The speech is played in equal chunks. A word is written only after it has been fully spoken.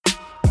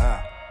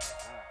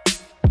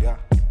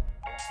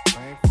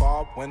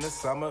winter,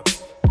 summer.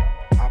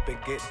 I've been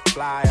getting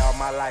fly all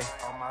my life.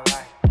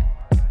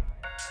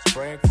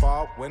 Spring,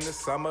 fall, winter,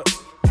 summer.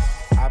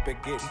 I've been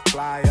getting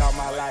fly all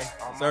my life.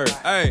 Sir,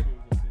 hey,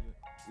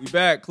 we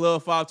back.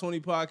 Club 520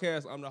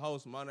 podcast. I'm the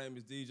host. My name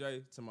is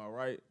DJ. To my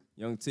right,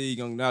 Young T,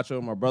 Young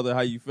Nacho. My brother,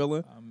 how you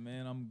feeling?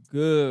 Man, I'm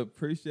good.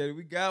 Appreciate it.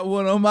 We got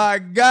one of my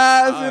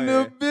guys in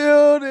the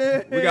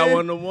building. We got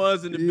one of the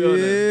ones in the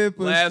building. Yeah,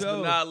 for Last sure.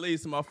 but not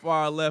least, to my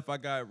far left, I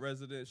got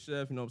resident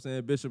chef, you know what I'm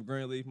saying, Bishop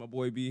Greenleaf, my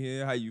boy B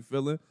here. How you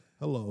feeling?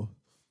 Hello.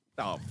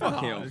 Oh,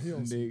 fuck him.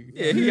 Nigga.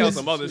 Yeah, he on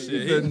some other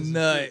shit. He's a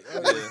nut.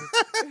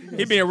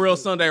 He being real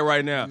Sunday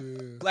right now.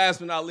 Last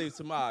but not least,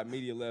 to my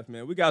immediate left,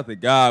 man, we got the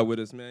guy with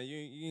us, man.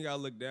 You ain't got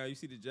to look down. You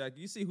see the jacket.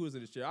 You see who's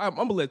in the chair. I'm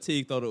going to let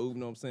Teague throw the oop, you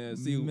know what I'm saying?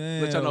 See who,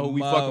 Man, let y'all know who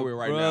we fucking with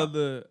right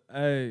brother,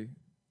 hey,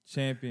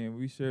 champion.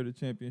 We share the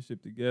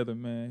championship together,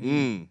 man.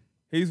 now.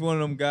 He's one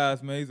of them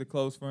guys, man. He's a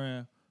close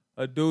friend.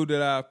 A dude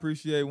that I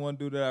appreciate, one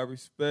dude that I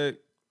respect,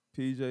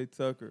 PJ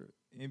Tucker,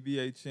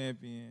 NBA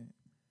champion,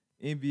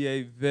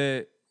 NBA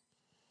vet,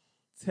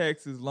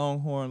 Texas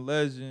Longhorn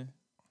legend.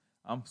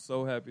 I'm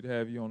so happy to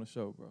have you on the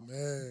show, bro.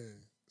 Man,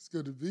 it's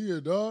good to be here,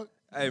 dog.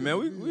 Hey, man,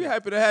 we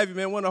happy to have you,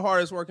 man. One of the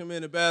hardest working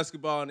men in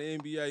basketball in the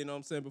NBA, you know what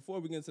I'm saying? Before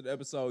we get into the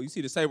episode, you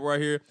see the table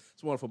right here.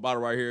 It's a wonderful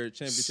bottle right here,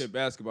 championship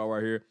basketball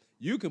right here.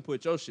 You can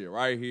put your shit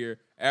right here.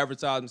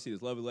 Advertisement, see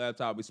this lovely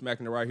laptop. We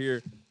smacking it right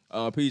here.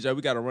 PJ,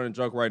 we got a running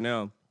joke right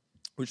now.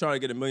 We're trying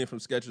to get $1 million from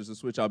Skechers to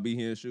switch our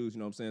B-Hen shoes, you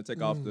know what I'm saying?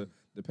 Take off the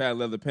patent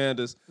leather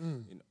pandas. You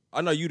know, I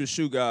know you the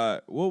shoe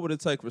guy. What would it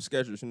take for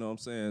Skechers, you know what I'm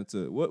saying,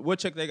 to what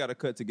check they got to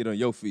cut to get on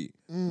your feet?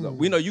 So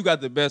we know you got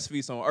the best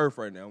feet on earth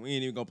right now. We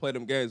ain't even going to play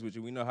them games with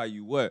you. We know how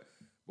you what.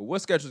 But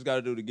what Skechers got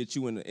to do to get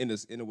you in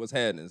the what's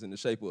happenings, in the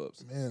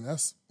shape-ups? Man,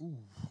 that's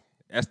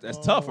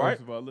Tough, right?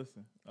 First of all,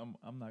 listen,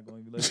 I'm not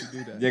going to let you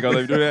do that. You ain't going to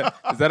let me do that?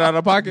 Is that out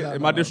of pocket?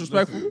 Am I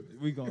disrespectful? Listen,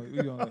 we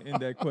gonna end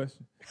that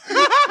question.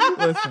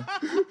 Listen,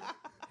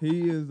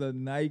 he is a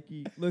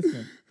Nike.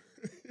 Listen,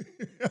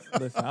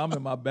 I'm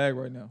in my bag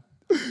right now.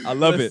 I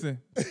love Listen,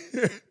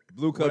 it.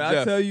 Blue Cup When I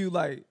Jeff. tell you,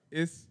 like,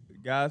 it's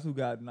guys who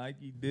got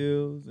Nike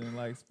deals and,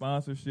 like,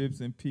 sponsorships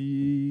and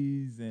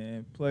PEs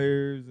and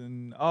players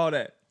and all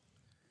that.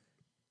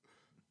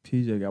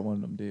 PJ got one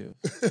of them deals.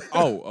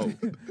 Oh.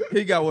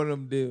 He got one of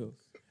them deals.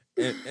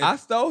 And I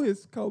stole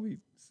his Kobe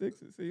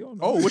sixes. See, you don't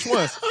know. oh, which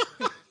ones?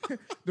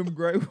 Them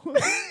gray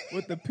ones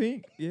with the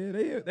pink. Yeah,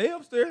 they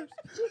upstairs.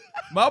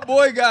 My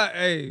boy,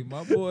 listen,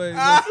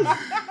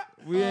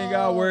 we ain't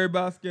got to worry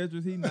about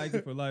schedules. He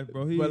Nike for life,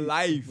 bro. For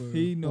life.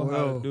 He know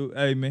how to do.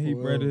 Hey, man, he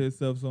Well. branded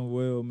himself so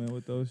well, man,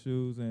 with those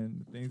shoes,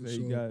 and the things For that he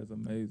sure. got is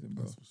amazing,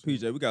 bro.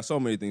 PJ, we got so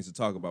many things to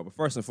talk about. But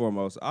first and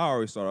foremost, I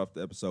always start off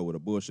the episode with a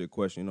bullshit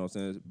question. You know what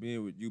I'm saying?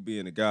 Being with you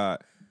being a guy,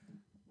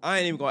 I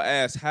ain't even going to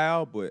ask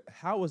how, but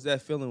how was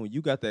that feeling when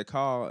you got that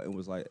call and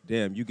was like,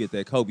 damn, you get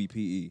that Kobe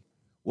PE?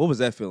 What was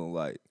that feeling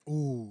like?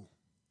 ooh.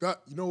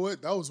 That, you know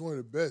what? That was one of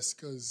the best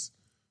because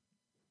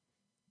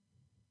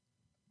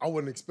I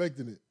wasn't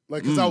expecting it.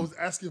 Like, because I was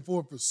asking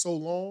for it for so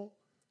long,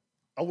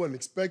 I wasn't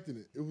expecting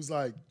it. It was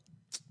like,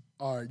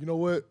 all right, you know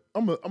what?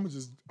 I'm gonna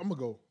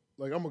go.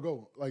 Like, I'm gonna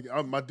go. Like,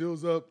 my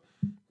deal's up.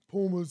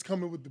 Puma's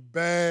coming with the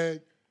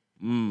bag.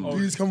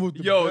 He's coming with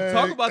the bag.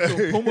 Talk about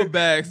the Puma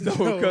bags,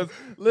 though, because,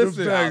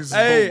 listen, bags is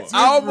hey, Puma.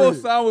 I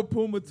almost signed with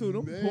Puma, too.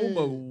 Them Man.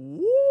 Puma,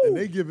 woo. And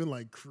they giving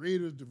like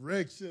creative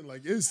direction.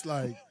 Like, it's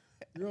like,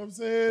 you know what I'm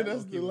saying?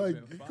 That's the, low-key like,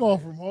 would've been you fire. call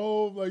from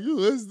home. Like,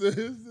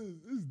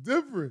 it's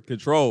different.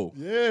 Control.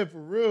 Yeah, for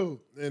real.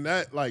 And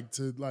that, like,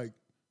 they're like,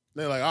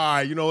 all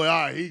right, you know what?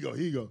 All right, here you go.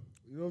 You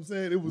know what I'm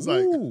saying? It was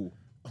like, Ooh.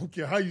 I don't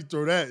care how you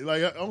throw that.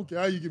 Like, I don't care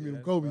how you give me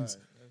them Kobe's.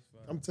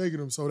 I'm taking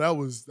them. So that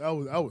was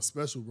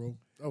special, bro.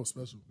 That was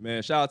special.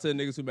 Man, shout out to the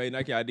niggas who made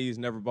Nike IDs,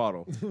 never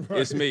bought them.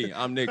 It's me.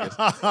 I'm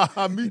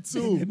niggas. Me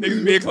too.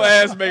 Niggas be in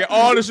class making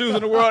all the shoes in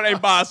the world,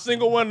 ain't buy a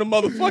single one of the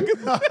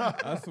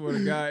motherfuckers. I swear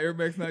to God, Air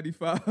Max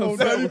 95. Oh,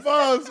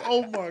 95s.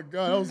 Oh my God.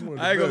 That was one of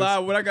the I ain't gonna lie,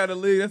 best. when I got the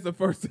league, that's the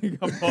first thing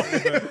I bought.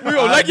 We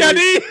gonna Nike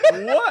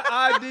ID? What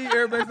ID?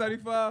 Air Max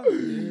 95?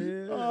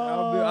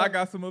 Yeah, I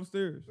got some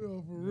upstairs.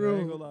 Oh, for Yeah, real. I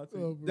ain't gonna lie to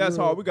you. Oh, for That's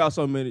real. hard. We got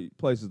so many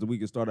places that we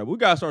can start at. We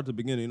gotta start at the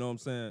beginning, you know what I'm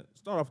saying?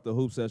 Start off the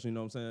hoop session, you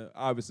know what I'm saying?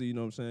 Obviously, you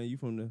know what I'm saying? You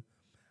from the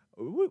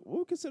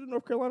we consider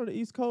North Carolina the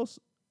East Coast?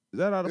 Is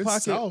that out of It's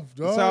pocket? South,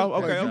 dog. South?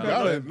 Like, Okay, you okay.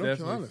 got Go it. ahead. North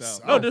Definitely Carolina, South.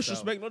 South. No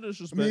disrespect, no I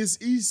disrespect. mean,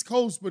 it's East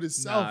Coast, but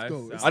it's South, it's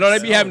though. South. It's I know they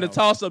be South. having to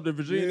toss up the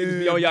Virginia niggas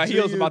be on y'all heels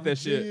Virginia, about that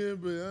shit.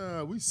 Virginia,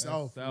 but we That's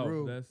South, South. for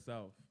real. That's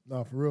South.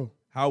 Nah, for real.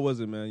 How was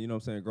it, man? You know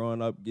what I'm saying?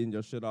 Growing up, getting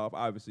your shit off.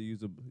 Obviously, you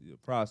was a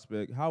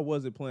prospect. How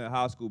was it playing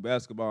high school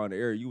basketball in the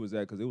area you was at?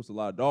 Because it was a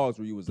lot of dogs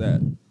where you was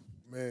at.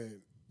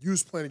 Man, you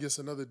was playing against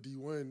another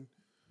D1,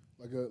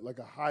 like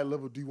a high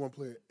level D1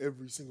 player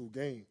every single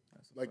game.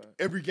 Like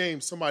every game,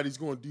 somebody's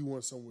going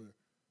D1 somewhere.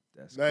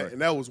 That's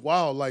And that was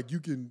wild. Like you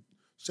can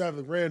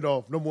Shavlin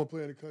Randolph, number one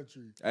player in the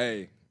country.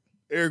 Hey,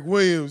 Eric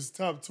Williams,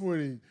 top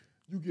 20.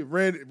 You get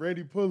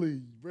Randy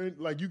Pulley.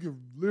 Like you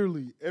can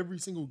literally every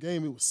single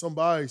game it was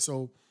somebody.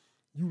 So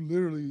you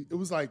literally it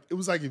was like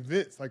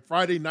events. Like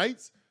Friday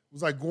nights it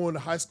was like going to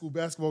high school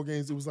basketball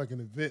games. It was like an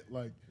event.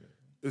 Like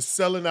It's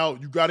selling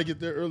out. You got to get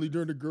there early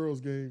during the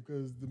girls' game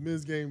because the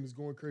men's game is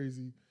going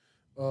crazy.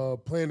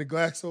 Playing the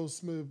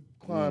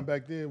GlaxoSmithKline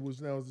back then,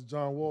 which now is the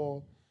John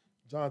Wall.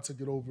 John took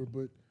it over,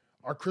 but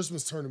our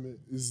Christmas tournament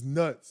is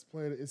nuts.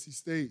 Playing at NC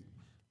State,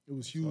 it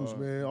was huge,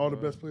 man. All the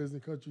best players in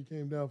the country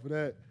came down for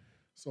that.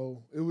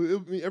 So it was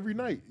every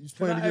night. You was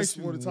playing against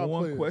one of the top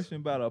players. One question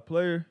about a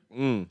player.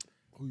 Who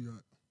you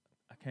got?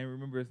 I can't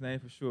remember his name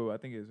for sure. I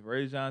think it's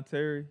Rajon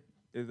Terry.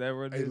 Is that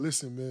what it is? Hey,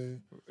 listen,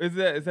 man. Is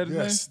that his name?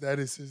 Yes, that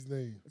is his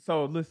name.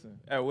 So listen,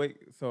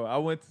 so I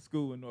went to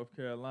school in North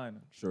Carolina.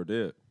 Sure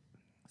did.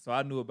 So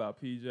I knew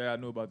about PJ. I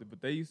knew about it,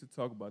 but they used to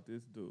talk about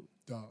this dude.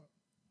 Dog.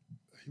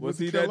 Was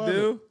he to that Carolina.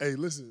 dude? Hey,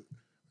 listen.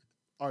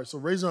 All right, so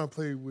Rajon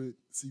played with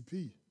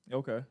CP.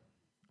 Okay.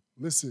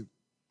 Listen,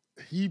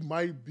 he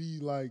might be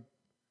like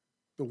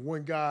the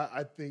one guy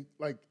I think,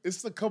 like,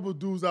 it's a couple of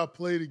dudes I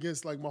played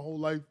against like my whole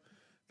life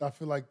that I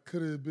feel like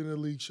could have been in the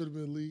league, should have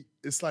been in the league.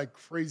 It's like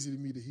crazy to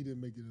me that he didn't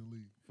make it in the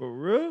league. For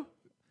real?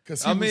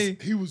 Because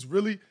he was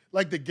really,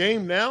 like, the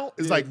game now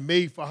is like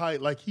made for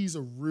height. Like, he's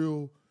a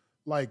real,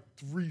 like,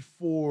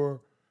 3-4,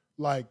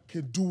 like,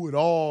 can do it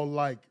all.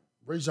 Like,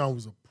 Rajon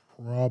was a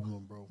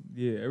problem, bro.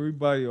 Yeah,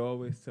 everybody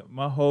always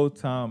my whole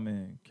time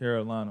in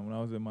Carolina, when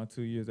I was in my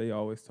 2 years, they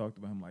always talked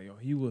about him like, yo,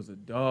 he was a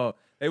dog.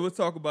 They would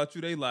talk about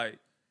you, they like,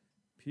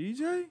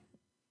 PJ?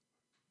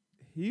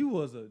 He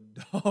was a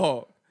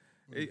dog.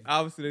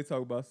 Obviously, they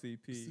talk about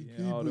CP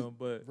and all them,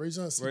 but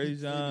Rajon,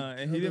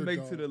 and he didn't make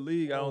it to the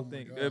league, I don't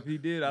think. God. If he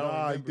did, I don't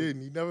remember. He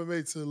didn't. He never made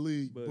it to the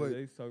league. But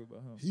they talk about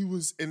him. He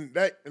was in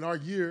our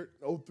year,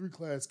 03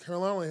 class,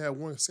 Carolina only had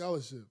one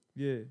scholarship.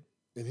 Yeah.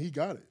 And he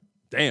got it.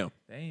 Damn.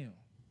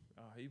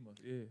 Oh, he must.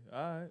 Yeah.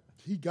 All right.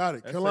 He got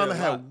it. Carolina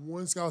had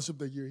one scholarship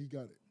that year. He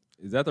got it.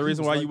 Is that the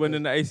reason why you went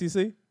in the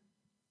ACC?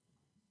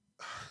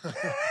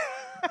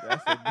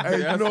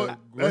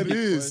 That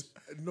is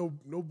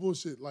no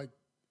bullshit. Like,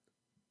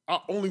 I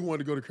only wanted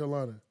to go to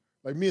Carolina.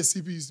 Like, me and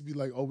CP used to be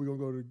like, oh, we're gonna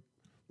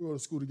go to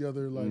school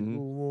together. Like,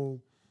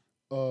 boom,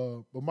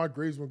 boom. But my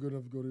grades weren't good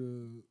enough to go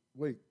to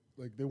Wake.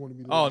 Like, they wanted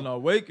me to. Oh no,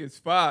 Wake is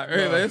fire.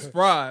 Hey, it's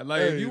fried.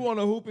 Like, if you Hey. want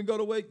to hoop and go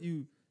to Wake,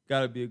 you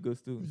gotta be a good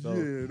student. So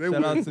Yeah,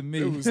 shout out to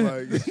me. It was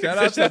like, Shout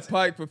out to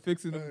Pike for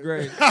fixing them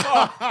grades.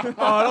 Oh,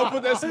 don't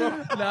put that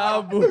smoke.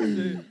 Nah,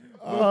 bullshit.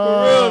 But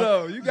for real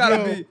though,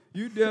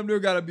 you damn near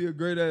gotta be a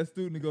great ass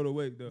student to go to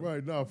Wake though.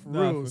 right, for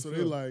Nah, real. for So sure.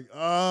 they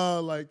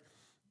like,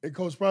 and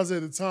Coach Prozzi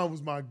at the time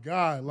was my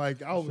guy.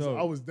 Like, I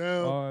was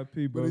down.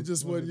 R.I.P. bro. But it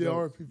just wasn't,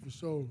 R.I.P. for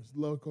sure.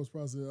 Love Coach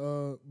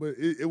Prozzi. But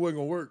it wasn't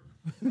gonna work.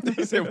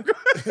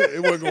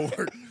 It wasn't gonna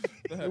work.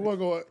 It wasn't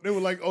gonna. They were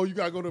like, "Oh, you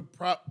gotta go to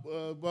prop,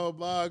 blah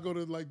blah." Go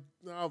to like,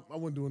 no, I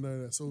wasn't doing none of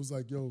that. So it was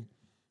like, yo,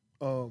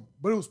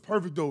 but it was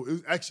perfect though.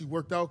 It actually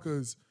worked out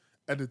because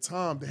at the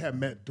time they had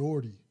Matt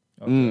Doherty.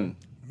 Okay.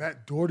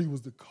 Matt Doherty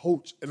was the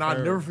coach, and I'll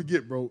never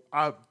forget, bro.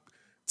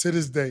 To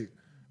this day,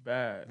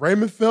 Bad.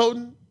 Raymond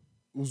Felton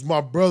was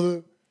my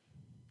brother,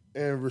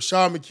 and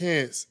Rashad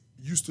McCants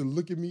used to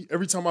look at me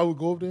every time I would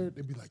go over there.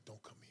 They'd be like,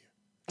 "Don't come here."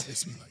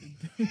 They'd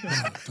be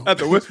like, "Don't." At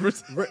the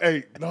whispers.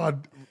 Ray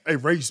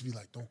used to be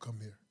like, "Don't come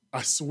here."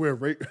 I swear,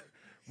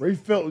 Ray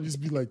Felton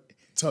used to be like,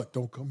 "Tuck,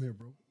 don't come here,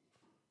 bro."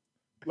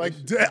 Like,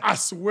 I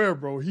swear,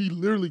 bro. He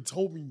literally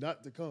told me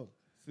not to come.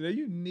 So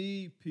you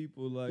need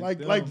people like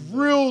them,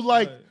 real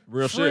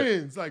Real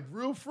friends, like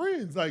real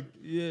friends, like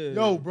yeah.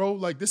 yo, bro,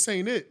 like this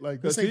ain't it,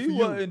 like this Because ain't he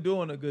for you. wasn't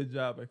doing a good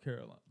job at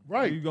Carolina.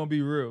 Right. You gonna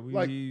be real.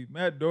 Like-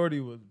 Matt Doherty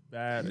was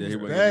bad. Yeah, he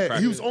was Bad.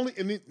 He was only,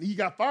 and then he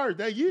got fired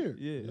that year.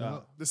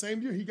 Yeah. The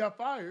same year he got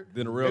fired.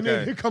 Then the real and then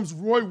guy. here comes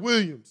Roy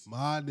Williams,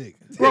 My nigga.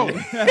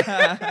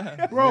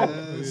 bro,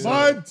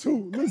 mine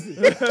too. Listen,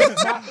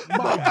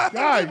 my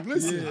guy.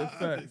 Listen, Yeah,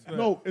 facts.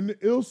 no, in the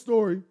ill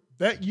story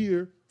that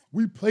year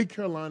we played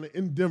Carolina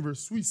in Denver,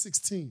 Sweet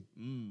 16.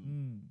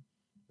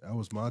 That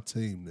was my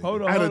team, nigga.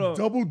 Hold I had on. a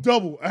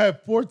double-double. I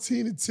had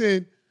 14 and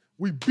 10.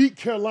 We beat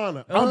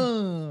Carolina.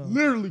 I'm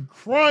literally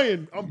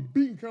crying. I'm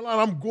beating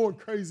Carolina. I'm going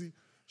crazy.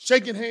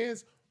 Shaking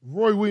hands.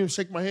 Roy Williams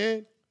shake my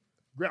hand.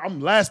 I'm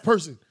the last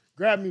person.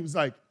 Grabbed me, was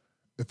like,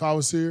 if I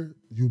was here,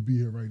 you'd be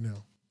here right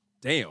now.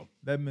 Damn.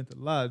 That meant a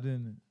lot,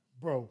 didn't it?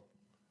 Bro,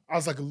 I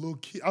was like a little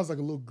kid. I was like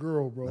a little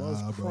girl, bro. I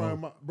was Nah, bro.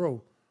 crying.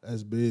 Bro,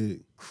 That's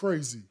big.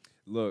 crazy.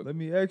 Look. Let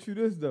me ask you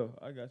this though.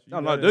 I got you. No,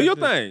 You no, got it do like your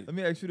this. thing. Let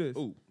me ask you this.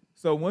 Ooh.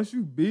 So once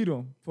you beat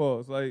them,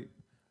 pause. Like,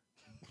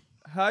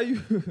 how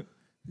you?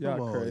 Y'all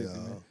Come on, crazy,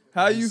 y'all. man.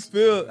 How you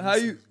feel? How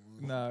you?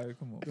 Nah,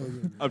 come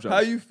on. I'm trying. How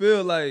you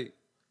feel like?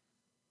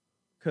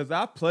 Cause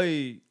I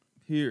played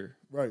here.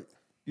 Right,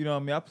 You know what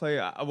I mean?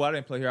 I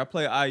didn't play here. I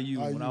played IU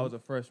when I was a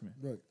freshman.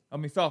 right. I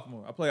mean,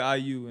 sophomore. I played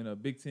IU in a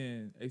Big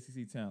Ten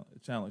ACC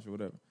challenge or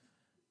whatever.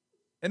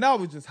 And I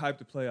was just hyped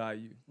to play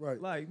IU. Right.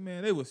 Like,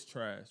 man, they was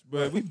trash.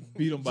 But we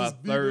beat them by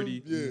Just beat 30.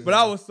 them? Yeah. But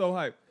I was so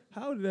hyped.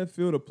 How did that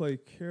feel to play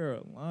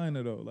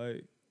Carolina, though?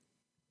 Like,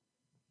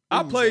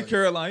 I was played like-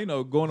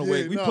 Carolina, going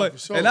away. Yeah, We nah, played, for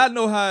sure. and I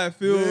know how it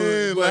feels.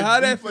 Yeah, but like, how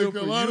we that played feel for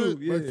Carolina,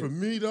 you? Like Yeah. for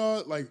me,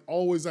 dog, like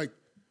always, like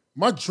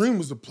my dream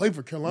was to play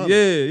for Carolina. Yeah,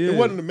 yeah. It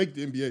wasn't to make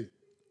the NBA.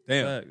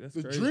 Damn. Fact, that's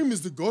The crazy. dream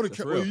is to go to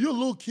Carolina. real. You're a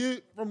little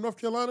kid from North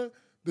Carolina.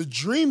 the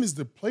dream is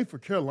to play for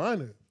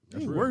Carolina. You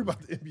ain't worried about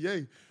the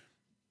NBA.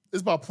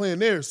 It's about playing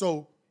there.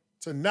 So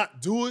to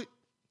not do it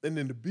and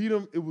then to beat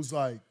them, it was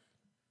like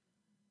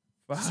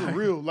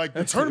surreal. Like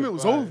the tournament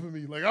was over for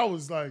me. Like I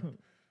was like,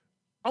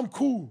 I'm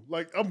cool.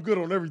 Like I'm good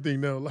on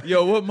everything now. Like,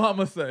 Yo, what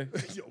mama say?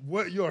 yo,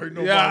 what you already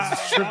know? Yeah,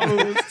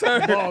 Miles was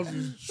tripping. Miles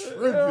was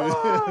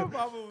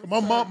tripping.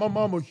 My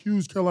mom a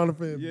huge Carolina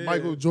fan, Yeah.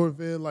 Michael Jordan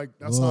fan. Like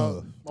that's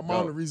Love. how my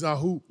mom the reason I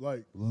hoop.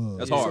 Like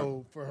That's hard.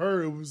 So for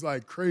her, it was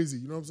like crazy.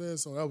 You know what I'm saying?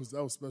 So that was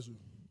special.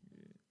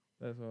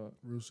 That's hard.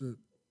 Real shit.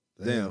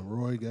 Damn,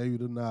 Roy gave you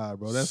the nod,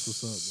 bro. That's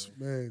what's up,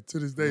 bro. Man, to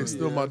this day, it's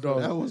still my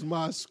dog. That was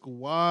my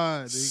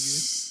squad,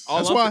 nigga. All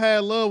That's I'm why I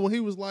had love when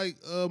he was like,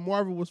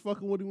 Marvin was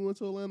fucking when he went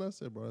to Atlanta. I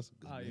said, bro, that's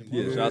a good nigga.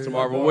 Yeah, shout out to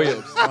Marvin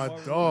Williams. My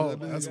dog.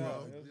 That's my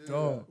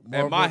dog.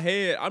 In my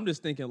head, I'm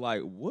just thinking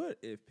like, what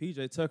if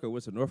PJ Tucker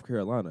went to North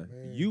Carolina?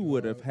 You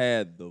would have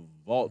had the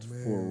vault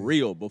for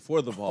real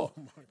before the vault.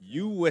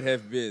 You would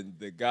have been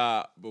the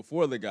guy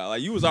before the guy.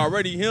 Like you was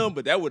already him,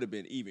 but that would have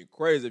been even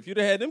crazy if you'd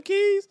have had them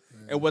keys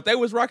and what they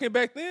was rocking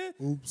back then.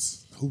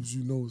 Hoops,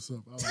 you know what's up.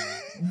 I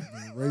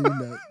was raving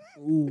that.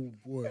 Ooh,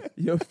 boy.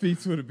 Your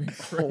feet would have been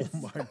crazy. Oh,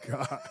 my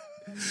God.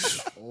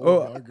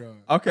 Oh, my God.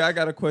 Okay, I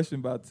got a question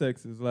about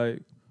Texas.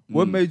 Like,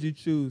 what made you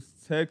choose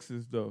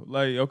Texas, though?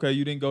 Like, okay,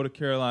 you didn't go to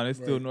Carolina. It's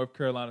still North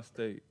Carolina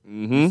State.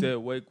 You said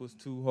Wake was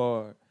too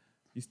hard.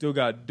 You still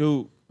got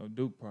Duke. Oh,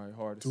 Duke probably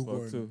hard as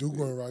fuck, too. Duke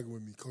wasn't rocking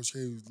with me. Coach K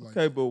was like,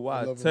 Okay, but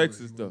why I love him,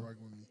 Texas, but he though? wasn't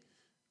rocking with me.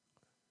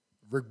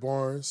 Rick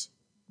Barnes,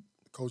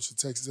 coach of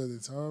Texas at the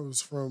time,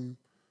 was from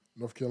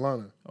North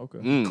Carolina.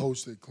 Okay.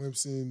 Coached at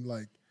Clemson.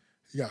 Like,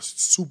 he got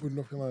super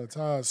North Carolina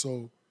ties.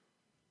 So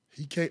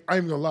he came, I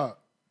ain't gonna lie,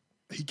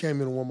 he came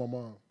in and won my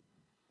mom.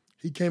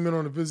 He came in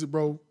on a visit,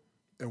 bro,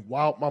 and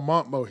while my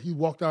mom, bro, he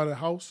walked out of the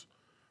house,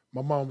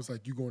 my mom was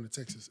like, you going to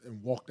Texas,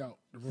 and walked out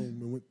the room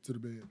and went to the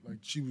bed. Like,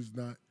 she was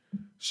not,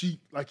 he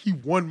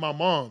won my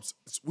mom's.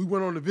 We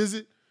went on a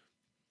visit.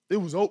 It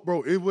was,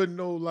 bro, it wasn't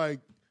no, like,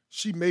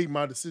 she made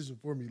my decision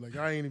for me. Like,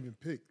 I ain't even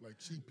picked. Like,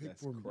 she picked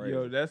for me.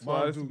 Yo, that's Mom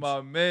why it's Dukes.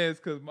 my man's,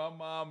 because my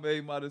mom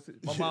made my decision.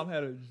 My mom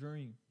had a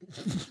dream.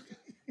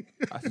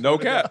 No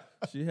cap.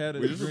 She had a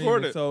We just dream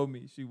recorded. and told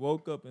me. She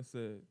woke up and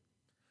said,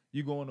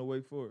 you going to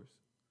Wake Forest.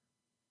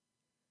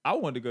 I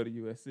wanted to go to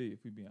USC, if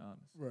we be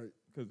honest. Right.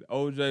 Because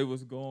OJ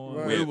was going.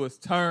 Right. It was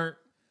turned.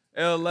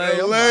 LA.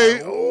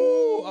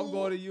 Ooh. I'm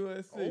going to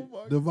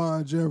USC.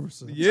 Devon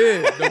Jefferson.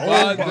 Yeah, Devon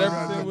my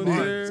Jefferson was God.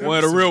 there.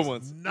 One of the real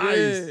ones. Nice.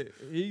 Yeah,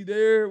 he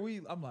there.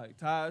 I'm like,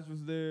 Taj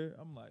was there.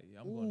 I'm like, yeah,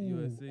 I'm going to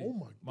Ooh, USC. oh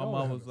my My God,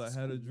 mom was like,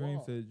 had a that's dream,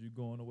 wild. said you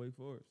going to Wake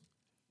Forest.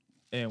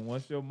 And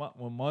once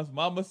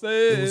mama said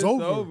It was it's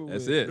over. with.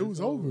 That's it. It was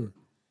over.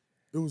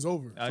 It was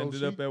over. I So ended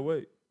she- up at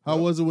Wake. How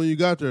was it when you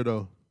got there,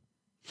 though?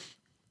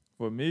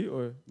 For me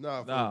or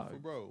Nah, Nah. for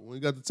bro. When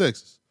you got to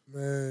Texas.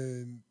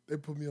 Man, they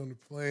put me on the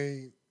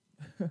plane.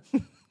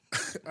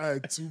 I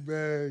had 2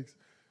 bags,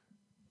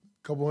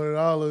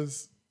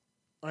 $200.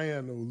 I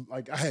had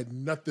I had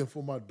nothing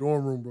for my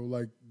dorm room, bro.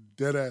 Like,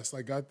 dead ass.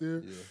 I got there.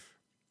 Yeah.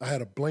 I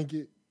had a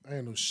blanket. I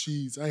had no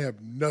sheets. I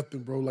have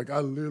nothing, bro. Like, I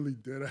literally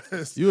dead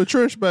ass. You a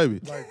trench baby.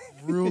 Like,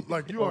 real,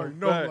 like, you already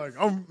know. facts. Like,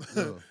 I'm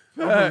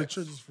in the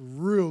trenches for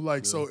real.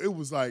 Like, so it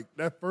was like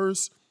that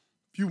first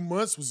few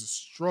months was a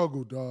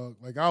struggle, dog.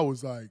 Like, I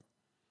was like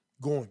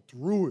going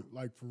through it,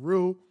 like, for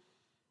real.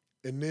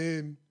 And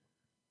then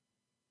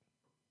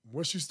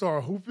once you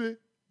start hooping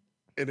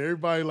and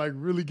everybody like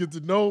really get to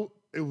know,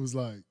 it was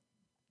like,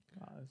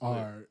 all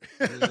right.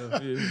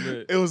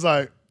 It was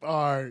like,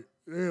 all right.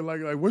 Yeah,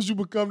 like once you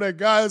become that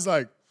guy, it's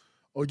like,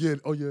 oh yeah,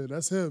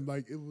 that's him.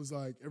 Like, it was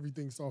like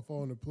everything started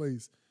falling into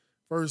place.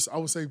 I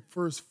would say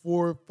first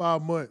 4 or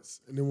 5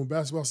 months. And then when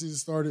basketball season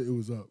started, it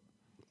was up.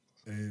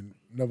 And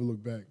never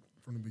looked back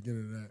from the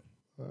beginning of that.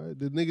 All right.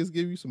 Did niggas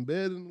give you some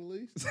bed in the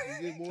least? Did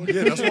you get more?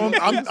 Yeah, that's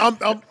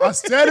what I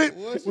said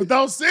it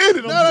without saying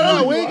it.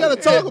 No, we ain't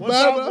gotta talk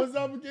about it. Once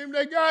I became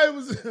that guy, it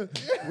was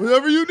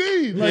whatever you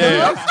need. Like,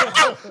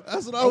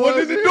 That's what I I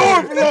wasn't in the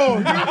door for long.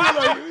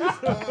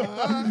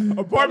 You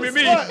know, Apartment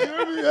me.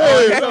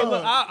 hey, So,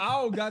 look, I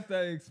don't got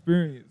that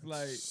experience.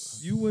 Like,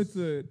 you went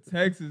to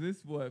Texas,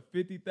 it's what,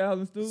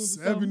 50,000 students?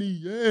 or something? 70,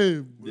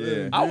 yeah.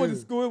 Yeah. I went to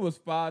school, it was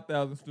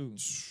 5,000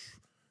 students.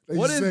 They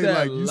What used to is say, that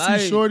like, you like?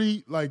 see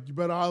Shorty, like, you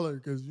better holler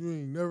because you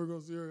ain't never going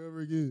to see her ever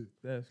again.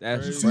 That's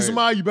That's crazy. See Right.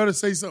 somebody, you better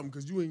say something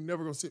because you ain't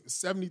never going to sit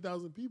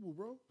 70,000 people,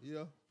 bro.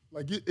 Yeah.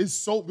 Like, it's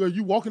so, bro,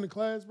 you walk into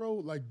class, bro,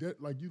 like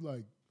that, like, you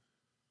like,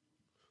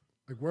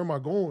 where am I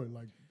going?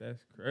 Like,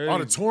 That's crazy.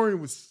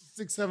 auditorium with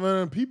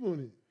 600-700 people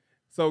in it.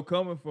 So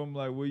coming from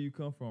like where you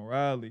come from,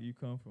 Raleigh, you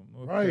come from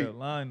North Right.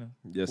 Carolina.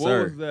 Yes, what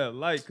sir. was that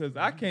like? Because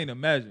I can't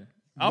imagine.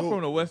 I'm No.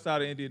 from the west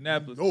side of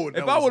Indianapolis. You know what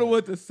If that I was would have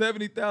like. went to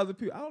 70,000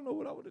 people, I don't know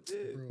what I would have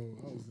did. Bro,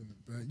 I was in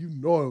the back. You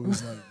know it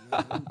was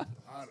like, man,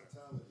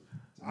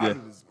 Yeah.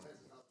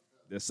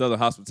 That Southern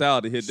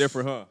hospitality hit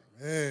different, huh?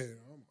 man,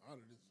 I'm out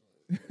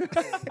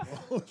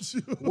of this.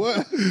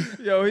 What?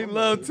 Yo, he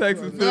loved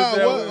Texas. Nah,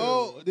 That what? way.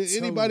 Oh, did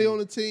anybody on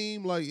the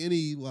team, like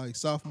any like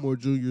sophomore,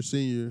 junior,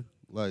 senior,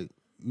 like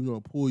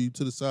pull you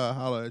to the side,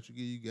 holler at you,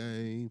 give you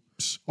game?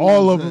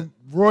 All Who of was them.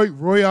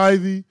 Roy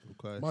Ivy,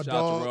 Okay. my Shout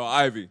out dog, to Real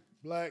Ivy.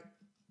 Black.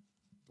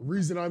 The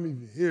reason I'm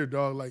even here,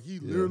 dog, like he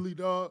literally,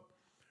 dog,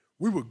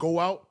 we would go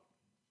out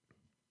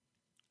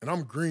and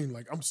I'm green.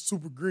 Like I'm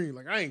super green.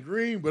 Like I ain't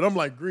green, but I'm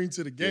like green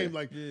to the game,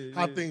 like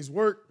how things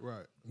work.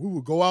 Right. We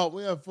would go out,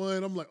 we have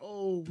fun. I'm like,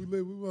 oh, we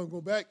want to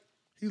go back.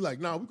 He like,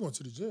 nah, we going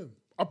to the gym.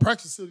 Our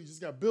practice facility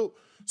just got built,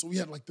 so we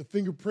had like the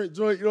fingerprint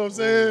joint. You know what I'm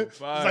saying? It's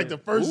like the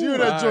first year of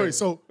that joint.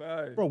 So,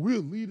 bro,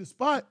 we'll leave the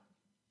spot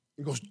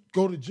and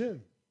go to the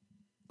gym.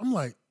 I'm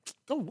like,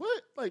 go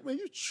what? Like, man,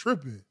 you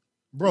tripping,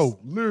 bro?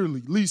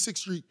 Literally, leave 6th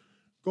Street,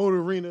 go to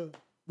the arena.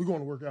 We going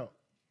to work out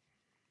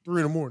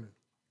 3 in the morning.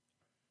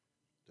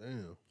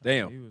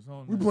 Damn. He was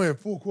on We that. playing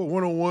full court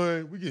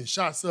 1-on-1. We getting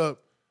shots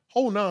up.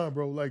 Whole 9,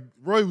 bro. Like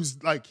Roy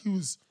was like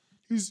he's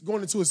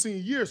going into a senior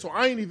year, so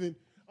I'm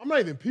not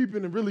even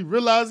peeping and really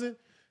realizing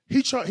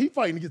he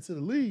fighting to get to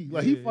the league.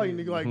 Like he fighting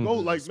to like go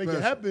like make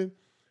it happen.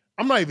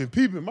 I'm not even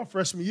peeping. My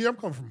freshman year, I'm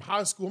coming from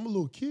high school. I'm a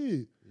little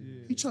kid.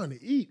 He trying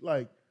to eat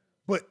like,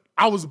 but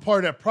I was a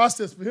part of that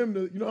process for him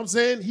to, you know what I'm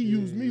saying? He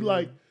used me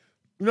like,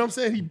 you know what I'm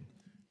saying?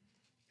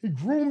 He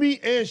grew me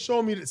and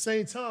showed me at the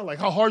same time like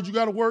how hard you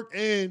got to work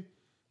and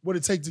what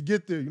it takes to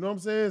get there. You know what I'm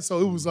saying? So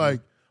it was like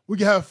we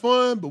can have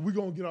fun, but we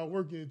gonna get our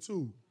work in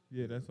too.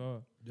 Yeah, that's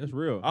hard. That's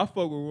real. I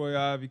fuck with Roy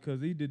Ivy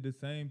because he did the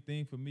same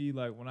thing for me.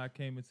 Like when I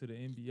came into the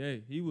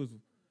NBA,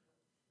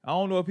 I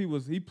don't know if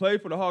he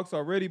played for the Hawks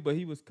already, but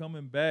he was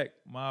coming back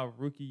my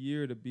rookie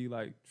year to be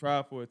like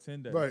tried for a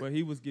 10-day. Right. But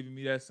he was giving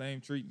me that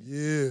same treatment.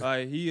 Yeah.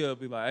 Like he'll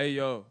be like, hey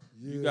yo,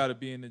 you Yeah. gotta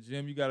be in the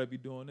gym, you gotta be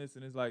doing this.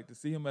 And it's like to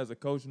see him as a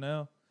coach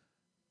now,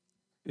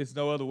 it's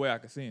no other way I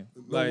could see him.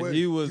 No like way.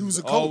 he was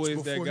a coach always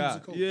before that he was guy. a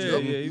coach. Yeah,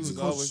 Yep. he was was a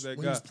coach. always that When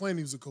guy. he was playing,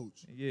 he was a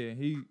coach. Yeah,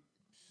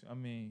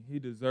 he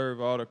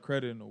deserved all the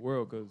credit in the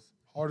world because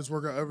Hardest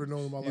work I ever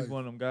known in my he's life. one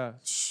of them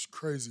guys.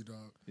 Crazy,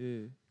 dog.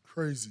 Yeah.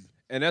 Crazy.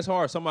 And that's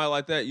hard. Somebody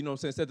like that, you know what I'm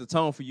saying, set the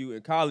tone for you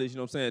in college, you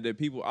know what I'm saying, that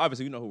people,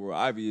 obviously, you know who Real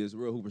Ivy is,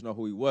 real hoopers know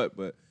who he what,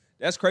 but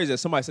that's crazy that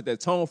somebody set that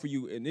tone for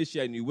you,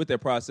 initiating you with that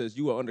process.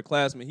 You were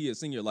underclassman, he a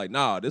senior, like,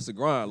 nah, this is a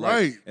grind. Like,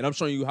 Right. And I'm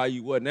showing you how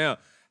you what now.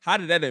 How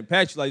did that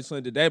impact you? Like, so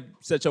did that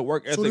set your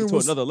work ethic then to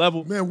another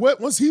level? Man,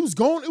 once he was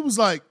gone, it was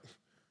like,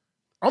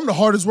 I'm the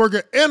hardest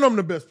worker and I'm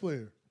the best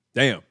player.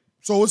 Damn.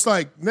 So it's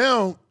like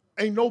now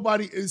ain't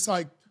nobody, it's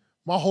like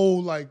my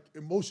whole like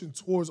emotion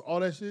towards all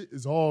that shit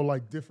is all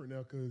like different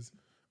now because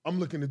I'm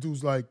looking at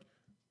dudes like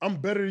I'm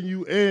better than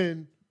you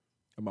and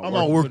I'm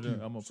outworking you.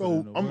 I'ma put So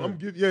in the I'm work.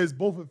 giving, it's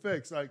both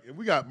effects. Like, and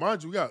we got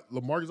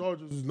LaMarcus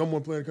Aldridge, who's number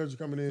 1 player in the country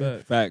coming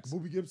in. Facts.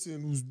 Booby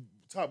Gibson, who's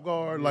top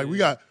guard. Like we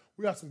got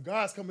some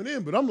guys coming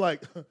in, but I'm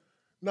like,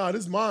 nah,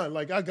 this is mine.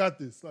 Like I got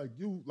this. Like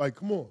you, like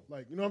come on.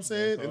 Like you know what I'm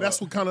saying? And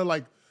that's what kind of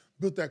like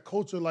built that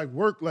culture, like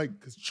work, like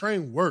because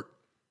train work.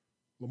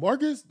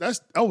 LaMarcus, that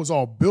was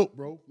all built,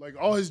 bro. Like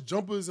all his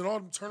jumpers and all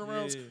them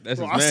turnarounds. Yeah.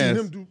 That's bro, his I seen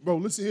man. him do. Bro,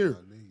 listen here,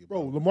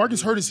 bro.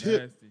 LaMarcus hurt his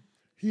hip. Nasty.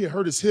 He had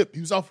hurt his hip.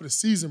 He was out for the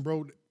season,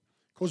 bro.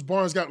 Coach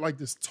Barnes got like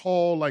this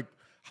tall, like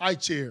high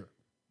chair,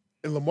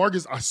 and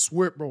LaMarcus, I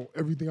swear, bro,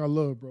 everything I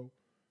love, bro.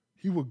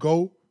 He would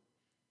go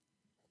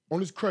on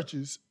his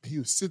crutches. He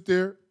would sit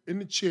there in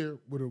the chair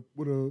with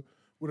an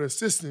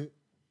assistant,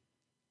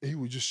 and he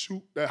would just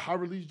shoot that high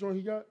release joint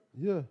he got.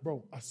 Yeah.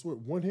 Bro, I swear,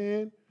 one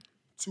hand,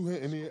 2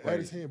 hands, and then at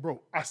his hand,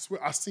 bro. I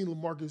swear, I seen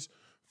LaMarcus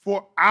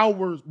for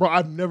hours, bro.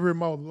 I've never in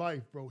my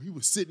life, bro. He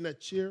was sitting in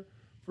that chair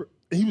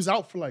he was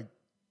out for like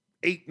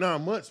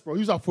 8-9 months, bro. He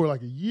was out for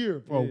like a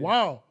year, for a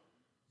while,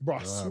 bro.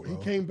 I swear, he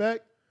came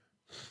back.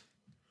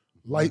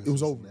 Light, it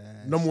was over.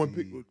 Number 1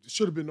 pick.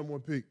 Should have been number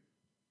 1 pick.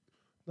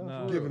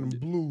 Nah. Giving them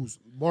blues.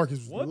 Marcus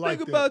was One like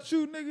thing that. about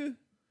you, nigga,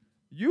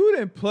 you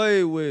didn't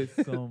play with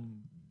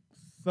some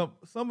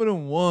of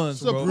them ones,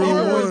 Some bro. real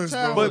hard ones, bro.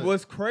 talent. But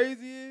what's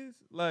crazy is,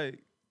 like,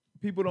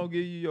 people don't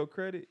give you your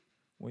credit.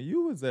 When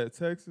you was at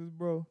Texas,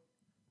 bro,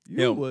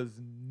 you Him. was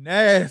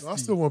nasty. I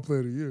still want to play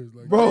of the year.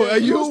 Like, Bro, yeah,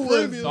 you was was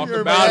premium. talk You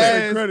heard about me it.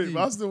 say credit,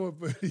 but I still want to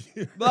play of the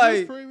year.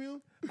 like,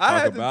 Premium? I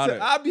had Talk to about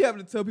it. I be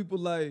having to tell people,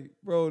 like,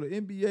 bro, the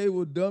NBA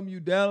will dumb you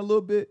down a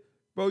little bit.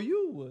 Bro,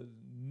 you was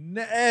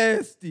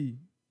nasty.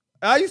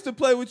 I used to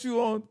play with you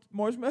on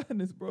March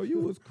Madness, bro. You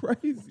was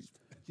crazy.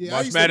 Yeah,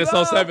 March used to- Madness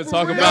 07, for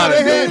talk real. about Nah,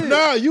 it. they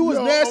had, you was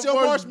Yo, nasty on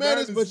March March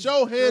Madness, Madness but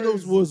your is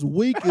handles crazy. was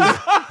weak as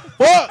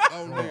fuck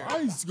on there. I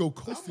used to go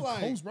coast to I'm like,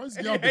 coast, bro. I used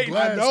to get out hey, the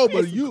glass. I know, but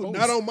coast to you coast.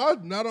 not on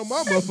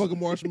my motherfucking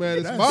March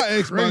Madness. That's My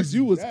Xbox, crazy.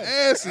 you was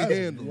That's assy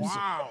handles.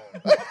 Wow.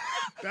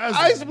 That's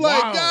I used to be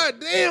like, wild. God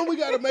damn, we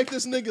gotta make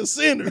this nigga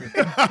center.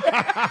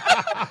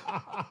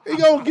 He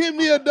gonna give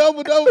me a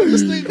double-double.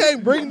 This nigga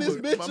can't bring this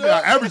bitch I mean, I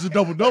up. average a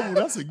double-double.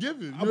 That's a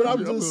given. But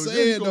I'm just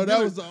saying, though, that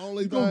was the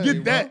only You thing. gonna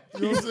get bro. that.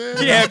 You know what I'm saying?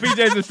 He had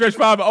PJs in stretch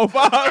 5 at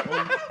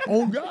 05.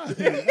 Oh, God.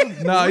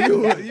 Nah, you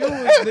was,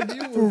 nigga,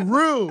 you For was,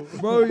 real.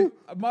 bro.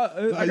 I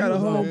got a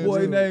you was homeboy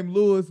nasty. named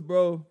Lewis,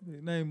 bro.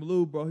 His name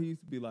Lou, bro. He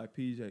used to be like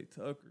PJ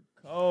Tucker,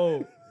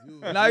 cold.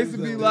 And I used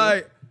to be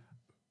like,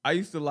 I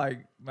used to like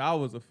I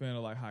was a fan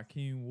of like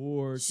Hakeem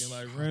Ward and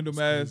like random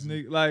ass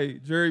nigga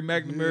like Jerry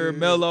McNamara,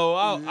 Melo.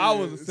 I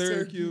was a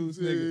Syracuse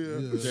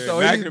nigga. Yeah.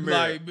 So Jerry he's McNamara.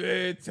 like,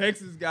 man,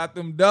 Texas got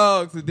them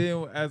dogs. And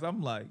then as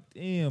I'm like,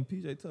 damn,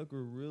 PJ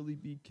Tucker really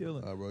be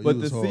killing. Nah, bro, you but to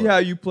was see hard. how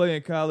you play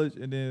in college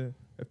and then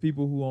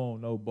people who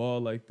don't know ball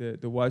like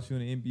that to watch you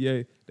in the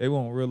NBA, they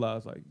won't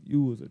realize like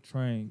you was a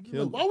trained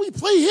killer. Why we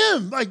play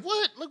him? Like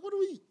what? Like what do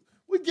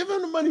we give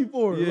him the money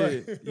for? Yeah,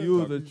 Like, you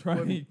was a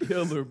trained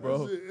killer,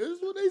 bro.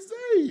 That's what they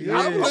say. Yeah.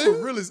 I'm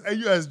a realist. Hey,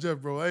 you ask Jeff,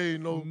 bro. I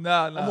ain't no.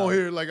 Nah. I'm on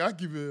here like I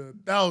give it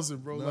 1,000,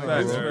 bro. Like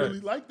Facts, it's right. really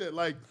like that.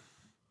 Like,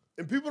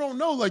 and people don't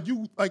know. Like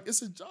you, like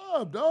it's a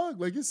job,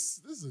 dog. Like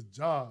this is a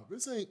job.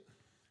 This ain't.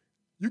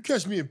 You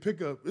catch me in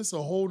pickup. It's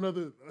a whole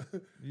nother.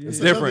 It's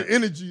Different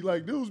another energy.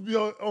 Like dudes be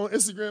on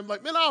Instagram.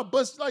 Like man, I'll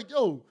bust. Like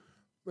yo.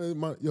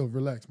 Man,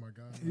 relax, my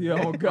guy. Like, Yeah,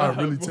 oh God,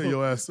 I really bro. tear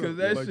your ass up. Cause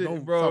that like, shit,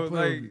 don't bro. stop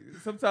playing Like with me.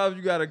 sometimes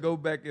you gotta go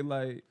back and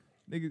like,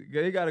 niggas,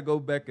 they gotta go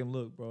back and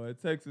look, bro.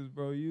 At Texas,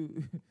 bro, you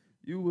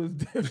was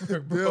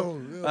different, bro.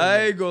 Hell, I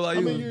ain't gonna lie, How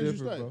you many was years you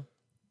different, stay? bro.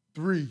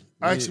 3.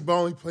 I actually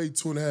only played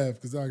 2.5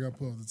 because I got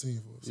put off the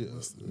team for. So Yeah,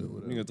 that's yeah,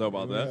 whatever. You gonna talk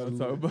about that? We'll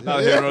talk about I'll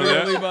that. hit her on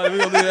We that. gonna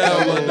leave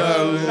that one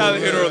down. I'll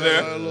hit her on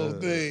there. a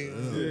little thing.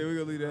 Yeah, we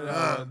gonna leave that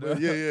out.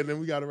 But yeah, then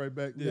we got it right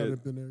back. We Yeah. got it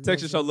up in there.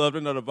 Texas show love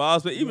to know the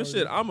vibes, but even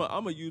shit, I'm a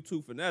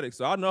YouTube fanatic,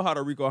 so I know how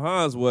to Rico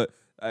Hines. What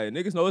hey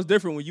niggas know it's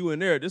different when you in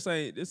there. This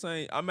ain't.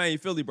 I'm in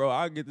Philly, bro.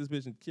 I'll get this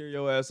bitch and carry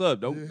your ass up.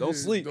 Don't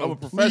sleep. I'm a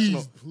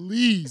professional.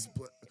 Please,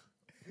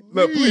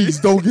 Look, please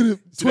don't get it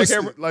See that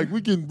camera? twisted. Like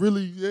we can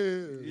really,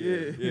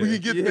 Yeah. we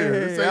can get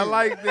there. This I ain't-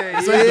 like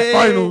that. This ain't the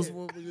finals.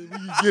 We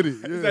can get it.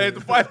 Yeah. Say it's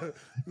the final.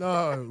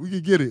 Nah, we can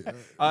get it.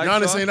 All right,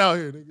 Giannis so- ain't out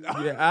here.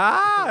 Nigga.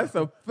 Yeah, it's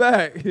a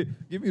fact.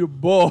 Give me the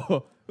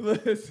ball.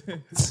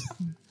 Listen.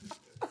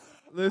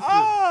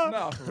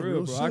 Nah, for real,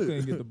 Real bro. I shit.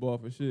 couldn't get the ball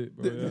for shit,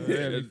 bro.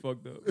 Yeah, me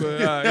fucked up.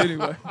 But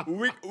anyway,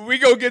 we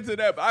gonna get to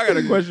that. But I got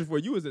a question for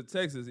you. You was at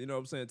Texas, you know what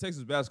I'm saying?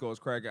 Texas basketball was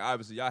cracking.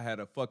 Obviously, y'all had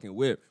a fucking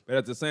whip. But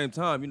at the same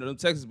time, you know, them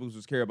Texas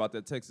boosters care about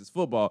that Texas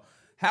football.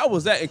 How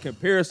was that in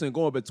comparison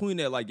going between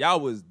that? Like, y'all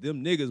was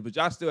them niggas, but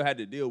y'all still had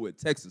to deal with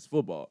Texas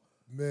football.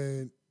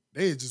 Man,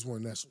 they had just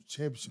won national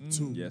championship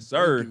too. Yes,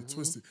 sir. Don't get it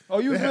twisted. oh,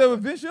 you was They there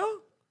with Vince Young?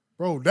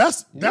 Bro,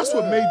 that's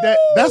what made that.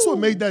 That's what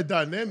made that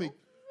dynamic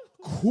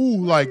cool.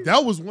 Like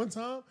that was one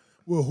time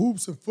where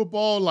hoops and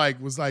football like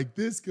was like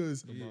this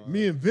because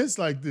me and Vince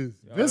like this.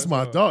 Vince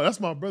my dog. That's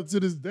my brother to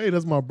this day.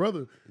 That's my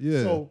brother.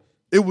 Yeah. So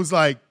it was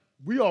like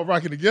we all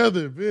rocking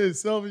together.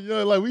 Vince, Selvin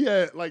Young, like we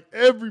had like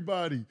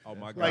everybody. Oh,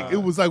 my God. Like it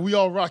was like we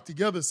all rocked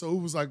together. So it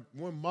was like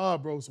one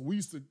mob, bro. So we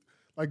used to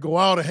like go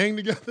out and hang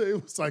together.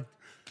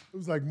 It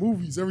was like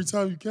movies every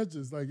time you catch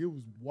us. Like it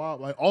was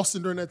wild. Like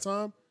Austin during that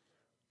time.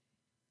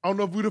 I don't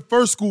know if we're the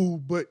first school,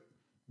 but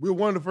we're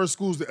one of the first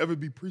schools to ever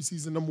be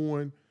preseason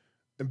 #1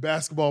 in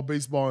basketball,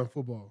 baseball, and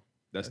football.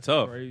 That's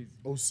tough. Crazy.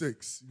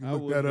 06. You How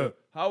can look was that up.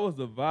 How was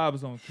the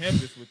vibes on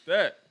campus with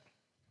that?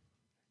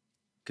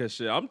 Cause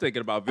shit, I'm thinking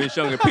about Vince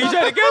Young and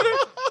PJ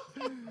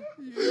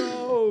together.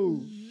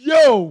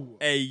 Yo!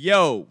 Hey,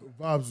 yo.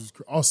 Vibes was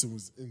Austin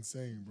was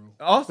insane, bro.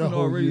 Austin That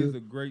whole already year. is a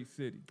great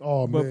city.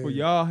 Oh, but man. for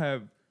y'all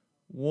have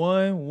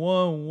won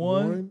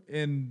One.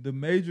 in the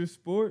major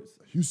sports.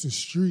 Houston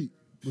Street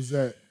was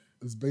at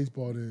his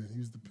baseball then. He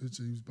was the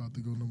pitcher. He was about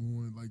to go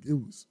 #1. Like it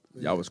was.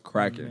 Y'all was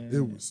cracking.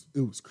 It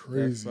was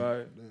crazy.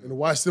 Right. And to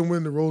watch them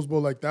win the Rose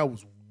Bowl like that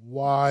was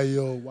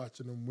wild.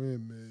 Watching them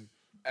win, man.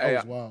 That Hey,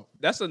 was wild.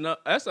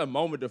 That's a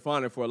moment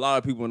defining for a lot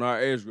of people in our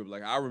age group.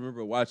 Like I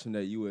remember watching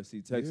that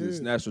USC Texas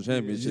Yeah. national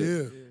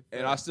championship, Yeah.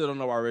 and I still don't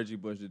know why Reggie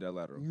Bush did that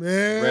lateral.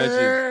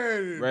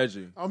 Man.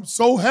 Reggie, I'm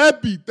so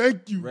happy.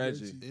 Thank you,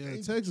 Reggie. Yeah,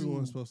 Thank Texas you.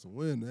 wasn't supposed to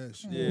win that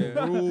shit.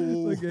 yeah.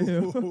 Look at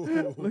him.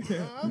 Look at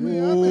him. I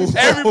mean,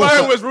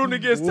 Everybody was rooting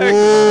against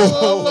Texas.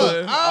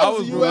 look, I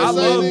was a I USA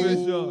love nigga.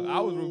 Vince Young. I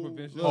was rooting for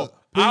Vince Young. Look,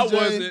 I PJ,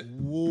 wasn't.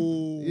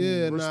 Whoa.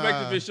 Yeah,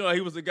 Respected nah. Vince Young,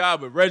 he was a guy,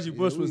 but Reggie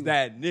Bush was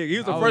that nigga. He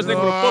was the I first was-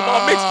 nigga with a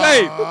football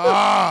mixtape.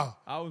 Ah.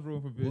 I was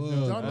rooting for Vince Whoa.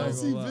 Young. Y'all I ain't not gonna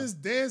see lie. Vince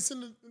dancing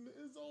in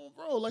his own,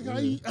 bro. Like how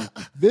he.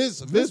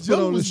 Vince Vince put Young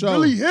on the was show.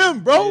 really him,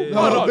 bro. Yeah.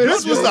 No,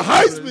 Vince was the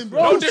Heisman,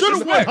 bro. No He should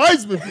have won disrespect.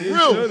 Heisman for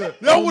real.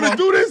 Y'all want to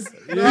do this? He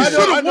should I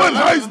have know, won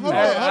I Heisman. know.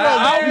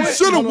 Hold on. He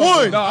should have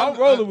won. No, I'm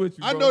rolling with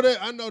you. I bro. know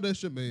that. I know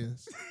that's your man.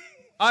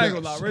 I ain't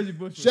gonna lie. Reggie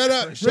Bush. was Shut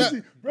up. crazy. Shut.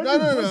 Reggie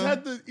No. Bush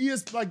had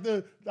the like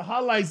the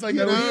highlights like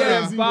Yeah, that. nah. He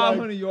had He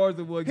 500 yards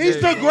of what He's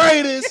game, the bro.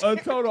 greatest A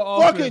total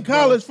fucking offense, bro.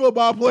 college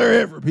football player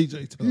ever.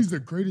 PJ Tucker. He's the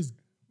greatest.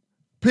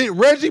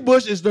 Reggie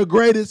Bush is the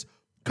greatest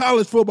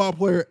college football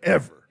player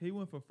ever. He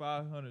went for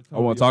 500. I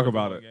wanna talk yards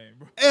about in it. one game,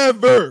 bro.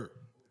 Ever.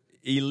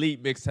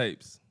 Elite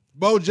mixtapes.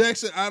 Bo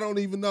Jackson, I don't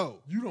even know.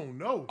 You don't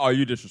know. Oh,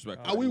 you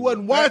disrespectful. We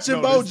wasn't watching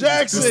No, Bo this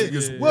Jackson.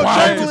 is Will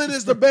wild. Chamberlain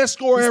is the best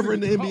scorer ever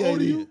in the How NBA.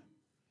 old are you? then.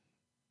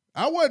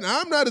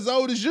 I'm not as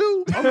old as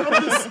you. I'm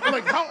just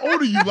like, how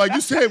old are you? Like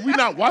you said, we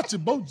not watching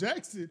Bo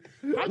Jackson.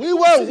 How We you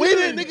weren't. We sit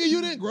didn't, here? nigga.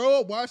 You didn't grow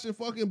up watching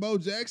fucking Bo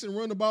Jackson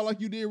run the ball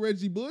like you did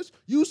Reggie Bush.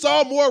 You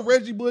saw more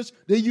Reggie Bush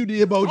than you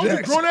did Bo I was a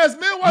Jackson. grown ass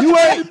man watching You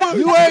Reggie ain't, Bush.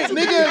 you ain't,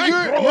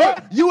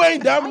 nigga. You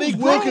ain't Dominique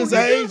grown, Wilkins'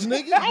 nigga. age,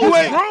 nigga. I You was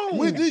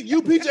ain't. grown.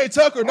 You PJ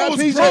Tucker, I not was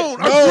PJ.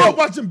 grown. I No. grew up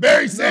watching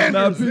Barry Sanders.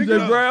 Not PJ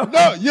nigga. Brown.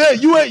 No, yeah,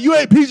 you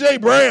ain't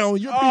PJ Brown.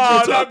 You're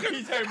PJ Tucker.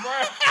 PJ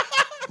Brown.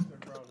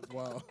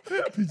 Wow.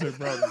 PJ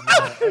Brown is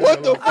wild.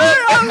 What the fuck?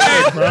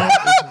 PJ Brown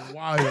is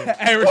wild.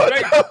 Hey,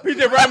 respect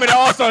PJ Brown made the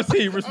All-Star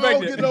team. I Respect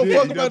don't it. get no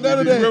fuck about none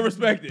of Real that.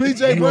 respect it.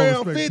 PJ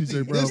Brown respect 50.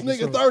 PJ Brown This for nigga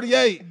sure.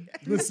 38.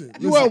 Listen,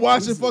 You weren't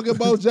watching fucking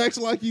Bo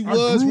Jackson like you I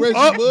was grew Reggie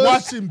up Bush.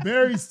 watching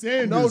Barry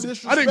Sanders. No I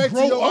disrespect didn't to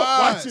grow your up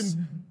eyes.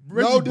 watching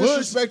Reggie No Bush.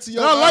 disrespect to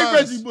your And I like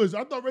eyes. Reggie Bush.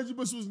 I thought Reggie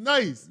Bush was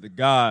nice. The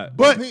God.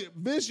 But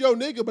Vince your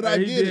nigga, but I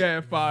He get did it.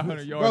 have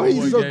 500 yards. Bro, in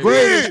he's one the game.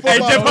 greatest Hey,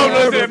 footballer Jeff Owens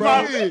ever, said bro.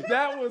 500.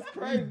 That was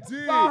crazy. He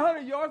did. 500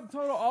 yards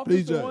total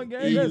offense in one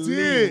game. he That's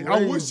did. I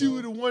crazy, wish he bro.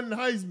 would have won the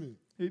Heisman.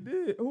 He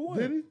did. Who won?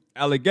 Did he?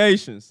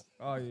 Allegations.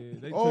 Oh yeah,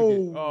 they took Oh.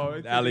 it. Oh, they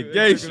took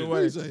Allegations. It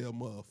away. PJ a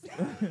muff.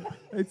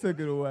 They took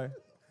it away.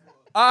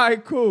 All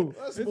right, cool.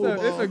 It's move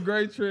a on.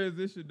 great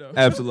transition though.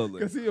 Absolutely.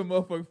 Cause he a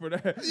motherfucker for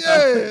that.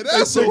 Yeah, They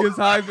that's took what. his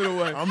Heisman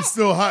away. I'm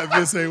still hot.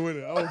 Vince ain't with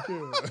it. I don't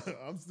care.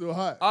 I'm still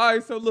hot. All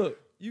right, so look,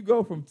 you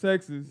go from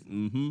Texas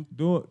Mm-hmm.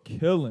 doing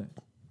killing.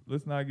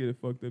 Let's not get it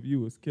fucked up. You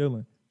was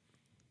killing.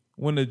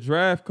 When the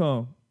draft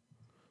come,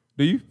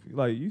 do you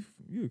like you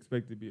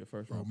expect to be a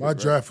first Bro, round? my pick,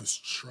 right? draft was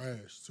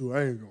trash too.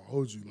 I ain't gonna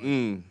hold you.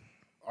 Like,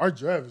 our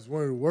draft is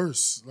one of the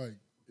worst. Like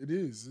it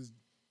is.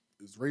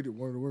 It's rated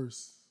one of the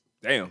worst.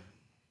 Damn.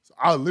 So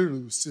I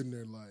literally was sitting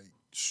there like,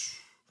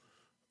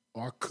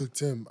 oh, I cooked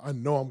him. I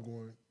know I'm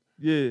going.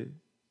 Yeah.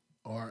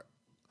 All right.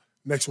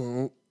 Next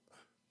one.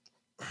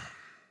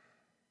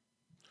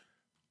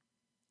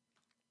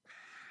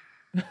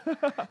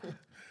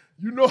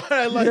 You know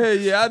how like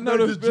Yeah, I know like,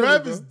 the the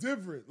draft feeling, is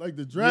different. Like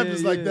the draft Yeah,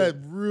 is like yeah. that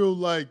real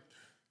like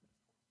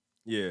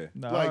Yeah.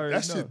 Nah, I like already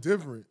that know. shit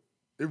different.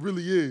 It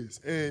really is.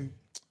 And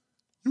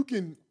you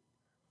can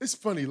it's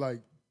funny,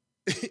 like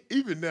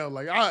even now,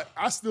 like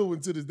I still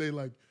went to this day,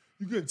 like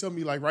you couldn't tell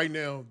me like right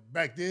now,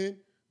 back then,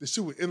 the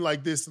shit would end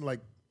like this and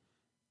like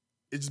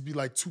it just be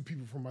like two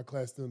people from my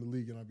class still in the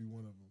league and I'd be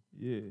one of them.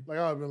 Yeah, Like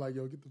I'd been like,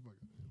 yo, get the fuck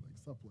out of here. Like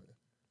stop playing.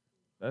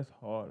 that's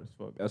hard as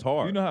fuck. That's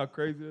hard. You know how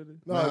crazy that is?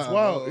 No, it's Nah,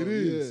 wild. bro, It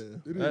is. yeah.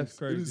 It is. That's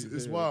crazy. It is. as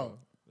It's hell, wild.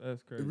 bro.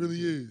 That's crazy. It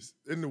really is.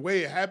 And the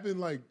way it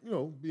happened, like, you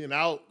know, being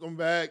out, come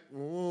back,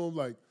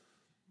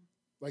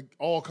 like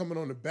all coming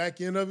on the back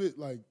end of it,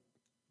 like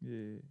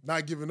Yeah.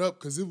 not giving up,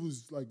 because it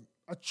was like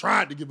I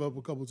tried to give up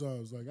a couple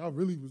times. Like I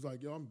really was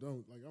like, yo, I'm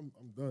done. Like I'm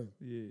done.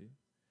 Yeah.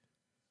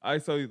 All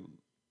right, so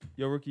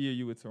your rookie year,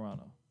 you with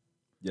Toronto.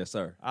 Yes,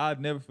 sir. I'd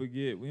never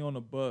forget. We on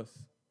the bus.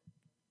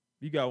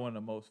 You got one of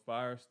the most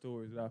fire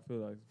stories that I feel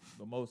like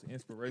the most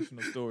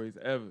inspirational stories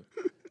ever.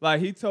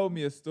 Like he told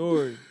me a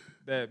story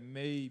that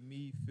made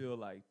me feel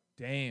like,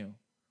 damn,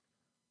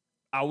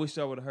 I wish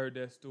I would have heard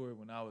that story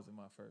when I was in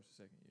my first or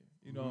second year.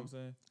 You know what I'm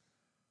saying?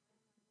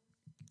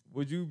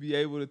 Would you be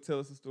able to tell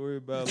us a story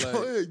about like?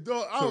 Hey,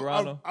 dog,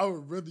 Toronto. I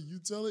would rather you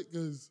tell it,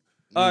 because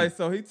All right,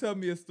 so he told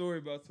me a story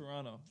about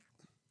Toronto.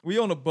 We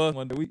on the bus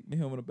one day. Me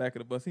and him on the back of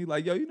the bus. He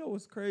like, yo, you know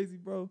what's crazy,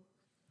 bro?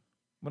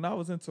 When I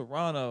was in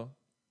Toronto,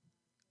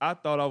 I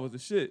thought I was the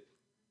shit.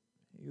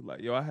 He was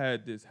like, yo, I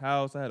had this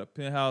house. I had a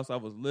penthouse. I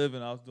was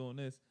living. I was doing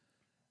this.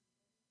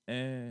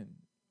 And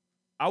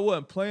I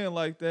wasn't playing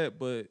like that,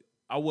 but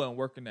I wasn't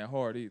working that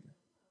hard either.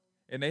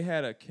 And they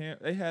had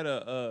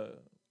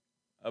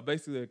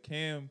basically a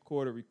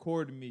camcorder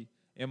recording me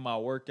in my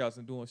workouts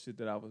and doing shit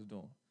that I was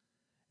doing.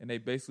 And they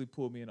basically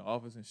pulled me in the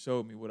office and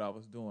showed me what I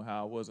was doing,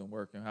 how I wasn't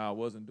working, how I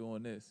wasn't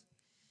doing this.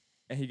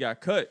 And he got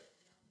cut.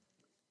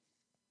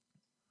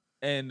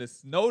 And to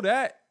know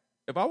that,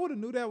 if I would have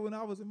knew that when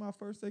I was in my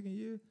first, second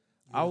year,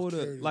 I would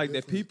have, carried it like, that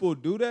different. people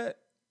do that,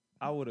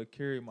 I would have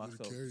carried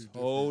myself carried it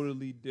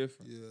totally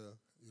different. Yeah.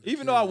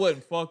 Even though I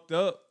wasn't fucked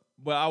up,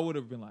 but I would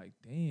have been like,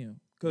 damn.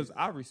 Because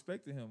I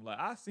respected him. Like,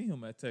 I see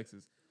him at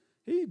Texas.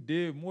 He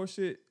did more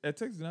shit at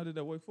Texas than I did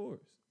at Wake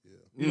Forest. Yeah.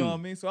 You know what I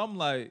mean? So I'm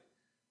like,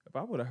 if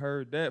I would have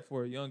heard that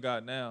for a young guy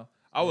now,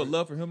 I would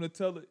love for him to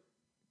tell it,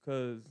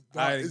 because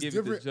I it's didn't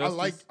give it the different.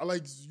 justice. I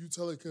like you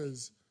tell it,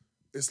 because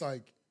it's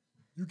like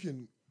you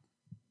can,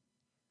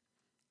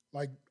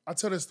 like I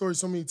tell that story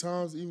so many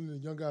times, even to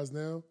young guys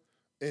now,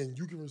 and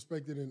you can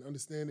respect it and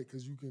understand it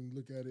because you can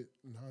look at it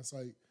in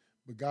hindsight.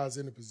 But guys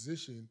in a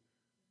position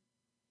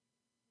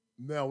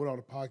now without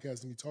a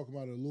podcast and we talk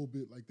about it a little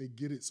bit, like they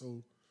get it,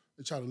 so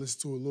they try to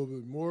listen to it a little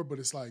bit more. But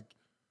it's like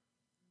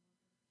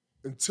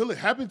until it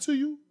happened to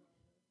you,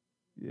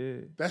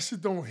 Yeah. that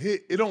shit don't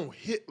hit. It don't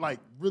hit like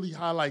really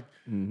high, like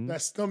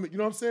that stomach. You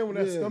know what I'm saying? When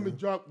that Yeah. stomach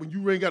drop, when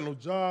you ain't got no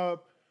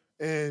job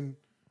and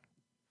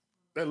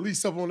that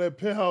lease up on that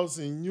penthouse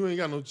and you ain't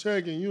got no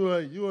check and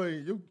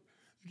you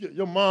get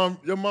your mom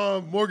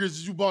mortgage,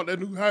 you bought that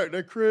new house,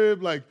 that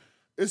crib, like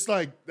it's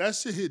like that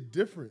shit hit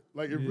different.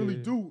 Like it really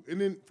Yeah. do.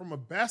 And then from a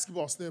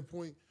basketball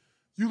standpoint,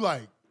 you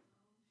like,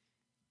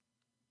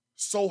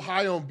 so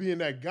high on being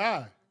that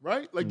guy,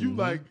 right? Like you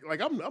like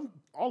I'm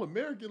all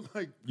American,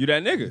 like You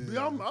that nigga.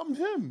 yeah, I'm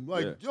him.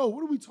 Like, Yeah. yo,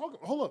 what are we talking?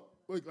 Hold up.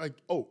 Like,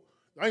 oh,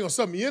 I ain't gonna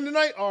sub me in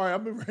tonight? All right, I'll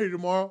be ready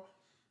tomorrow.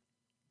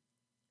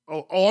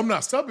 Oh, I'm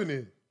not subbing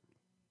in.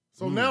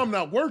 So now I'm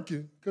not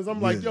working because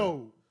I'm like,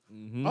 yo,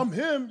 I'm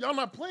him. Y'all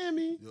not playing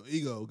me. Your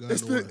ego got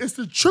It's in the way.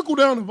 the trickle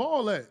down of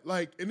all that.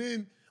 Like, and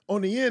then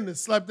on the end, to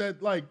slap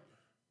that, like,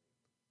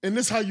 and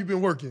this how you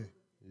been working.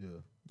 Yeah.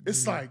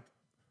 It's like,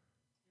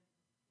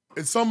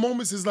 in some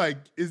moments, it's like,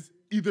 it's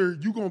either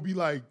you gonna be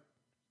like,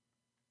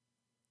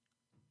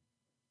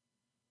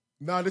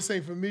 nah, this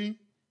ain't for me.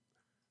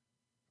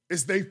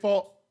 It's their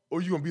fault,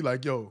 or you gonna be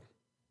like, yo,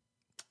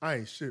 I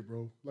ain't shit,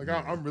 bro. Like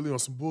I'm really on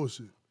some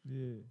bullshit.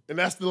 Yeah. And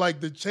that's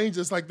the change.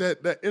 It's like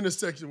that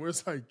intersection where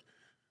it's like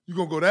you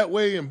gonna go that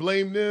way and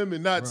blame them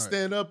and not Right.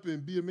 stand up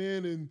and be a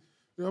man and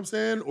you know what I'm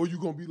saying, or you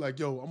gonna be like,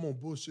 yo, I'm on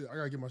bullshit. I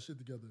gotta get my shit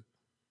together.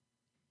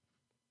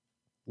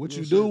 What Real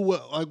you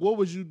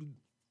do? shit.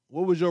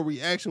 What was your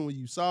reaction when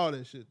you saw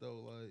that shit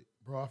though? Like,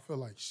 Bro, I feel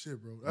like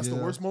shit, bro. That's the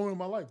Yeah. worst moment of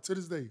my life to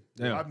this day.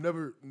 Damn.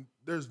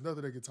 There's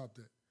nothing that can top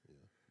that.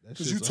 that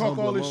Because shit's you a talk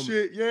all humbling this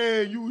moment. shit,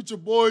 yeah, you with your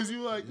boys,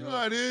 you like, you know Yeah.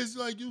 how it is,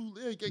 like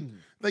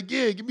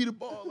yeah, give me the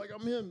ball, like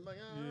I'm him, like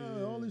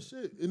all this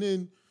shit. And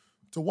then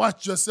to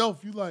watch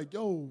yourself, you like,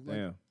 yo, like,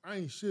 Damn. I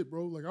ain't shit,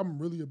 bro. Like I'm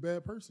really a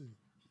bad person.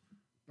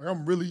 Like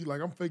I'm really,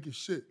 like I'm fake as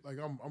shit. Like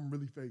I'm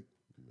really fake.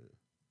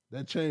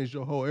 That changed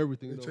your whole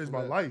everything. It though, changed from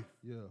my that. life.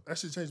 Yeah, That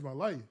shit changed my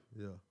life.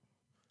 yeah.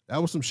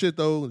 That was some shit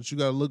though that you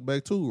got to look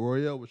back to.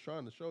 Royale was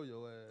trying to show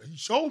your ass. He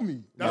showed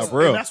me. Yeah, for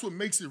real. And that's what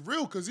makes it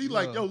real. Cause he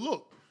like, yo,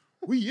 look,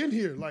 we in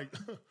here. Like,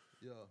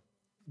 Yeah,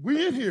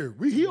 we in here.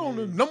 He on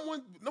the number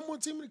one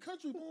team in the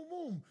country. Boom,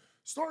 boom.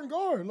 Starting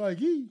guard. Like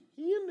he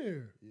in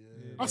there.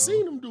 yeah. I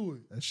seen him do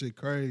it. That shit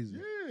crazy.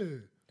 Yeah.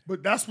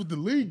 But that's what the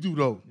league do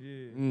though.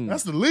 Yeah.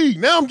 That's the league.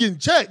 Now I'm getting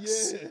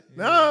checks.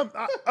 Now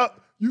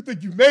you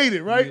think you made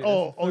it, right?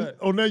 Yeah, that's a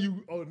fact.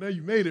 Now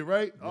you made it,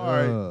 right? All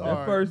right. Yeah. All That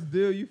right. first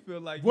deal, you feel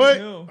like What?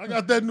 you him. I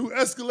got that new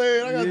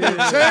Escalade. I got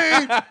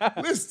that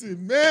chain.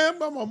 Listen, man,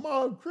 by my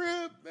mom's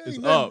crib, man, It's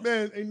ain't up. nothing,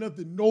 man, ain't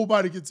nothing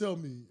nobody can tell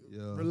me.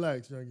 Yeah.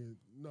 Relax, youngin.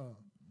 Nah.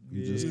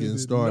 You just It getting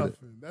did started.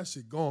 nothing. That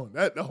shit gone.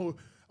 The whole,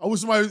 I wish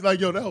somebody was like,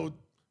 yo,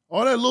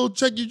 all that little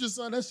check you just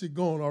signed, that shit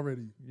gone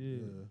already. Yeah.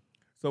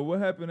 So what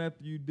happened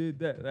after you did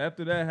that?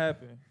 After that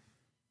happened,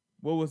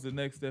 what was the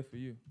next step for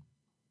you?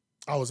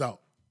 I was out.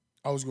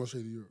 I was going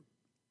straight to Europe.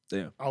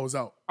 Damn. I was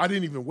out. I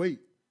didn't even wait.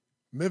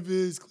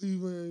 Memphis,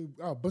 Cleveland,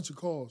 I got a bunch of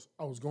calls.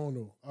 I was going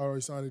though. I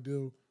already signed a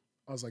deal.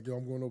 I was like, yo,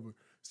 I'm going over.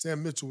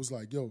 Sam Mitchell was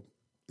like, yo.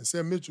 And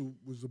Sam Mitchell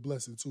was a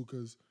blessing too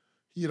because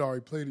he had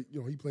already played it.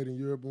 You know, he played in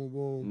Europe, boom,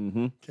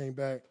 boom, came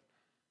back.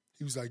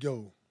 He was like,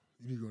 yo,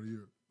 you need to go to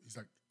Europe. He's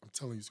like, I'm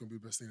telling you, it's going to be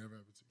the best thing that ever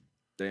happened to you.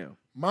 Damn.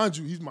 Mind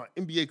you, he's my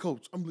NBA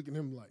coach. I'm looking at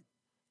him like,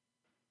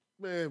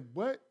 man,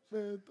 what?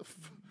 Man, the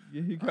fuck?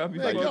 Yeah, you got me.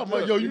 Man, fucked yo,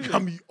 up. yo, you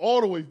got me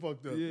all the way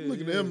fucked up. Yeah, I'm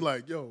looking at yeah. him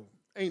like, yo,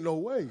 ain't no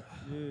way.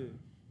 Yeah.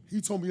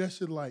 He told me that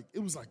shit like, it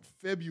was like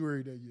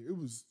February that year. It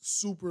was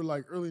super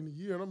like early in the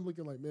year. And I'm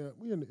looking like, man,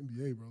 we in the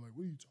NBA, bro. Like,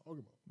 what are you talking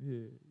about?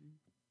 Yeah.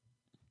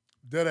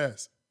 Dead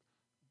ass.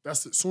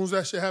 That's it. As soon as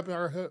that shit happened,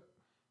 I heard,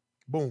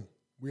 boom,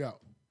 we out.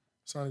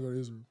 Signed to go to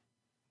Israel.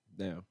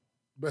 Damn.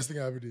 Best thing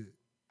I ever did.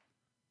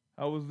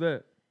 How was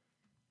that?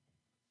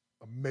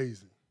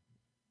 Amazing.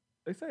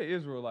 They say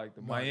Israel like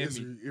the Nah, Miami.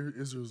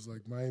 Israel's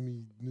like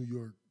Miami, New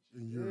York,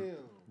 and Europe.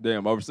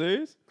 Damn.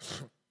 Overseas?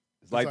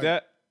 It's like like-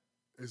 that?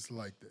 It's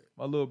like that.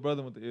 My little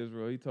brother went to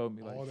Israel. He told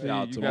me like, All shit, Shout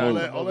out you to gotta Mo.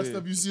 come All over that here.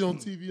 stuff you see on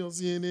TV, on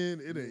CNN,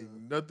 it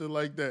ain't nothing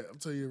like that. I'm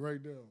telling you right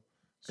now.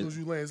 As soon as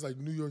you land, it's like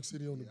New York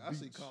City on the I beach.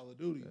 see Call of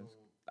Duty.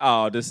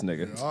 Oh, this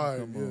nigga. All right,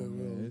 Come yeah, on,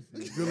 well, man.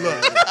 It's- good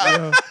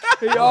luck.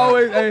 He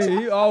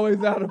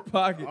always out of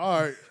pocket.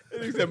 All right.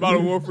 He said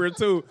Modern Warfare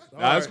 2. Nah, it's All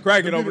right.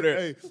 cracking Them be over the- there.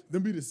 Hey,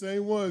 them be the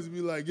same ones.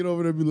 Be like, get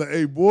over there, be like,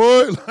 hey,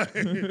 boy, like, I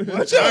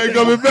ain't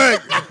coming back.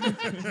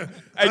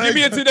 Hey, give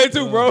me a today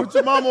too, bro. Put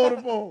your mama on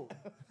the phone.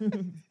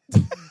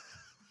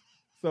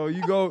 So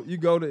you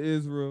go to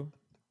Israel.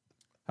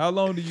 How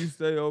long do you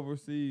stay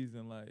overseas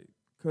and like?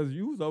 Cause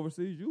you was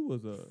overseas, you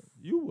was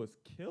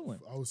killing.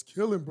 I was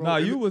killing, bro. Nah,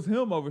 And you was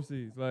him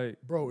overseas. Like,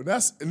 bro. And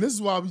this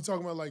is why we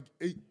talking about like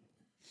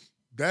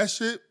that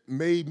shit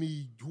made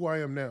me who I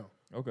am now.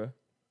 okay,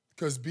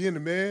 Because being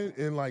the man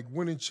and like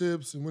winning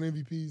chips and winning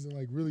MVPs and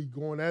like really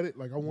going at it,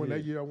 like I won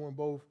that year, I won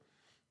both.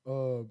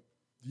 The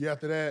year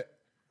after that,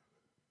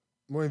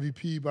 won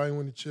MVP, but I didn't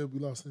win the chip. We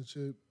lost the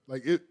chip.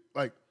 Like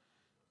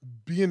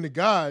being the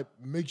guy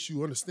makes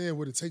you understand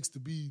what it takes to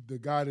be the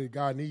guy that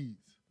God needs.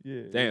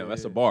 yeah. Damn,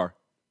 that's a bar.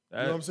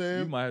 That, what I'm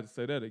saying? You might have to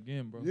say that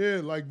again, bro. Yeah,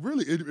 like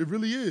really, it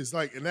really is.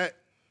 Like, and that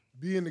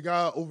being the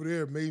guy over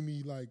there made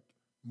me like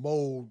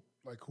mold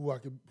like who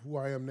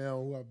I am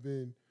now, who I've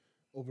been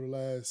over the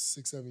last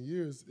 6-7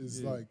 years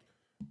is like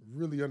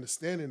really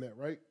understanding that,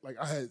 right? Like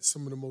I had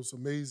some of the most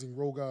amazing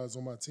role guys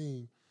on my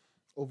team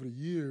over the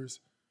years,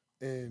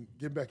 and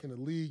getting back in the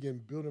league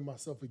and building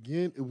myself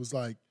again, it was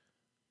like,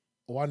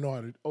 I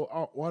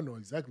know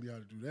exactly how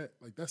to do that.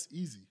 Like that's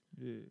easy.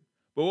 Yeah.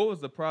 But what was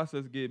the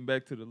process getting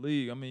back to the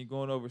league? I mean,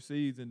 going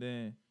overseas and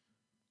then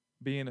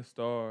being a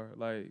star.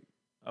 Like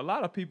a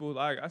lot of people,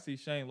 like I see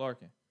Shane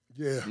Larkin.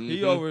 Yeah.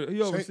 He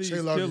overseas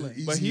Shane Larkin is killing,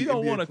 an but he easy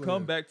don't NBA want to player.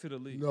 come back to the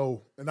league.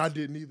 No, and I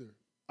didn't either.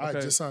 I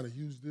Okay. just signed a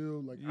huge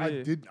deal. Like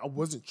Yeah. I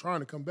wasn't trying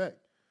to come back.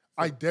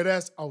 I dead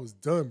ass. I was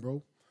done,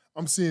 bro.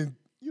 I'm seeing,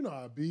 you know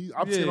how I be.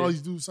 I'm seeing Yeah. all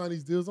these dudes sign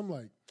these deals. I'm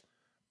like,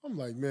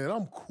 man,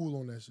 I'm cool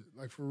on that shit.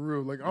 Like for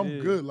real. Like I'm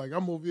Yeah. good. Like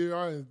I'm over here.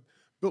 I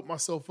built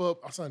myself up.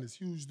 I signed this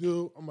huge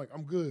deal. I'm like,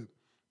 I'm good.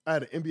 I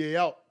had an NBA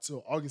out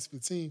till August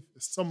 15th.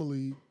 It's summer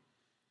league.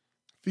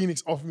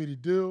 Phoenix offered me the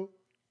deal,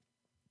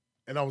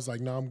 and I was like,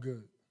 nah, I'm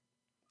good.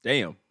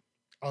 Damn.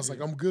 I was like,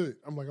 I'm good.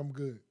 I'm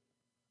good.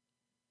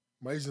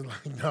 My agent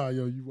like, nah,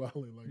 yo, you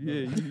wildin'. Like,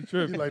 Yeah, nah. you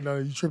tripping. He like, nah,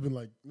 you tripping.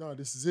 Like, nah,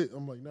 this is it.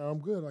 I'm like, nah, I'm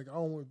good. Like, I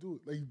don't want to do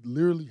it. They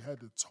literally had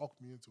to talk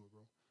me into it,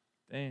 bro.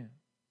 Damn.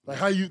 Like,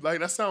 how you, like,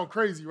 that sound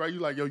crazy, right? You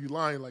like, yo, you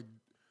lying. Like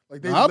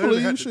they I literally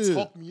believe had you to should.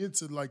 talk me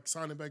into, like,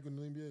 signing back in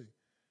the NBA.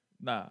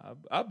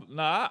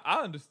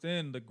 I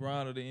understand the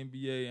grind of the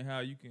NBA and how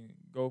you can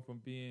go from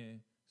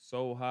being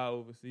so high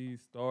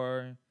overseas,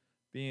 starring,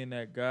 being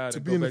that guy To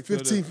go being the back to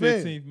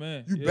 15th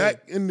man. You Yeah.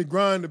 back in the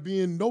grind of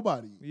being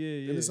nobody.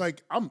 Yeah. And it's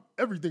like, I'm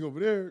everything over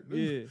there.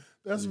 Yeah.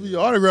 That's for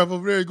your autograph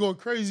over there going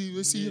crazy.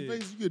 They see your Yeah.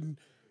 face, you getting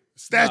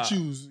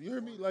statues. You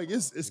hear me? Like,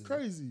 it's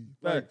crazy.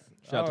 Like, Facts.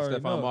 Shout out I to already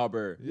Stephon know.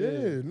 Marbury.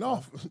 yeah,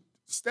 no,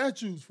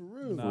 statues for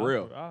real. Nah, For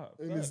real.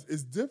 And facts.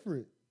 it's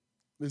different.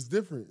 It's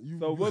different. You,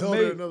 So you what held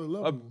made at another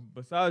level.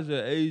 besides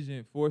your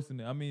agent forcing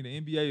it? I mean, the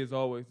NBA is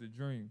always the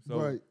dream. So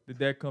Right. did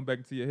that come back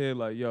into your head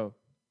like, yo,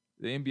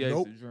 the NBA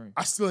Nope. is the dream?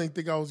 I still ain't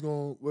think I was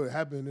going. What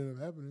happened ended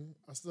up happening.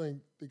 I still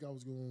ain't think I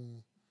was going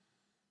to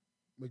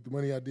make the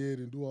money I did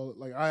and do all.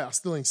 Like I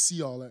still ain't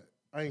see all that.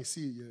 I ain't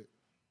see it yet.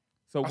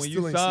 So I when still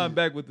you ain't see signed it.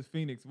 back with the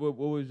Phoenix, what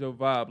was your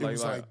vibe It like?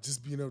 was like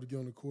just being able to get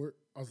on the court.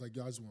 I was like,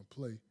 yo, I just want to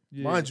play.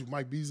 Yeah. Mind you,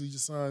 Mike Beasley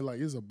just signed. Like,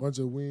 there's a bunch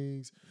of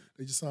wings.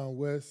 They just signed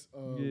Wes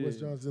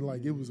Johnson.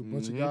 Like, it was a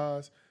bunch of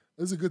guys.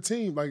 It was a good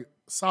team, like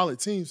solid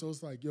team. So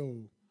it's like,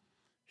 yo,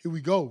 here we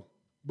go.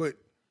 But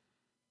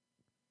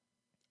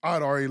I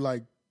had already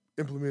like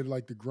implemented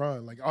like the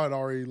grind. Like I had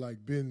already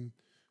like been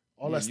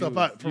all Yeah, that stuff you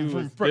out was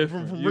from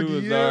different. You rookie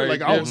was year. already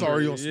Like I was different.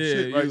 already on some Yeah,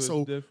 shit, you right? was So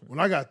different. when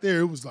I got there,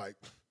 it was like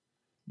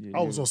Yeah,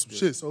 I you was on some different.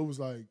 shit. So it was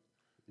like,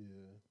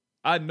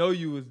 I know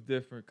you was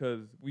different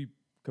because we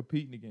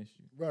competing against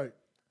you. right.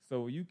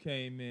 So when you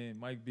came in,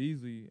 Mike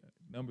Beasley,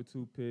 number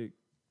 2 pick,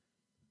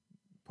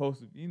 supposed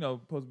to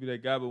be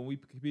that guy. But when we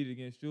competed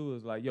against you, it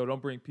was like, yo,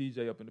 don't bring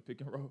PJ up in the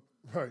pick and roll.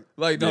 Right.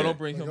 Like, no, Yeah. don't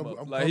bring Like, him I'm up.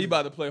 Like, coming. he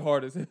about to play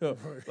hard as hell.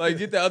 Right. Like,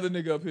 get the other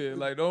nigga up here.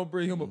 Like, don't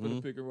bring him up in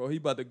the pick and roll. He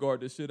about to guard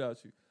the shit out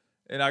you.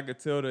 And I could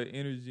tell the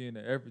energy and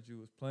the effort you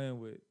was playing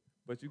with.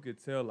 But you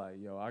could tell, like,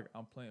 yo,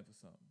 I'm playing for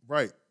something.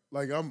 Right.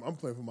 Like I'm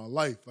playing for my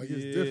life. Like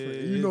it's Yeah, different.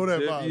 And you it's know that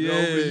different. vibe. Yeah,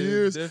 Over the it's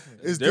years, different.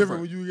 it's It's different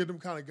different. when you get them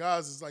kind of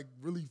guys. It's like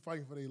really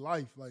fighting for their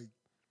life. Like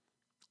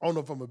I don't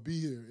know if I'm gonna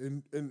be here.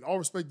 And all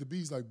respect to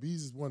Bees, like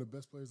Bees is one of the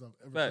best players I've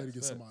ever Facts, played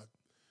against facts.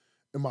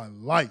 in my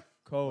life.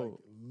 Cold. Like,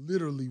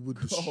 literally would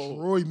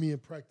destroy me in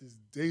practice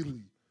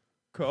daily.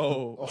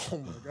 Cold. Oh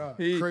my god,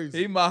 He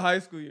crazy. my high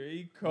school year.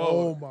 He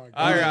cold. Oh my god.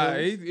 I got,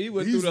 he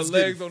went through the was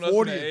legs getting on us in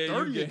 40 the and AAU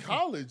 30 in game.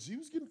 college. He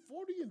was getting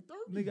 40 and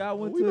 30. Nigga, I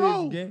went We to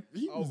know. his game.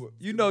 He was-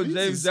 You know Bees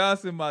James is-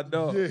 Johnson, my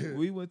dog. Yeah.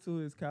 We went to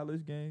his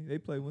college game. They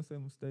played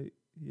Winston State.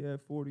 He had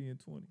 40 and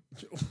 20.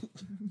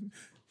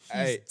 He's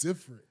Hey,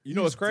 different. You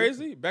know what's He's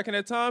crazy? Back in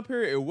that time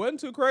period, it wasn't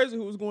too crazy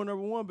who was going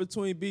number 1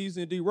 between Bees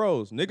and D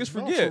Rose. Niggas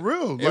No, forget. for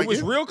real. It Like,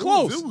 was real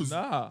close. It was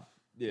Nah.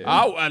 Yeah.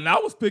 I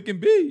was picking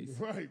B's.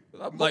 right.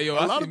 I'm like, yo, a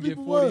I lot see of him get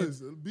people 40.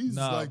 was. Bees is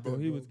Nah, like bro,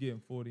 that, he bro. was getting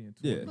 40 and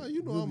 20. Yeah. No,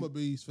 you know I'm a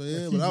Bees fan,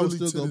 Like, but he I was really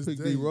still to gonna this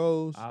pick day. D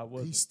Rose. I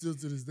wasn't. He's still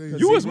to this day.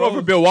 you was more of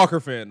a Bill Walker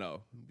fan,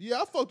 though.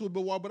 Yeah, I fucked with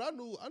Bill Walker, but I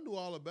knew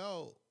all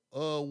about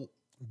Bill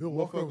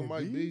Walker motherfucker over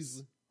Mike Bees?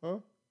 Beasley. Huh?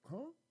 Huh?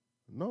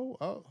 No,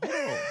 hold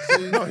on.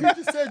 See, No, he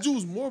just said you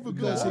was more of a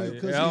Bill Because Nah, Walker.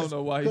 he- yeah, I don't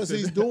know why he because said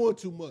he's that. doing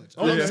too much.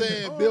 Oh, I'm yeah.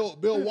 saying Oh,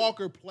 Bill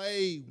Walker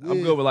played with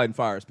I'm good with lighting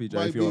fires, PJ,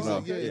 Mike if you don't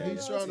know. Beasley. Yeah, Yeah,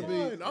 he's no, trying to it's be.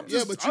 fine. I'm Yeah,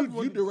 just- but I you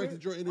wanted to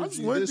directed click. your I just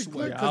energy wanted this to way.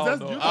 click. Yeah, I Because don't that's-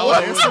 know. you I know,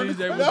 don't know it's what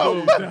DJ was no. doing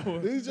with that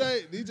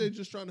one. DJ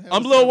just trying to have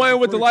I'm his Lil time Wayne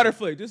with the free. lighter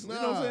flick. Just, you know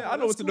what I'm saying? I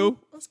know what to do.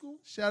 That's cool.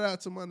 Shout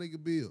out to my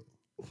nigga Bill.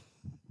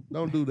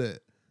 Don't do that.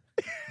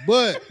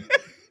 But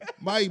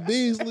Mike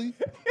Beasley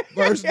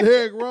versus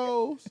Derrick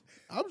Rose.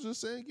 I'm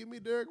just saying, give me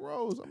Derrick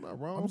Rose. I'm not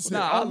wrong. I'm for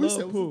saying, that. I all we love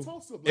said was Pooh. a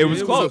toss-up. It was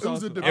Like, close. It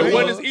was a It debate. It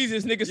wasn't as easy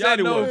as niggas Y'all said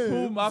it know was.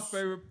 who my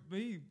favorite,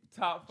 he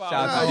top 5.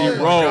 Shout out to Yeah. D.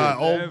 Rose. God,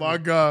 oh my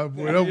God,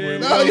 boy, that boy Yeah.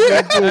 love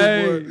Yeah. that boy.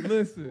 Hey, boy.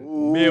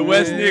 listen.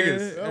 Midwest Yeah.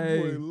 niggas. That Hey.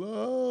 boy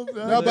love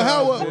that. No, but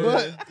how? Yeah.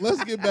 But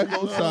let's get back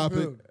on Love topic.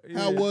 him.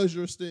 How Yeah. was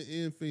your stint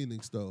in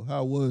Phoenix though?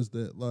 How was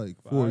that like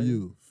for Fire.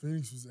 you?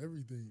 Phoenix was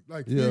everything.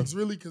 Like Yeah. Phoenix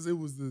really, because it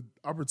was the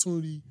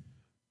opportunity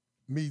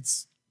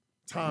meets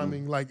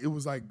timing. Like it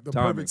was like the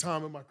Timing. perfect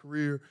time in my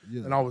career,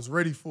 Yeah. and I was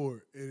ready for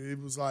it. And it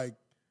was like,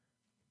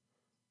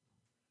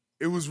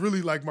 it was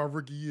really like my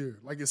rookie year.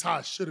 Like it's how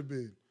it should have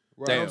been.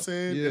 Right. You know what I'm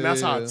saying? Yeah, and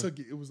that's how I yeah. took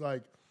it. It was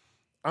like,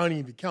 I ain't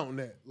even counting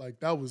that. Like,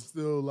 that was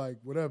still, like,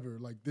 whatever.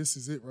 Like, this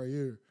is it right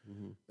here.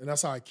 And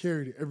that's how I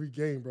carried it every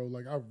game, bro.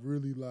 Like, I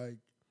really, like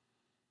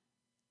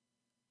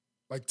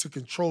took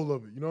control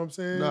of it. You know what I'm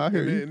saying? Nah, I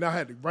hear you. And I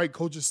had the right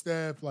coaching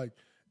staff. Like,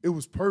 it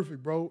was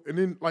perfect, bro. And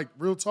then, like,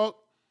 real talk,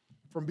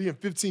 from being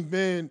 15th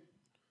man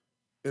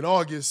in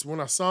August when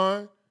I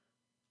signed,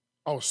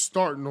 I was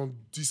starting on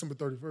December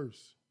 31st.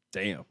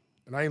 Damn.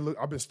 And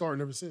I've been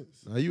starting ever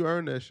since. Now you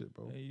earned that shit,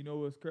 bro. And you know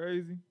what's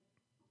crazy?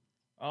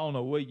 I don't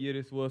know what year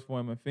this was for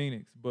him in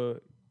Phoenix,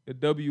 but the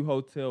W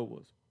Hotel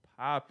was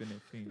popping in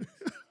Phoenix.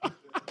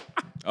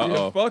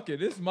 Yeah, fuck it.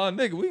 This is my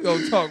nigga. We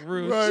gonna talk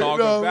real Right, talk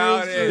no,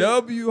 about real it. shit.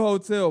 W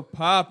Hotel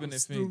popping in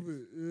Phoenix.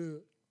 Stupid, yeah.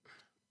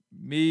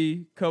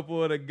 Me,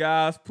 couple of the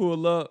guys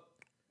pull up.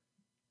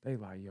 They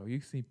like, yo, you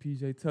seen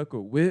PJ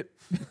Tucker whip?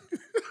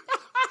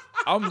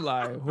 I'm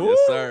like, who? Yes,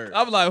 sir.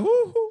 I'm like,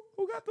 who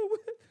got the whip?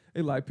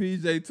 They like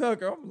PJ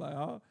Tucker. I'm like,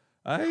 oh,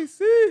 I ain't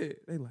see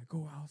it. They like,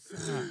 go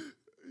outside.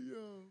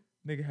 Yo.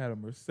 Nigga had a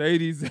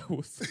Mercedes that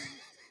was.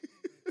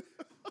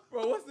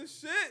 Bro, what's the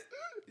shit?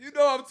 You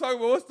know what I'm talking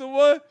about. What's the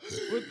one?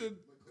 With the.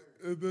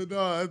 At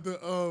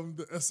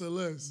the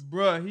SLS.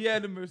 Bruh, he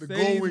had the The Mercedes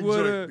gold wing with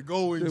joint. The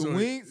gold wing the joint.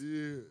 wings.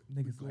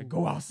 Yeah. Niggas like,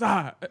 go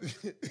outside.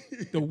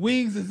 The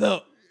wings is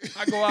up.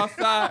 I go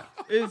outside.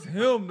 It's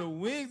him. The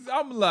wings.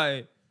 I'm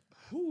like,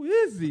 who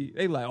is he?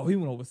 They like, oh, he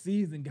went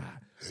overseas and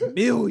got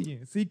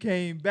millions. He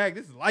came back.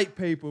 This is light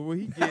paper where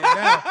he get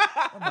now.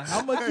 I'm like,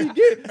 how much he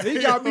get? He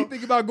got me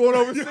thinking about going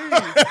overseas.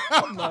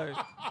 I'm like,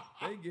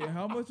 they get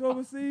how much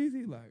overseas?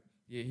 He like,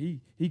 yeah,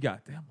 he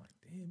got that. I'm like,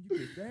 damn, you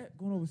get that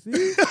going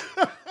overseas?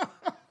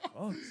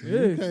 Fuck You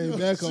this. came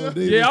back on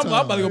D. Yeah, I'm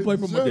about to go play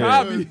for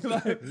Maccabi.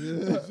 Like,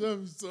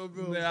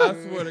 man,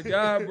 I swear to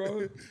God,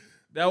 bro.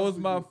 That was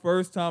my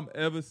first time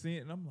ever seeing it.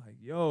 And I'm like,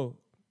 yo,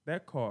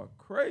 that car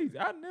crazy.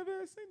 I never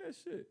had seen that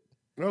shit.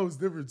 That was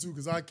different too,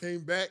 because I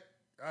came back.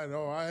 I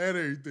know I had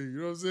everything. You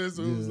know what I'm saying?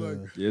 So it was like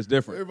Yeah, it's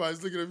different.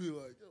 everybody's looking at me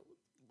like,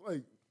 yo,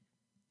 like,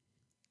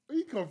 where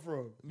you come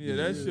from? Yeah,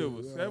 that shit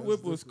was, yeah, that that's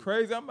whip was different.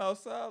 crazy. I'm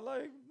outside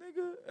like,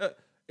 nigga.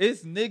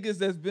 It's niggas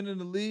that's been in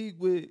the league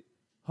with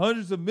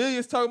hundreds of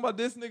millions talking about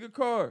this nigga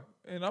car.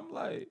 And I'm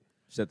like,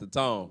 Set the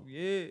tone.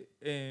 yeah.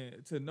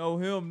 And to know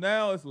him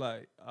now, it's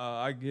like,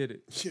 I get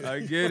it. Yeah. I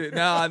get it.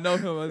 Now I know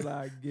him. I was like,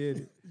 I get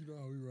it. You know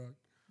how we rock.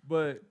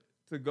 But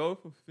to go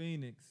for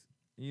Phoenix,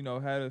 you know,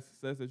 had a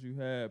success that you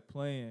had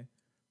playing,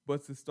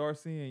 but to start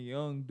seeing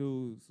young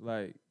dudes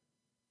like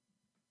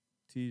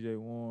TJ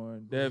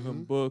Warren,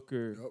 Devin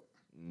Booker, Yep.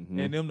 Mm-hmm.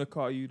 and them to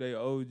call you they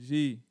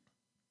OG,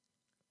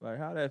 like,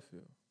 how that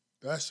feel?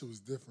 That shit was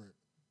different.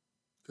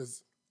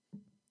 Because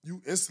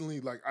you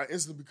instantly, like, I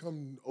instantly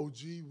become OG,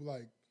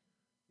 like,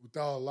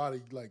 without a lot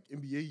of, like,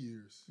 NBA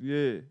years.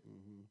 Yeah.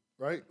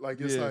 Right? Like,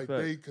 it's Yeah, like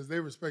fact. because they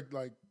respect,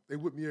 like, they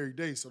with me every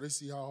day, so they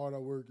see how hard I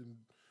work and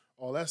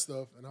all that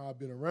stuff and how I've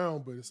been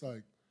around, but it's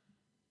like,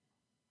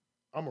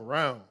 I'm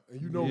around.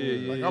 And you know me.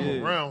 Like,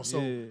 I'm around. So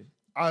yeah.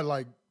 I,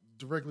 like,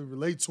 directly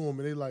relate to them,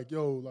 and they like,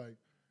 yo, like,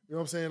 you know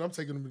what I'm saying? I'm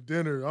taking them to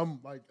dinner. I'm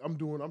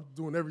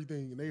doing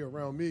everything, and they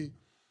around me.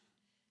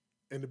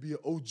 And to be an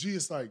OG,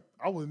 it's like,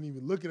 I wasn't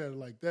even looking at it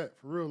like that,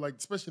 for real. Like,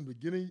 especially in the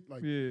beginning,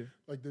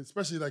 like,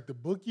 especially like the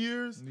book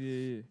years,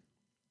 Yeah.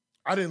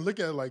 I didn't look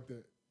at it like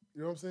that.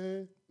 You know what I'm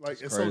saying? Like,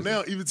 That's and crazy. so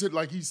now, even to,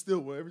 like, he's still,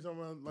 well, every time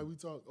we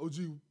talk OG,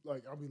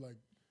 like, I'll be like,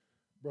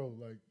 bro,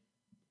 like,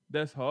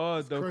 That's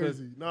hard, though, because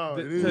crazy. Nah,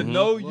 it to is.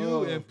 know you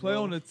Love, and play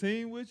bro. on the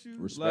team with you,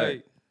 Respect.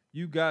 like,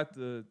 you got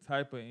the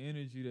type of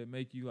energy that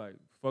make you, like,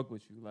 fuck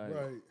with you. Like,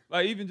 Right.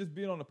 like even just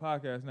being on the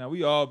podcast now,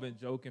 we all been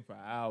joking for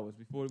hours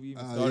before we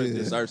even started yeah.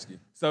 this. Zarsky.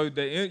 So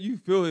you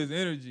feel his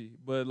energy,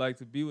 but, like,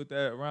 to be with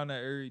that around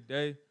that every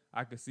day,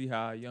 I could see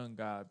how a young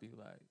guy be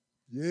like,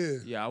 Yeah.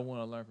 yeah, I want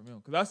to learn from him.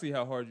 Because I see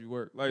how hard you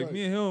work. Like, Right.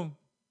 me and him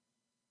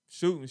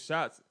shooting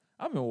shots.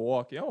 I'm in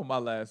Milwaukee. I'm on my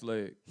last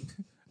leg.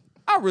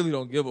 I really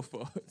don't give a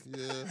fuck.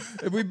 Yeah.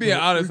 If we being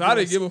honest, I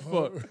didn't give a so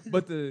fuck. hard.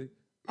 But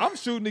I'm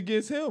shooting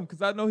against him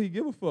because I know he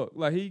give a fuck.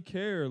 Like, he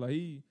care. Like,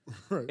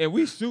 Right. and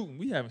we shooting.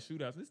 We having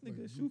shootouts. This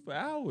nigga shoot for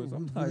hours.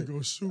 I'm We like, really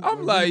gonna shoot. I'm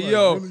we like,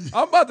 yo, really-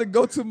 I'm about to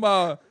go to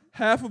my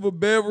half of a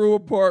bedroom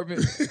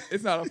apartment.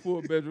 It's not a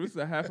full bedroom. It's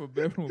a half a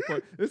bedroom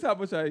apartment. This is how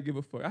much I didn't give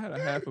a fuck. I had a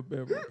half a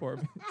bedroom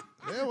apartment.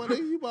 Yeah, well, nigga,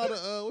 you about to,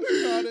 what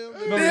you call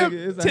them? No, Damn,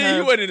 nigga, it's a T, half-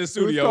 you wasn't in the it was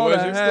studio, called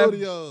was a you? half-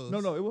 Studios.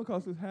 No, it would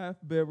cost us half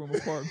bedroom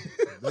apartment.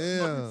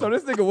 Damn. So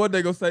this nigga one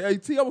day gonna say, hey,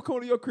 T, I'm gonna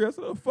come to your crib. I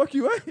said, oh, fuck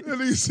you ain't.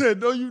 And he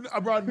said, no, you,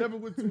 bro, I never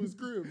went to his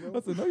crib, I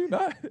bro. said, no, you're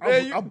not.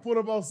 I put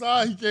him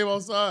outside. He came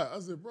outside. I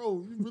said,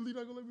 bro, you really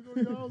not gonna let me go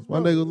to your house, My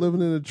bro? nigga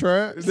living in the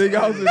trap. Nigga,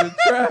 I was in the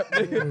trap,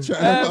 nigga. Trap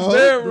Half hole.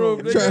 bedroom,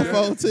 nigga. Trap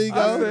hole, I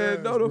Tigo.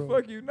 said, no, the Bro.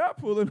 fuck you not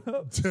pulling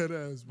up. Dead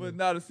ass, bro. But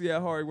now to see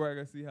how hard he work,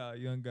 I see how a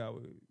young guy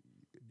would.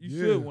 You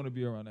Yeah. should want to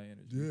be around that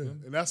energy. you Yeah, feel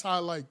me? and that's how I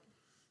like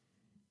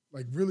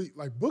really,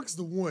 like, Book's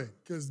the one.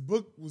 Because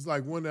Book was,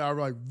 like, one that I,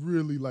 like,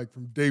 really, like,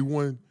 from day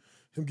one,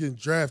 him getting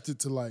drafted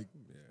to, like,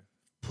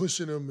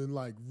 pushing him and,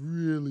 like,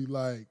 really,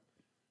 like,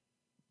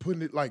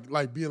 putting it,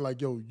 like being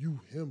like, yo, you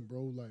him,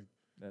 bro. Like,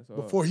 That's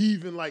hard. before he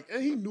even, like,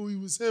 and he knew he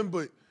was him,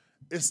 but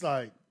it's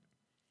like,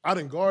 I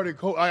done guarded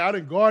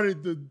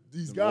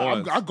these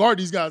guys. I guard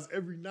these guys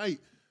every night.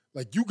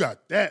 Like, you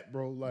got that,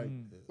 bro.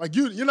 Like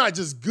you're not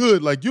just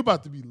good. Like, you're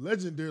about to be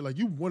legendary. Like,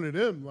 you one of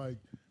them. Like,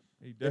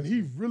 and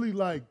he really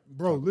like,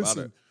 bro,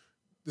 listen,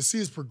 to see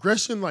his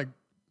progression, like,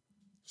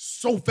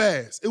 so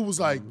fast. It was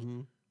like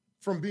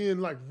from being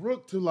like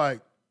Rook to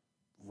like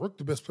Rook,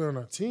 the best player on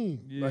our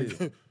team. Yeah.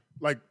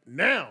 Like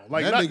now,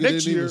 like that not nigga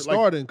next didn't year. even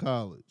start in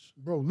college.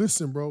 Bro,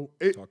 listen, bro.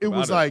 It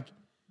was like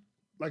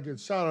a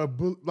shot of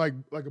like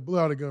a bullet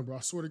out of a gun, bro. I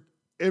swear to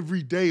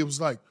every day it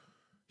was like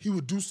he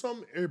would do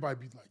something,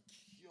 everybody be like,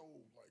 yo,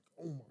 like,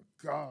 oh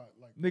my God.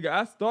 Like,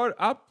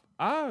 nigga,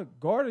 I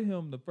guarded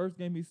him the first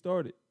game he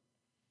started.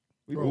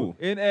 Bro.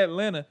 In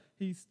Atlanta,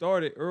 he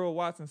started. Earl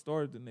Watson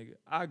started the nigga.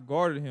 I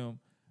guarded him,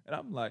 and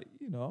I'm like,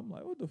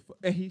 what the fuck?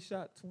 And he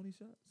shot 20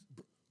 shots.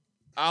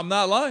 I'm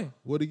not lying.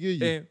 What'd he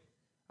give you? And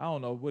I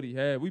don't know what he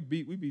had. We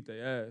beat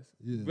their ass.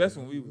 Yeah. Best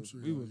when we was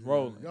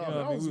rolling. Y'all, You know what I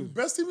that mean? was We the was-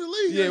 best team in the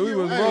league. Yeah, we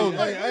was Hey, rolling.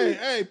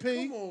 Hey,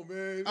 P. Come on,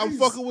 man. I'm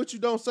fucking with you.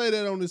 Don't say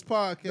that on this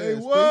podcast. They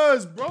P.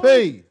 was, bro.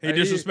 P. He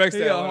disrespects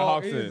that a on Hawk-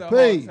 Hawks he's end. a P.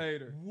 Hawks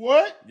hater.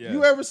 What? Yeah.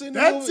 You ever seen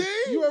That the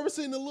team? You ever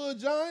seen the Little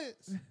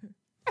Giants?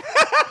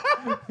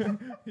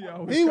 He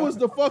always He call- was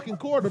the fucking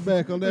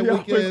quarterback on that he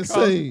weak always ass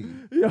call-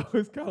 team. He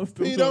always calls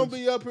P, don't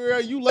be up here.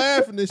 You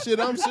laughing and shit.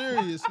 I'm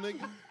serious,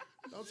 nigga.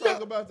 Don't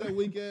talk about that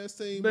weak ass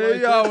team. Man, like he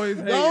that. always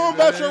Go hated, on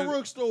about man. your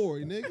Rook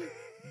story, nigga.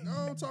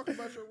 Don't talk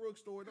about your Rook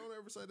story. Don't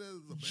ever say that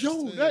is the best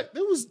Yo, team.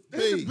 they was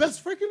P. the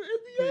best freaking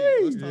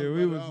Let's NBA. talk Yeah,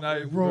 we about was it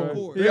nice, off bro. the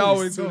court. He That was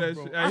always do tough, that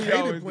bro. shit. I He hated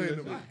always playing do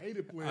them. that I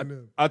hated playing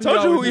them. I told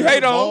He you who always he do hate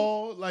the on.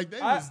 Ball, like they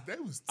I-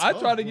 was I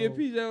tough, tried to bro. get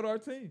PJ on our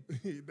team,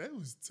 That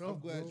was tough. I'm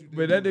glad bro. you did.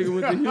 but that nigga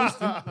went to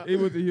Houston. He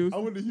went to I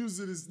Houston. went to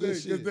Houston this Good day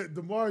shit. because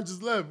DeMar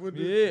just left. When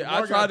Yeah,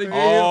 I DeMar tried got to paid.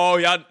 get him. Oh,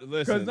 y'all Cause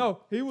listen.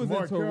 no, he was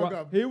Mark in Carroll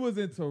Toronto. got- He was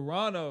in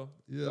Toronto.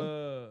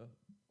 Yeah.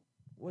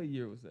 What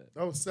year was that?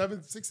 That was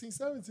 16,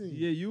 17.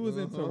 Yeah, you was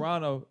in Uh-huh.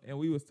 Toronto, and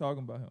we was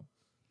talking about him.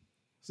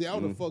 See, I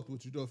would have fucked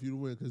with you though if you'd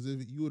win, because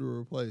if you would have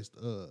replaced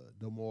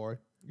DeMar,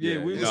 Yeah,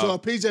 Yeah, we. and no. so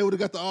PJ would have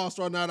got the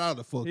All-Star night, I'd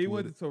have fucked He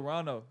with went it. to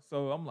Toronto,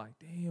 so I'm like,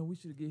 damn, we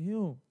should get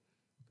him.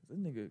 This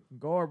nigga can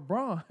guard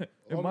Bron.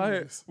 In All my of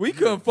head, this. we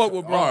couldn't fuck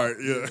with Bron. All right,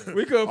 yeah.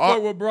 We couldn't All-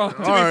 fuck with Bron. To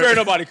be right. fair,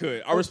 nobody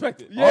could. I respect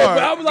it. Yeah, All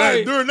but right. I'm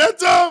like, during that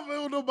time, there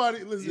was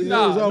nobody. Listen,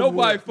 Yeah, it was nah, over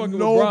nobody with. fucking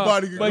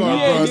Nobody with could Bron. guard But he Bron.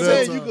 ain't He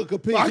That's said you all. could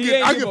compete. I he can-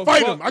 ain't I give can a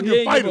fight fuck- him. I he can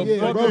ain't fight give him. a Yeah,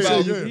 fuck bro about-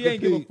 said yeah. He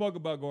ain't give a compete. fuck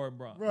about guarding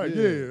Bron. Right,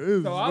 Yeah. yeah. It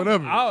was So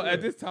whatever.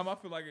 at this time, I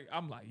feel like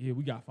I'm like, yeah,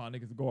 we gotta find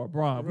niggas to guard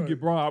Bron. If we Right.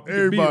 get Bron, we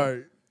can beat him.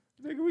 Everybody.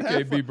 Nigga, we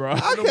can't beat Bron.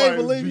 I Nobody can't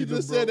believe beat you them,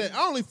 just bro. said that.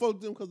 I only fucked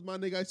them because my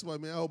nigga, I used to be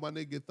like, man, I hope my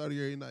nigga get 30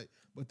 every night.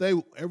 But they,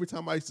 every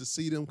time I used to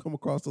see them come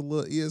across the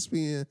little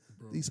ESPN,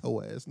 these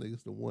hoe ass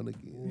niggas done won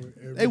again.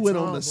 Every They went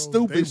time, on the bro,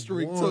 stupid they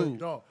streak won, too.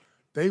 dog.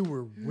 They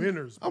were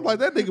winners. I'm bro. like,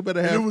 that nigga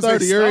better And it have was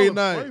 30 their every style of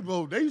night. play,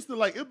 bro. They used to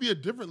like it'd be a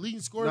different leading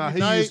scorer Nah,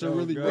 every he night. used to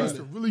really God. They used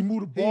to really move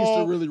the ball. He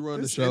used to really run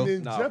the This- show. And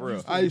then Nah, Jeff for real.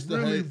 used I used to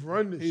really hate-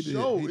 run the he did,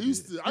 show. he I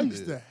used did, to, I he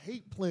used did. to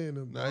hate playing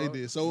them. Nah, he dog.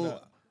 did.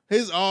 So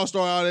his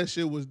All-Star, all that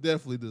shit was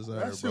definitely That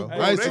deserved, shit, bro. bro,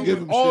 I used to they give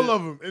went him all shit.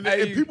 of them, and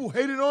Hey, people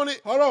hated on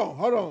it.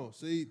 Hold on.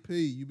 See, P,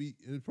 you be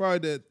it's probably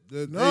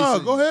that. Nah,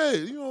 they go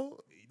ahead. You know,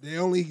 They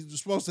only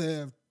supposed to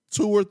have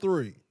 2 or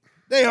 3.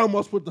 They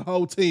almost put the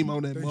whole team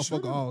on that They motherfucker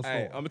should've. All-Star.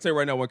 Hey, I'm gonna tell you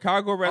right now, when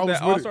Kyle Korver I at was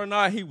that with All-Star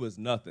night, he was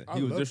nothing. I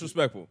He was loved it.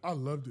 disrespectful. I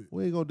loved it.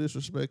 We ain't gonna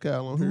disrespect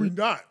Kyle on We here.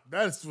 not.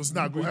 That's what's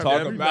not going to talk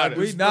happen. about it.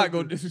 We not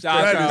gonna disrespect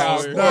Shout out That to is Kyle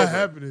what's Korver. not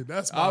happening.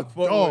 That's my I fuck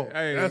with- dog.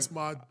 hey. That's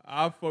my.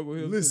 I fuck with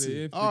him Listen. to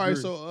the nth All right,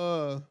 degree.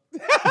 so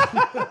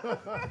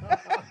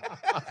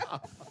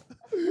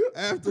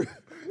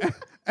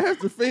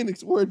after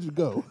Phoenix, where'd you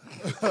go?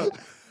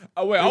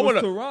 Oh wait, It I was want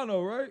to.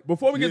 Toronto, right?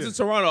 Before we get Yeah. to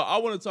Toronto, I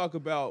want to talk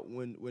about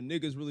when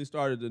niggas really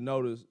started to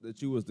notice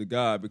that you was the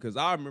guy, because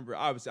I remember,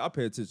 obviously I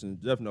pay attention.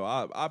 Jeff know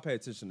I pay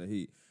attention to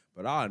Heat,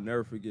 but I'll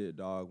never forget,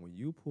 dog, when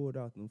you pulled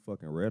out them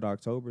fucking Red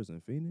Octobers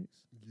in Phoenix.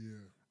 Yeah.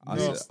 I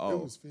No, said, it oh,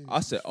 was Phoenix. I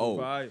said, oh,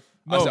 Right.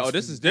 I said, oh,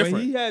 this is different.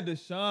 When he had the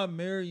Sean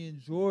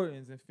Marion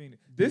Jordans in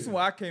Phoenix. This is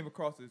when I came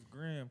across his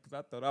gram because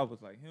I thought I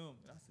was like him.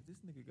 And I said, this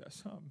nigga got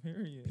Sean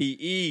Marion.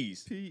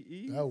 PEs.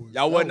 PE. That was,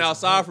 Y'all that wasn't was a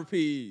outside hunt. for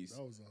PEs.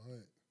 That was a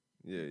hunt.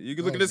 Yeah, you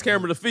can look at this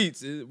camera, the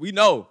feats. We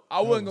know. I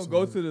wasn't was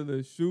gonna go hard. to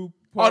the shoe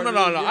Oh party.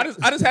 no. I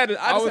just had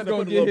to. I was just had to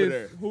gonna put a get little his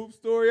bit there. hoop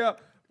story out.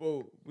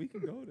 But we can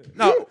go there.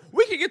 No,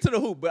 we can get to the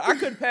hoop, but I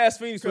couldn't pass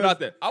Phoenix without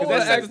that. I 'Cause want that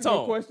to set ask the you a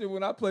tone. question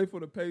when I played for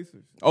the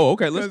Pacers. Oh,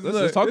 okay. Let's 'Cause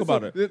let's talk look,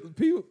 about it.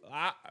 People,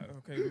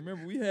 okay.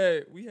 Remember, we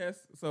had.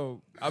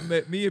 So I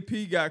met me and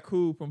P got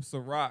cool from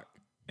Ciroc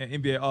and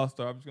NBA All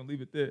Star. I'm just gonna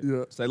leave it there.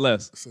 Yeah. Say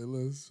less. Say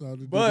less. Shout out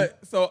to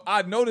But so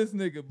I know this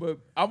nigga, but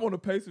I'm on the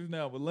Pacers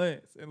now with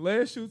Lance, and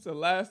Lance shoots a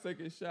last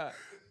second shot.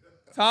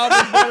 Time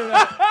is running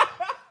out.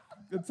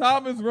 The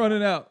time is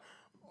running out.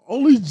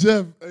 Only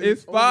Jeff.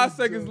 It's Only 5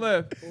 seconds Jeff.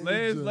 left. Only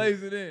Lance Jeff.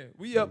 lays it in.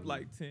 We up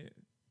like 10.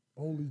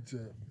 Only Jeff.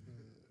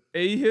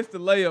 And he hits the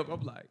layup. I'm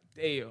like,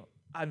 damn,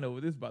 I know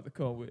what this about to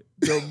come with.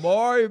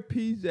 DeMar and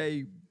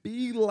PJ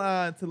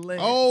beeline to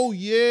Lance. Oh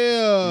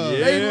yeah.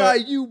 They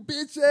like, you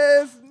bitch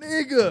ass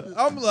nigga.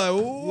 I'm like,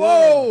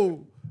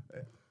 whoa.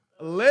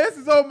 Lance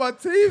is on my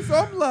team, so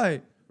I'm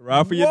like,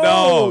 Ride for your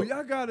whoa, dog.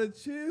 y'all gotta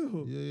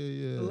chill.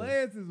 Yeah.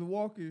 Lance is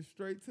walking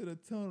straight to the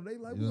tunnel. They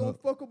like, we Yeah. gonna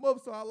fuck him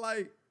up. So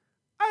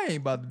I ain't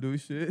about to do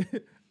shit.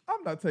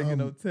 I'm not taking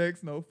no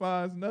texts, no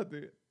fines,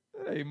 nothing.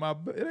 It ain't my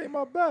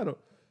battle.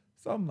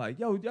 So I'm like,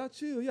 yo, y'all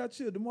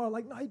chill. Tomorrow,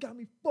 like, nah, he got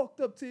me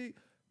fucked up, T.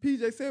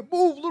 PJ said,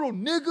 move, little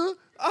nigga.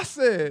 I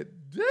said,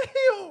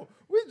 damn,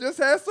 we just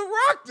had some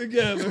rock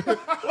together.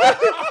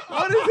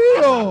 what is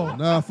he on?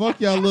 Nah, fuck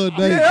y'all little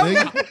date, Yeah.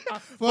 nigga.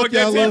 Fuck Fuck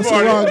y'all that little tea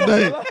party. Ciroc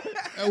date.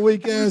 That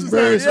weak ass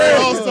Barry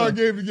All-Star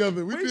game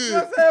together. We We did.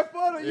 just had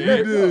fun. Yeah.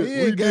 We did. He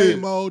We in game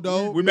did. mode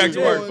though. We back to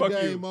He work. in Fuck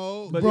game you.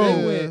 mode. But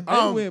Bro,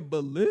 they went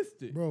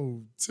ballistic.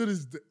 Bro, to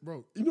this day,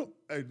 bro, you know,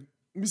 hey,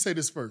 let me say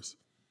this first.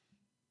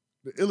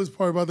 The illest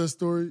part about that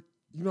story,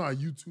 you know how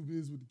YouTube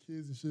is with the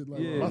kids and shit.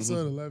 Like Yeah. my son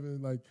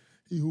 11, like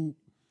he hoop.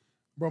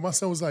 Bro, my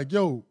son was like,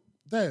 yo,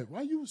 Dad,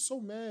 why you was so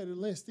mad at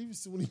Lance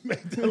Stevenson when he made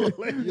that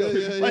layup?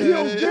 Yeah, Like, he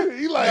don't get it.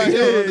 He like, He yo,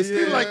 don't understand.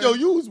 he like, yo,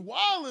 you was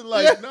wilding.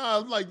 Like, nah,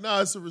 I'm like,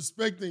 nah, it's a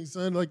respect thing,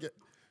 son. Like,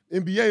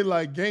 NBA,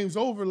 like, game's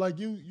over. Like,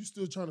 you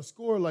still trying to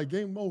score. Like,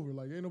 game over.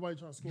 Like, ain't nobody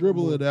trying to score.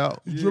 Dribble no it more.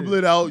 out. You dribble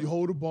it out. You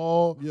hold the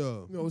ball. Yeah.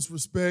 You know, it's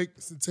respect.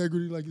 It's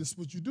integrity. Like, it's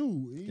what you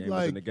do. He Game like,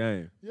 within the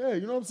game. yeah,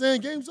 you know what I'm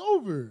saying? Game's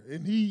over.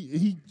 And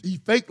he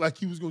faked like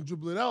he was going to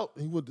dribble it out.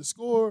 And he went to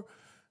score.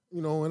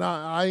 You know, and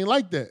I ain't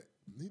like that.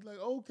 He's like,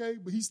 okay.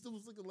 But he still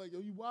was looking like, yo,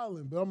 you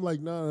wilding. But I'm like,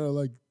 nah,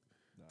 like,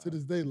 to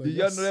this day, like, Did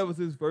y'all yes. know that was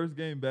his first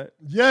game back?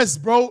 Yes,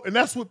 bro. And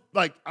that's what,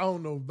 like, I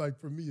don't know, like,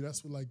 for me,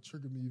 that's what, like,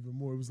 triggered me even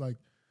more. It was like,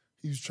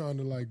 he was trying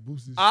to, like,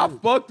 boost his I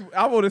shit. want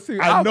to see.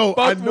 I know.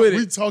 fucked with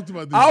We it. talked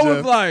about this, I was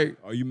Jeff. like,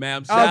 Are you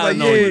mad? I was like,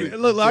 No, yeah.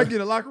 Look, I get in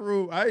the locker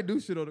room. I ain't do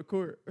shit on the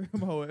court.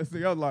 My whole ass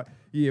thing. I was like,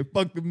 yeah,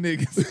 fuck them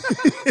niggas.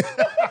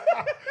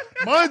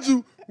 Mind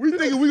you, we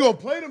thinking we going to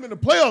play them in the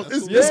playoffs.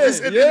 It's Yeah, at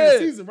the end of yeah. the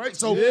season, right?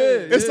 So Yeah,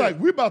 it's yeah. like,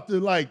 we about to,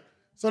 like,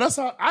 so that's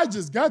how I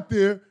just got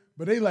there.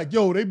 But they like,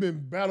 yo, they been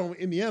battling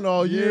Indiana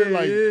all year. Yeah,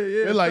 Like, yeah,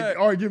 they're like, fact.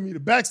 all right, give me the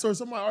backstory.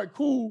 So I'm like, all right,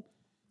 cool.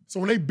 So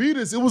when they beat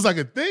us, it was like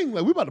a thing.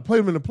 Like, we about to play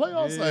them in the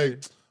playoffs. Yeah.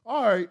 Like,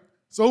 all right.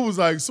 So it was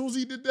like, as soon as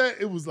he did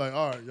that, it was like,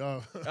 all right,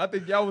 y'all. I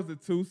think y'all was the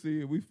 2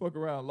 seed. We fuck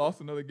around,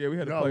 lost another game. We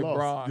had to Y'all play lost.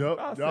 Bron. Yep,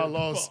 I y'all said,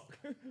 lost.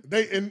 fuck.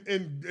 They and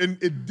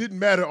it didn't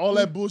matter all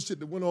that bullshit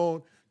that went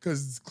on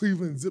because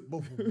Cleveland zipped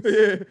both of them.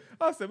 Yeah.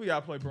 I said, we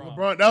got to play Bron.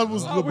 LeBron, that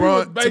was We was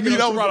LeBron. To banking me, on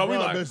that was Toronto. We LeBron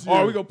like, best oh,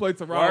 year. we going to play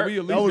Toronto. Right. We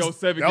at That least was go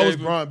 7 that games. was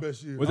Bron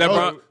best year. Was that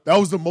Bron? That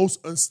was the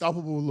most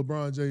unstoppable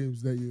LeBron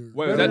James that year.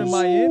 Wait, was Better that than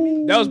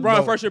Miami? That was Brian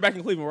No. first year back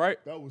in Cleveland, right?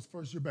 That was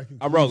first year back in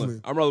I'm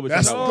Cleveland. rolling with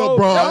That's you. No,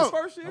 now. LeBron. that was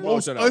first year. I'm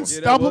Most rolling with you.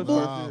 Yeah, that was unstoppable.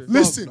 first year.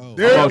 Listen, Fuck no.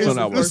 there I'm is. on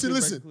that one.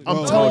 Listen. I'm I'm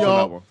on telling that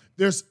y'all, one.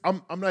 there's.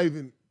 I'm not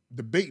even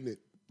debating it.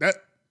 That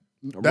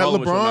rolling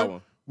with you on that LeBron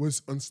one.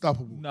 was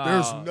unstoppable. Nah.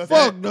 There's nothing.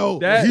 Fuck no.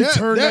 That- He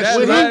turned that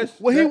when shit he, up.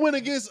 when he that- went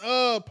against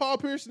Paul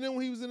Pierce and then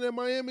when he was in that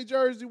Miami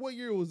jersey, what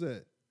year was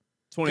that?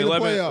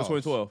 2011 or playoffs.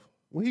 2012.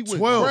 When he went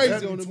 12. It crazy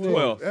had to on be the 12.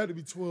 12. It had to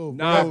be 12.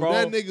 Nah, bro. bro.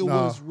 That nigga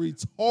Nah. was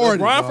retarded. Brian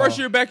dog. first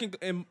year back in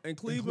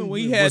Cleveland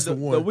when he Cleveland had was the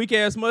the one. weak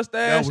ass That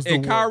mustache was the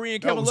and one. Kyrie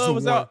and That Kevin was Love the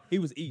was one. out. He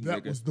was eating,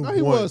 That nigga. was the No,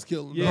 he one. was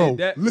killing. Yeah, Bro,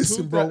 that,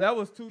 listen, bro. That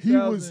was He was-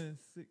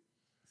 2006.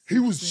 He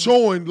was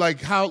showing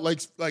like how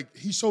like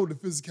he showed the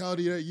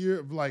physicality that year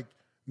of like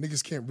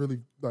niggas can't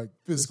really like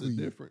physically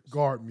difference.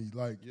 guard me.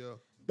 Like Yeah.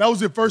 that was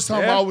the first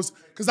time Yeah. I was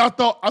because I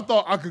thought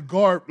I could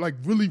guard like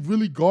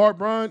really guard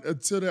Brian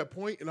until that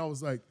point, and I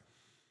was like,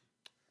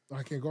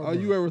 I can't guard. Oh,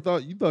 Brian. you ever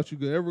thought you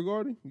could ever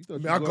guard him? You thought I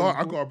you mean, I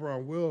could guard him?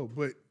 Brian well,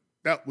 but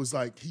that was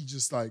like he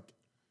just like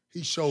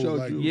he showed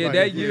like you. Yeah, like,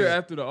 that year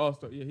after the All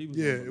Star. Yeah, he was.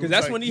 Yeah, on it the- was Because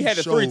that's like when he he had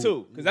the showed-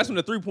 3-2. Because that's when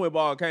the 3-point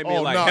ball came in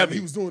Oh like nah, heavy. he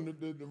was doing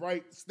the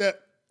right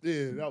step.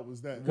 Yeah, that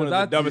was that. One of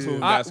the dumbest moves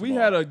in we basketball.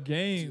 had a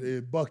game. Yeah,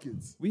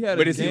 buckets. We had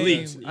But a it's game.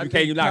 elite. I You think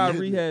can't not get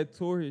Kyrie it. had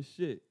tore his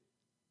shit.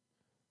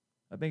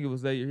 I think it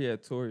was that year he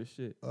had tore his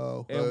shit.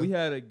 Oh, And we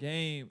had a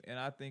game, and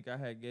I think I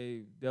had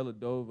gave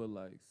Deladova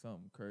like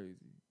something crazy.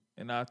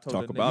 And I told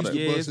Talk the about nigga, it.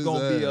 yeah, Bust it's his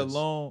gonna be a ass.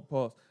 long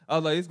pause. I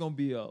was like, it's gonna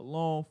be a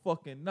long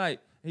fucking night.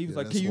 And he was Yeah,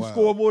 like, that's can you wild.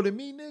 score more than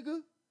me,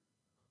 nigga?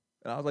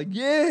 And I was like,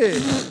 yeah.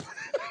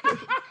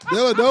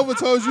 Deladova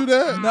told you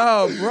that?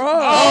 No, bro.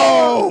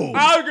 Oh!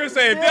 I was going to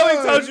say, if Billy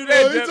told you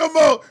that, He Jeff- talking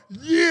about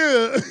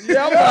yeah.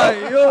 Yeah, I'm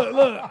like,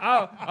 look,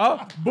 I'll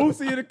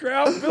Boosie in the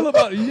crowd, feel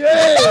about it.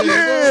 Yeah,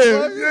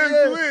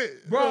 Yeah,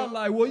 quit. Bro, I'm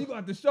like, well, you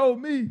got to show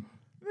me.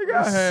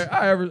 Nigga,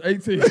 I averaged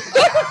 18.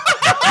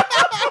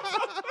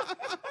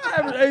 I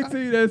averaged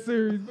 18 that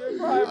series, man.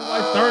 Bro, I averaged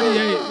like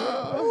 38.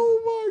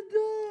 Oh my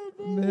god,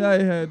 bro. Man, I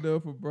ain't had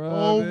enough for Brian.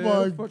 Oh man. my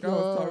What the fuck I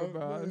was God, talking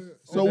about. man.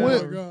 So Oh my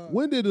when God.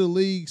 when did the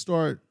league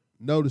start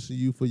noticing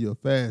you for your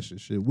fashion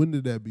shit? When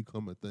did that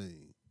become a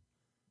thing?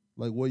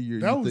 Like what year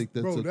That you was think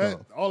that bro. took That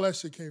off? all that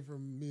shit came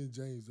from me and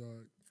James,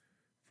 dog.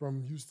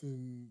 From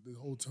Houston, the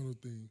whole tunnel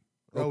thing.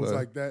 That was Okay.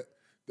 like that.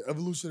 The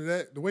evolution of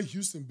that, the way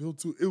Houston built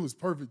to it was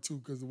perfect too,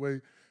 because the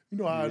way you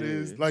know how it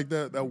is, Yeah. like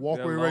that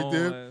walkway That right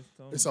there. long-ass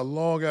tunnel. It's a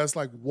long ass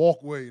like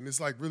walkway, and it's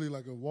like really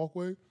like a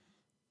walkway,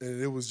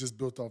 and it was just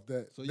built off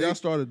that. So y'all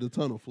started the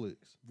tunnel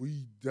flicks.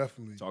 We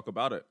definitely. Talk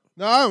about it.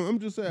 No, I'm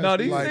just saying. No,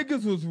 these Like,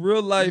 niggas was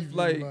real life, even,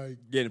 like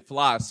Getting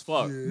fly as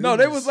fuck. yeah, no, it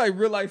they was like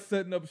real life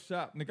setting up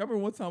shop. Nigga, I remember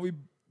one time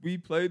we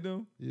played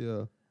them,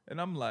 Yeah. and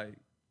I'm like,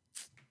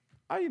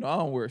 I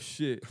don't wear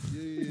shit.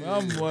 Yeah.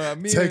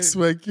 I'm me Tech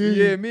Sweat King.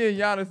 Yeah, me and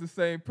Giannis the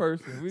same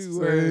person. We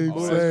wear. Same, Oh,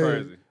 same. that's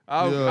crazy.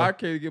 Yeah. I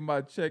can't get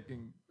my check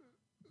and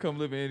come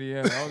live in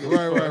Indiana. I don't give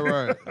a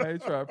Right. fuck. I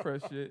ain't trying to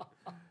press shit.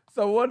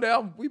 So one day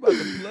we about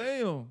to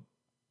play them,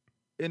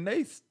 and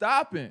they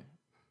stopping.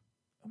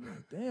 I'm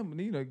like, damn,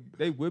 you know,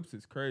 they whips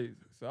is crazy.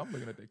 So I'm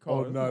looking at their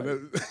Oh cars.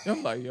 no,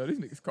 I'm like, yo, these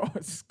niggas'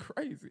 cars is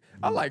crazy.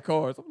 I like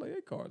cars. I'm like,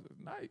 their cars is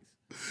nice.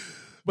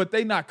 But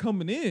they not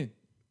coming in.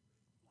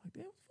 I'm like,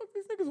 damn, what the fuck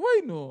these niggas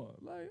waiting on?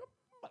 Like,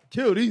 I'm about to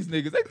kill these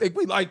niggas. They think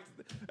we like,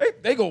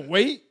 they gonna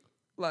wait.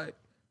 Like,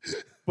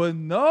 but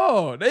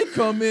no, they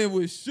come in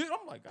with shit.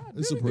 I'm like, God damn,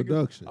 It's a these niggas-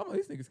 production. I'm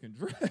like, these niggas can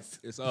dress.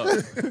 It's up.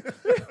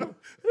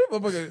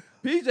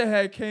 PJ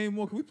had came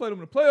on, cause we played them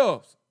in the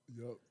playoffs.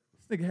 Yup.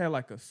 This nigga had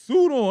like a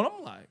suit on.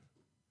 I'm like,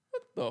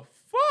 what the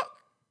fuck?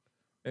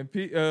 And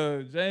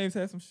James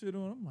had some shit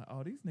on. I'm like,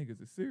 oh, these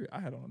niggas is serious. I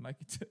had on a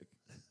Nike Tech.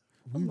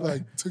 We I'm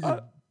like took I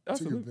took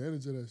salute-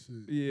 advantage of that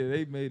shit. Yeah,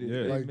 they made it.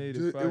 Yeah. They Like made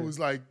ju- it. Fire. it was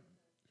like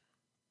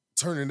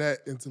turning that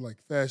into like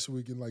Fashion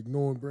Week and like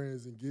knowing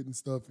brands and getting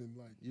stuff and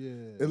like Yeah.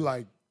 it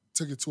like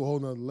took it to a whole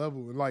nother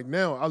level. And like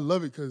now I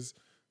love it because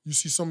you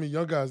see so many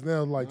young guys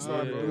now like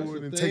starting bro, to that's do it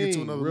the and take it to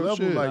thing. another Real level.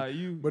 shit. Like, Nah,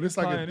 you- but you it's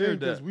like a thing pioneered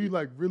because that. we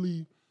like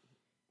really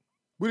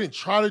we didn't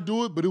try to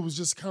do it, but it was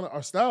just kind of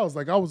our styles.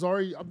 Like I've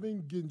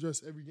been getting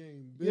dressed every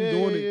game, been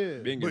doing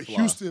it. Being But fly.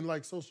 Houston,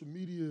 like social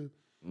media,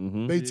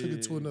 Mhm. they took it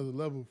Yeah. to another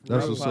level. For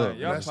That's real. what's up.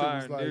 Y'all That shit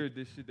was pioneered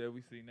this shit that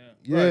we see now.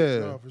 Yeah.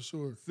 Right, nah, for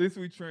sure. Since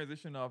we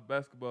transitioned off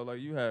basketball, like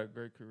you had a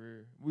great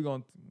career. We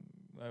gonna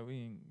like we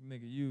ain't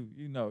nigga. You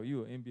know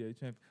you an NBA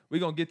champion. We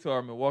gonna get to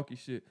our Milwaukee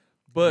shit,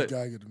 You but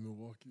gotta get to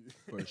Milwaukee.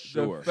 For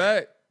sure. the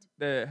fact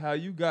that how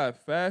you got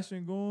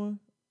fashion going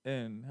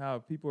and how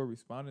people are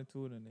responding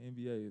to it in the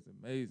NBA is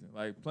amazing.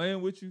 Like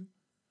playing with you,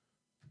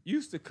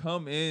 used to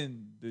come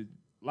in the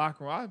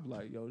locker room. I'd be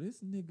like, yo, this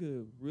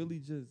nigga really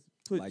just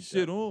put Like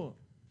shit that. on.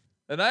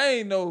 And I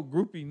ain't no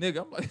groupie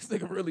nigga. I'm like, this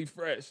nigga really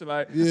fresh.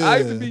 Like Yeah. I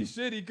used to be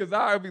shitty because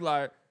I'd be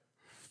like,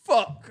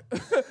 fuck.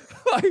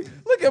 Like,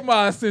 look at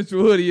my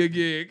essential hoodie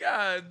again.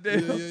 God damn.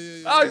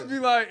 Yeah. I used to be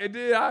like, and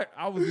then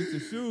I was into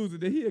shoes,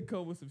 and then he'd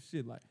come with some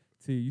shit like,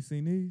 T, you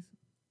seen these?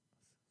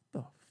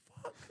 The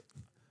fuck?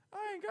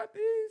 I ain't got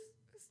these.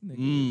 This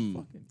nigga is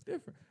fucking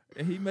different.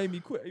 And he made me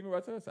quit. You remember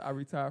I told you I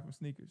retired from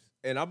sneakers.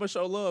 And I'm gonna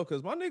show love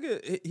because my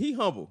nigga, he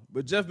humble,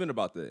 but Jeff been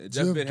about that. And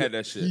Jeff been had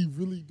that shit. He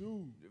really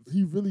do.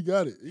 He really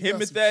got it. He Him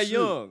got and some Thad shit.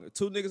 Young,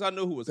 two niggas I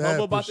knew who was That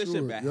humble for about this shit,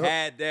 sure, but yep.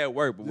 had that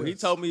work. But when he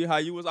Yes. told me how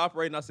you was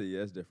operating, I said,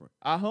 yeah, it's different.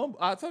 I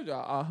told you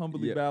I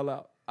humbly Yeah. bow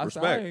out. I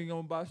said Respect. I ain't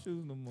gonna buy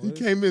shoes no more. He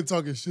came in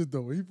talking shit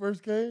though. When he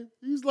first came,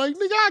 he was like,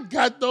 "Nigga, I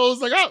got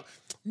those." Like,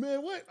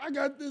 man, what? I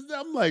got this. That.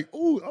 I'm like,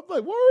 "Ooh," I'm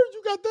like, "Word,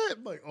 you got that?"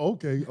 I'm like,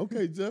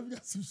 "Okay, Jeff, you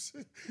got some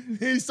shit."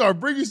 He started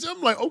bringing shit.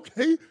 I'm like,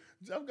 "Okay,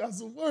 Jeff got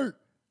some work."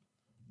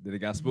 Then it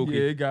got spooky.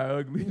 Yeah, it got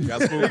ugly.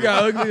 Got spooky. It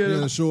got ugly.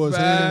 Yeah, show his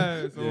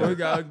hand. fast. Oh, it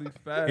got ugly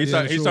fast. He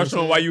Yeah, started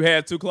showing why you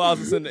had two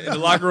closets in the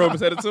locker room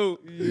instead of two.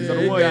 Yeah, Instead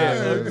of it one, got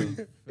yeah. ugly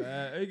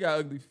fast. It got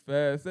ugly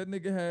fast. That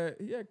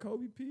nigga had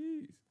Kobe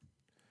P's.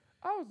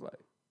 I was like,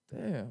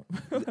 damn.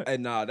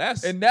 And nah,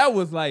 that's And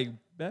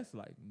that's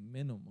like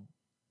minimum.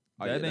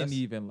 Oh, That yeah, ain't that's-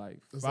 even like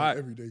That's fire. like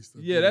everyday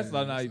stuff. Yeah, that's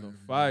like that's not like even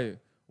everyday. fire.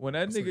 When that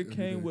That's like nigga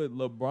came everyday. with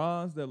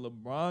LeBrons that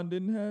LeBron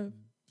didn't have,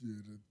 Yeah,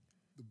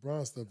 the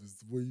Brown stuff is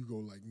where you go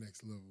like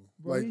next level.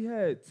 bro, Like, he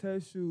had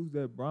test shoes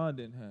that Bron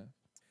didn't have.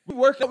 We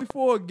worked out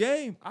before a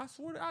game. I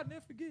swear I'll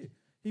never forget.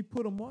 He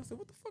put them on. I said,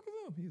 "What the fuck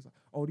is them?" He was like,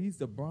 "Oh, these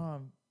the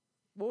Bron."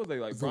 What was they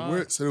like?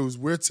 so there was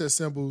wear test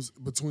samples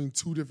between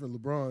two different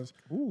LeBrons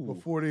Ooh,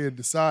 before they had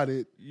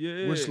decided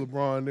yeah. which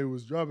LeBron they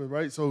was dropping,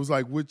 right? So it was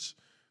like which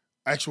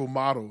actual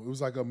model. It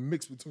was like a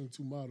mix between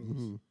two models.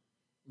 Mm-hmm.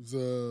 It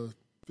was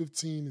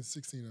 15 and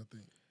 16, I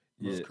think.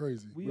 It was Yeah.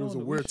 crazy. We It was a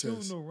on the, wear we shooting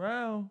test.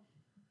 around,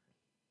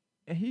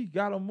 and he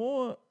got them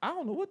on. I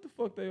don't know what the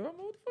fuck they are. I don't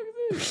know what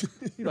the fuck is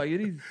this. He like, yeah,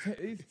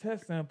 these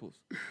test samples.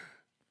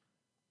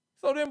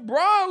 So then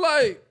Bron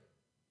like,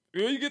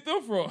 where you get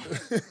them from?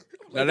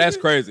 now that's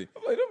crazy.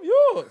 I'm like, them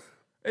yours.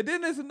 And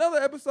then there's another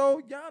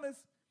episode. Giannis,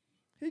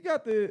 he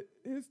got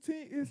his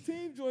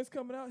team joints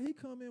coming out. He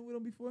come in with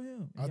them before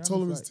him. I And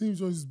told him Giannis his team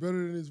joints is better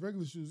than his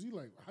regular shoes. He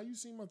like, how you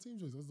seen my team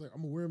joints? I was like,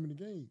 I'm gonna wear them in the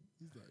game.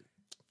 He's like,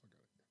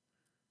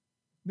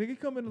 nigga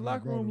come in the I'm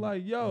locker bro, room I'm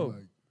like, yo,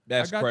 like,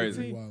 That's I got crazy.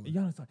 the team. Wild. And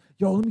Giannis like,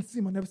 yo, let me see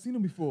him. I never seen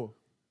him before.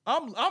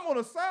 I'm on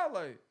the side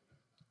like,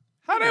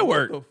 How that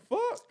work? what the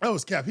fuck? that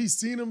was cap. He's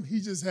seen him.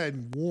 He just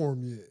hadn't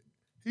worn yet.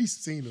 He's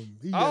seen him.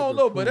 He I don't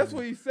know, but that's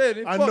what he said.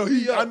 It I fucked know.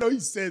 me up. I know he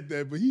said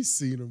that, but he's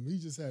seen him. He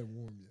just hadn't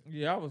worn yet.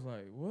 Yeah, I was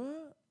like,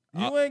 what?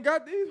 You ain't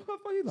got these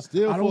motherfuckers? He's like,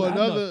 Still I don't for got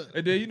another- none.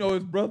 And then you know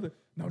his brother.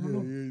 No.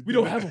 yeah, We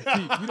don't have them.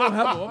 Pete. We don't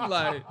have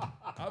them.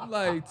 I'm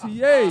like, TA,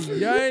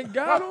 y'all ain't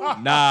got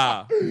them?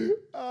 Nah.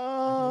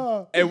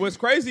 Ah, And what's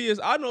crazy is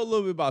I know a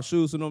little bit about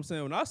shoes. You know what I'm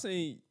saying? When I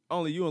seen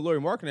only you and Lori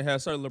Marketing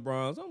had certain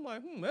LeBrons, I'm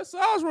like, that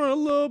size run a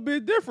little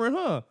bit different,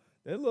 huh?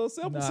 That little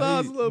sample Nah,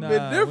 size a little bit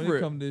When it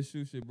different. come to this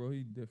shoe shit, bro,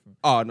 he different.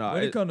 Oh no,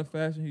 When it come to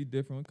fashion, he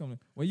different.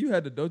 When you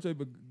had the Dolce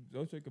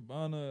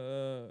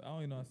Gabbana, I don't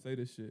even know how to say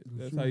this shit.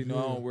 That's how you know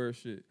I don't wear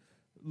shit.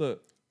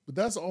 Look, But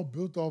that's all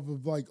built off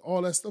of like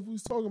all that stuff we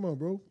was talking about,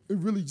 bro. It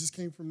really just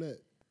came from that.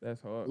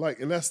 that's hard. Like,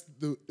 and that's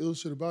the ill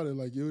shit about it.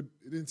 Like, it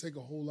didn't take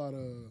a whole lot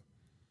of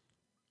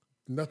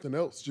nothing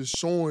else. Just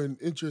showing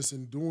interest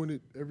and doing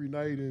it every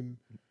night and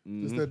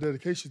just that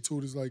dedication to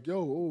it is like, yo,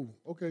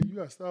 oh, okay, you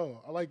got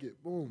style. I like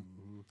it. Boom.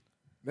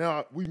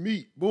 Now we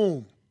meet.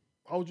 Boom.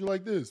 How would you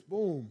like this?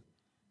 Boom.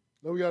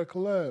 Now we got a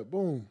collab.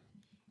 Boom.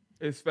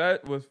 Is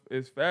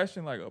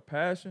fashion like a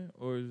passion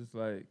or is it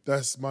like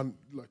That's my,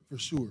 like, for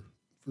sure.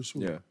 For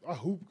sure. Yeah. I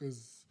hoop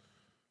because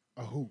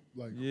I hoop.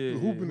 Like, Yeah,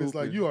 hooping yeah, is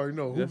like, hooping. you already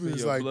know. That's Hooping in is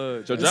your like, blood.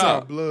 It's your that's our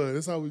job. blood.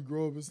 That's how we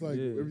grow up. It's like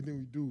Yeah. everything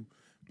we do.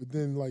 But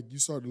then, like, you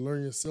start to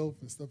learn yourself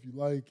and stuff you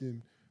like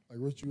and, like,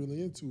 what you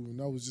really into. And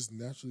I was just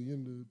naturally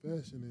into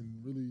fashion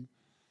and really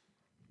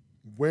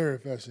wearing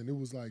fashion. It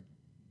was, like,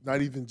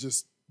 not even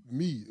just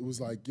me. It was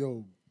like,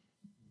 yo,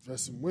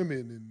 dressing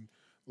women. And,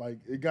 like,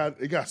 it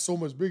got so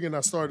much bigger. And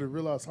I started to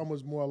realize how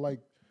much more I like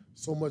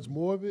so much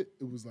more of it.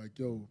 It was like,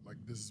 yo, like,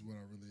 this is what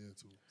I'm really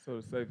into. so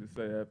it's safe to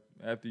say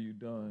after you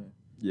done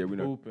Yeah, we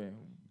know. hooping,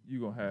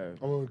 you gonna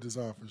have I'm on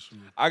design for sure.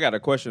 I got a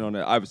question on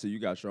that. Obviously, you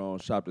got your own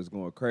shop that's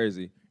going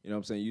crazy. You know what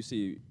I'm saying? You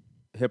see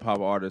hip hop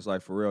artists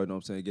like Pharrell, you know what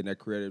I'm saying, getting that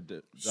creative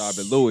job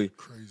at Louis.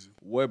 Crazy.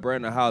 What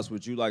brand of house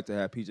would you like to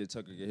have PJ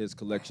Tucker get his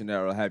collection at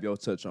or have your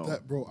touch on?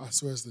 That, bro, I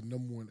swear it's the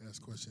number one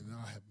asked question, and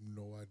I have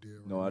no idea.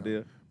 No right idea?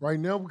 now. Right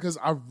now, because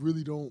I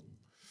really don't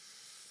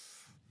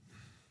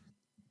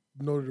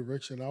know the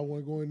direction I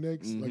want to go in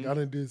next. Like, I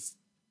done did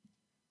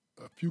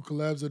a few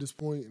collabs at this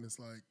point, and it's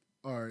like,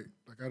 all right,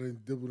 like, I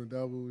didn't dibble and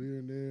dabble here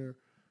and there.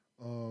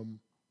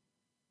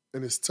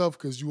 And it's tough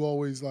because you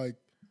always, like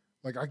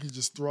I could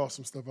just throw out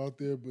some stuff out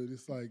there, but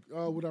it's like,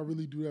 oh, would I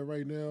really do that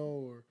right now?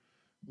 Or,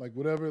 like,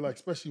 whatever. Like,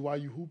 especially while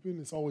you hooping,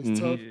 it's always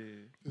tough.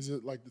 Is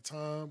it, like, the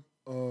time?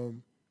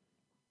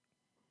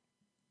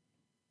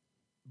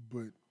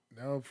 But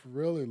now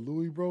Pharrell and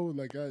Louis, bro,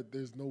 like,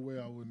 there's no way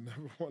I would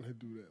never want to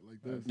do that.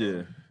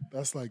 Like,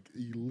 that's like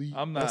elite.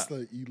 I'm That's not-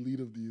 like elite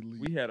of the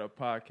elite. We had a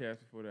podcast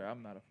before that.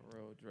 I'm not a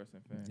Pharrell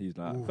dressing fan. He's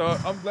not. So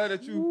I'm glad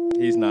that you.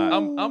 He's not.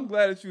 I'm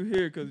glad that you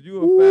here because you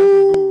a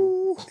fashion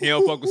guru. He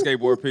don't fuck with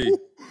skateboard P.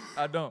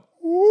 I don't.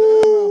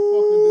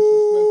 fucking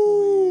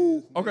disrespectful he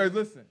is. Okay,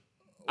 listen.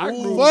 I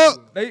grew.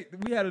 Fuck.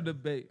 We had a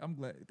debate. I'm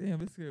glad.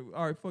 Damn, it's good.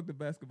 All right, fuck the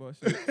basketball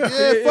shit. Yeah,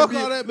 He fuck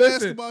NBA all that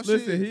listen, basketball listen,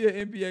 shit. he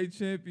an NBA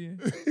champion.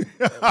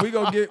 we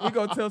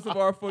gonna tell some of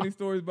our funny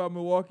stories about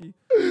Milwaukee.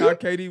 How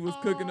KD was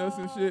cooking us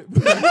and shit.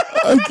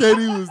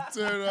 Katie was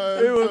tearing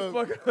our It ass was up.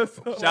 fucking us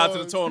up. Shout out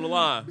to the toe on the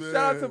line. Man.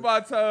 Shout out to my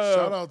time.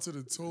 Shout out to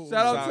the tool.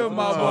 Shout out to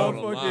my Shout out to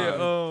the motherfucking.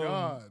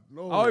 God,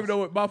 no. I don't even know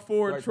what my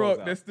Ford Right truck balls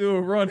out. that's still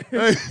running.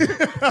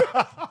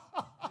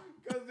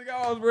 Because the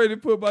guy was ready to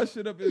put my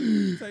shit up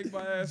and take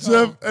my ass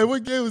Jeff, home. hey,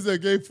 what game was that?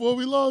 Game 4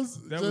 we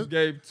lost? That Jeff, was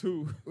game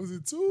 2. was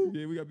it 2?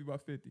 Yeah, we got to be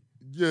about 50.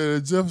 Yeah,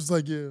 Jeff was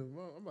like, yeah,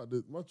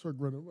 my truck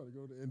running. I'm about to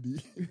go to Indy.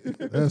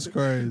 That's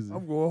crazy.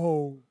 I'm going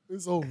home.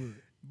 It's over.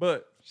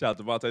 But Shout out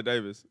to Vontae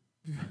Davis.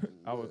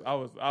 I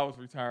was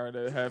retiring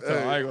at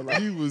halftime. I ain't gonna lie.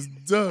 He was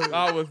done.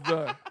 I was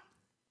done.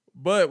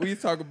 But we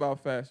talk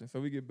about fashion, so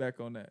we get back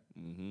on that.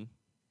 Mm-hmm.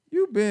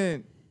 You've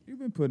been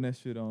putting that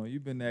shit on.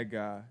 You've been that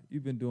guy.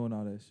 You've been doing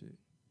all that shit.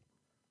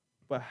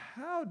 But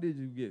how did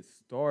you get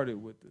started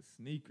with the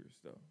sneakers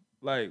though?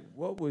 Like,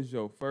 what was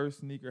your first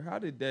sneaker? How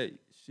did that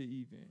shit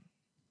even?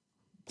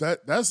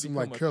 That's some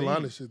like Become a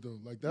Carolina thing. shit though.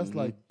 Like that's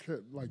like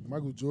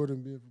Michael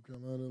Jordan being from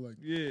Carolina, like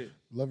Yeah.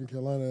 loving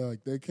Carolina,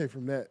 like they came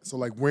from that. So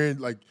like wearing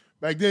like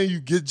back then you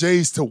get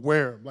J's to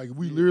wear them. Like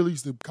we literally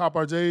used to cop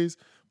our J's,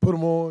 put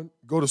them on,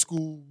 go to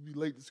school, be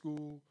late to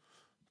school,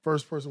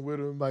 first person with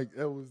them. Like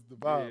that was the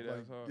vibe. Yeah, like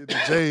that's hard. get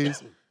the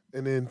J's,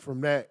 and then from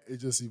that it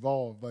just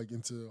evolved like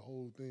into a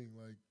whole thing.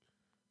 Like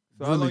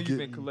So how really long you been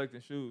getting-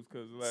 collecting shoes?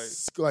 Cause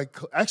like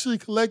actually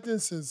collecting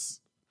since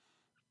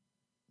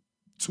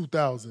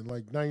 2000,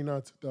 like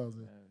 99,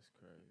 2000. that's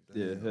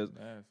crazy. Yeah, his-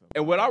 That's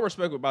And what I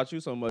respect about you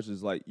so much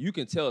is like you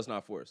can tell it's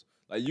not forced.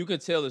 Like you can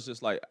tell it's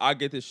just like I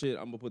get this shit,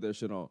 I'm gonna put that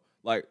shit on.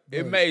 Like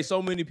it Right. made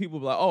so many people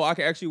be like, oh, I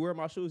can actually wear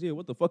my shoes. Yeah,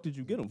 what the fuck did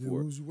you get them Yeah, for?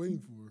 what was you waiting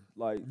for?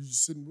 Like, You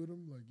just sitting with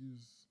them, like you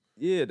just.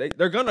 yeah,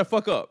 they're gonna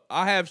fuck up.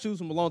 I have shoes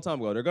from a long time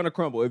ago. They're gonna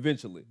crumble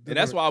eventually, and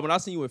that's why when I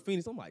seen you in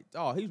Phoenix, I'm like,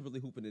 oh, he's really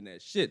hooping in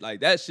that shit.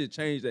 Like that shit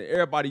changed. That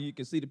everybody you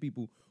can see the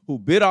people who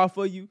bid off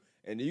of you,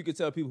 and then you can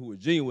tell people who were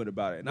genuine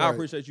about it. And I Right.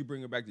 appreciate you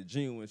bringing back the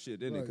genuine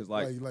shit in it, because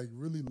like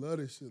really love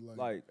this shit.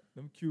 Like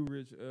them Q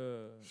Rich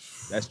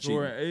that's cheap.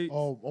 Jordan 8.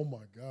 oh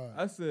my god.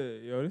 I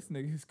said, yo, this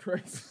nigga is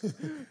crazy.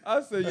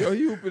 I said, yo,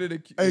 he hooping in the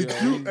Q. Hey, yo,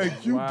 Q, he- hey,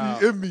 Q wow.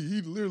 DM me.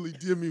 He literally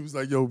DM me. He was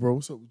like, "Yo, bro,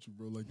 what's up with you,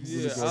 bro? Like, you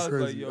Yeah, really I go was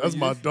crazy. like, yo, That's he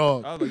my is-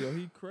 dog." I was like, yo,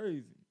 he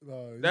crazy. Nah, I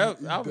he was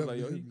like, definitely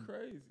yo, hit he me.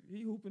 crazy.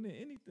 He hooping in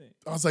anything.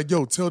 I was like,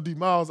 "Yo, tell D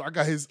Miles I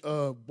got his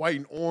white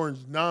and orange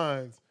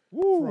 9s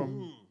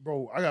from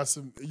bro. I got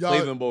some y'all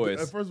Cleveland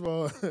boys. First of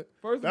all, First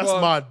of that's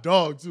all, my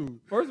dog too.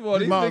 First of all,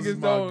 D these Miles is niggas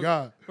my don't.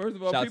 guy. First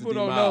of all, Shout out people to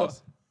don't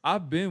D-Miles. know.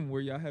 I've been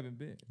where y'all haven't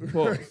been.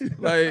 Pause.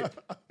 Like,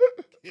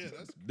 Yeah,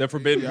 that's. The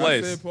forbidden I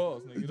place. said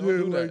pause, nigga. Don't Yeah,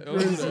 do that. like Don't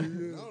do crazy. that. I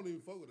Yeah. don't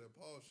even fuck with that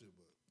Paul shit,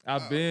 but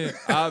I've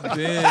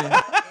been.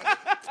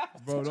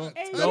 Bro,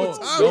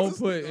 don't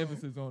put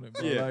emphasis on it,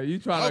 bro. Yeah. Like, you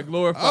trying to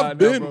glorify I've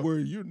now, been bro. where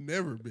you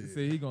never been.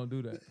 See, he gonna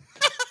do that.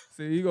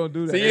 See, he gonna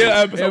do that. See, yeah,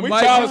 episode, And we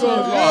Mike, challenge you him.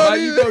 gonna, Mike,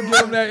 you gonna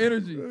give him that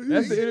energy.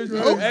 That's the energy.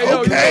 Hey, yo,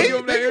 Okay. you gonna give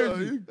him that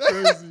energy. You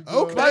crazy, bro.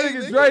 Okay. My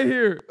nigga Dre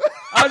here.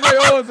 Andre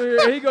Owens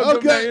here. He gonna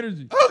give him that Okay.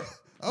 energy.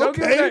 Don't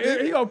give him Okay, that nigga.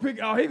 energy. He gonna pick.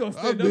 Oh, he gonna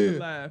stand up been. and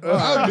laugh.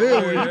 I'm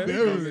there where Yeah, you he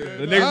never gonna- been.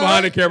 The nigga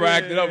behind the camera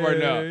acting up right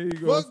now. Yeah, he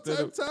gonna Fuck stand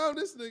type up. time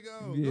this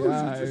nigga on. Yeah, Go shoot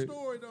alright. your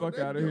story, though. Fuck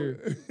That out of go-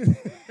 here.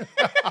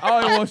 I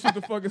don't even want to shoot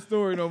the fucking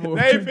story no more.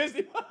 They pissed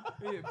him off.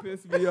 It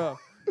pissed me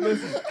off.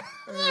 Listen,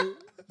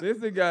 this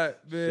nigga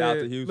got, man. Shout out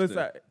to Houston.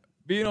 Listen,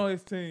 being on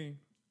his team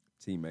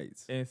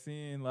Teammates. and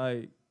seeing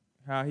like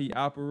how he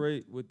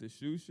operate with the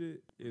shoe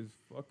shit is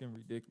fucking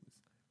ridiculous.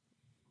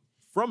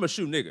 From a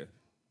shoe nigga.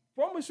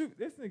 From a shoe,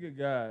 this nigga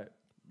got,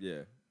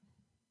 Yeah.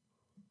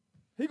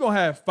 he gonna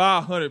have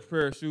 500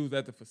 pair of shoes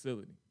at the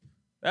facility.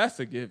 That's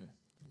a given.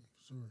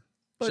 Sure.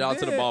 But Shout out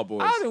to the then ball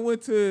boys. I done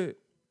went to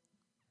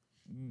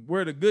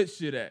where the good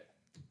shit at.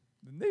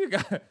 The nigga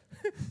got,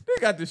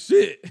 they got the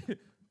shit.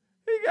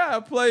 He got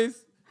a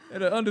place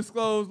at an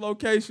undisclosed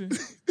location,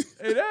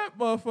 and that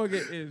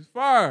motherfucker is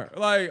fire.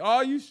 Like,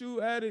 all you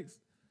shoe addicts,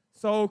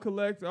 soul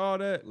collector, all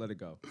that. Let it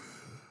go.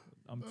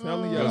 I'm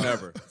telling You'll y'all,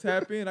 never.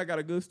 tap in. I got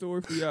a good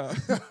story for y'all.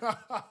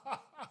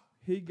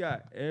 He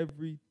got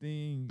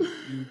everything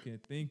you can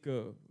think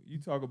of. You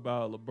talk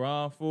about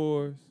LeBron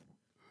 4s,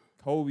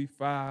 Kobe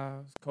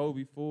 5s,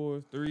 Kobe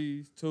 4s,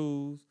 3s,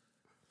 2s,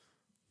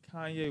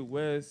 Kanye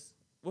West.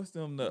 What's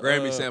them? The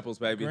Grammy samples,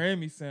 baby.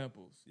 Grammy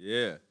samples.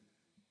 Yeah.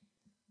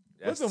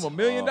 What's That's them? $1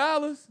 million?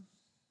 tough.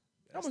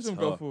 How That's much them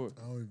go tough. for?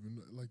 I don't even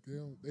know. Like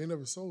they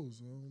never sold,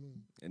 so I don't know.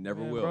 It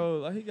never Man, will. bro.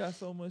 Like, he got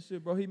so much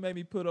shit, bro. He made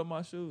me put up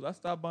my shoes. I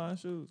stopped buying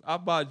shoes. I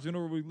buy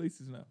general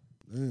releases now.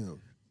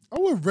 Damn. I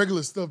wear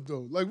regular stuff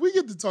though. Like we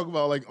get to talk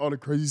about like all the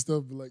crazy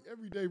stuff, but like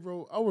every day,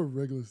 bro, I wear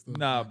regular stuff.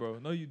 Nah, bro.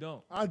 No, you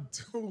don't. I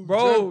do,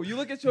 Bro, Jeff. you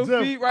look at your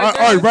Jeff, feet right all now.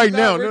 right, this right is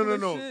now. not No,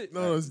 regular shit.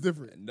 no, it's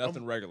different.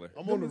 Nothing regular.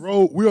 I'm on the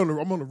road.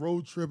 I'm on a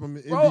road trip. I'm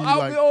in Bro, Indy. I'll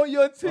like, be on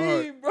your team, all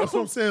right, bro. That's what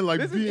I'm saying. Like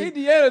This being, is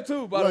Indiana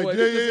too, by like, the way. yeah,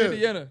 This is yeah.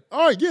 Indiana.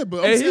 All right, yeah, but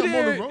I'm And he saying I'm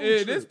on the did. road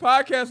And trip. this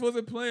podcast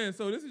wasn't planned,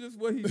 so this is just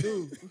what he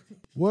do.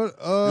 What?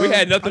 We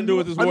had nothing to do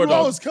with this I war, knew I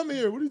though. was coming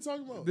here. What are you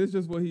talking about? This is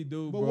just what he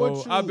do, But bro.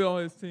 what you- I've been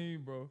on his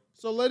team, bro.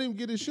 So let him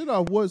get his shit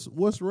off.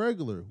 What's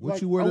regular? What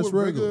Like, you wear I that's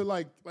wear regular?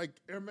 like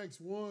Air Max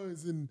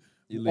 1s and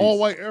Elites. all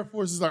white Air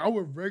Forces. Like I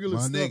wear regular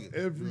My stuff nigga,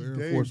 every Air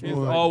day. Force bro. His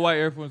One. Like, all white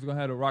Air Force gonna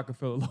have the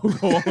Rockefeller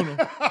logo on them.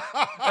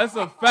 That's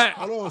a fact.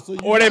 Hold on. So you,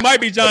 Or they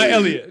might be John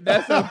Elliott.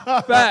 That's a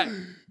fact.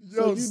 yo,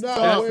 so you stop.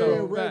 not That's wearing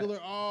a regular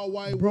all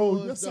white Bro,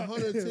 ones, yes, the I am.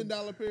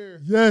 $110 pair.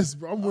 Yes,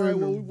 bro. I'm All right,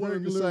 wearing well, the we one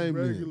and the regular, same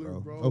then, regular, bro.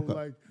 bro. Okay.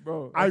 Like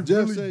Bro, I Jeff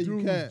really said you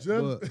do. can't,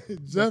 Jeff, but-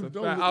 that's Jeff a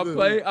don't. fact.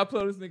 look- I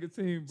play this nigga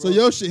team, bro. So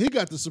your shit, he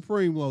got the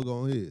Supreme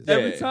logo on his. Yeah.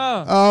 Every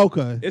time. Oh,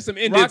 okay. It's some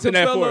Indians in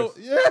that Rockefeller- force.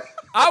 Yeah.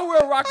 I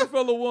wear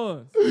Rockefeller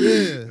ones.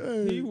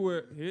 Yeah. He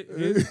wear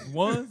his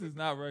ones is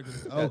not regular.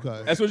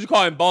 Okay. That's what you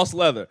call him, boss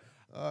leather.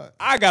 All right.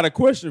 I got a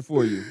question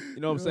for you.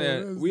 You know what I'm Yo,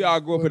 saying? that's We all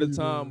grew up at a funny,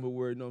 time man. but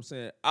where, you know what I'm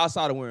saying,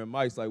 outside of wearing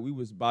mics, like we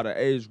was about an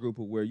age group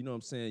of where, you know what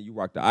I'm saying, you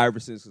rock the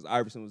Iversons because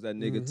Iverson was that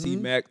nigga,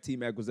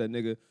 T-Mac was that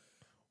nigga.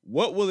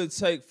 What will it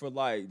take for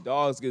like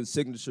dogs getting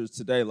signatures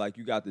today? Like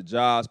you got the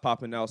Jaws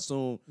popping out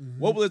soon.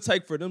 What will it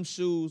take for them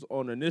shoes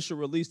on the initial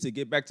release to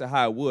get back to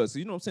how it was? So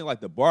you know what I'm saying? Like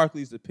the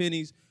Barclays, the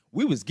Pennies,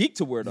 we was geeked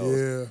to wear those.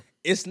 Yeah,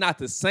 It's not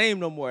the same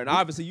no more. And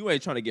obviously, you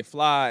ain't trying to get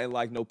fly and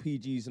like no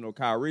PGs and no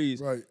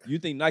Kyries. Right. You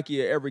think Nike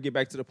will ever get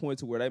back to the point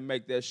to where they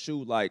make that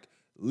shoe like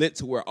lit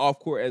to where off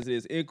court as it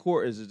is in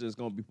court, or is it just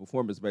going to be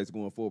performance based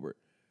going forward?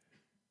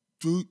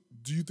 do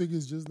you think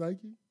it's just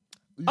Nike?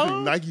 Do you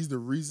think Nike's the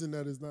reason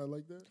that it's not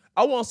like that?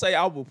 I won't say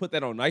I will put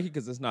that on Nike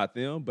because it's not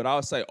them, but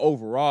I'll say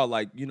overall,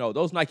 like, you know,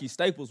 those Nike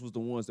staples was the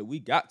ones that we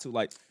got to.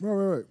 Like,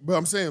 Right. But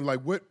I'm saying,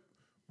 like, what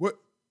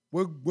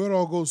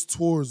all goes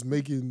towards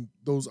making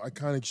those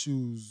iconic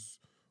shoes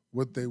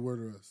what they were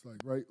to us?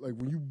 Like, right? Like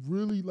when you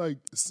really like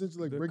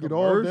essentially like The break it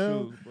all down.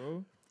 commercials,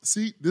 bro.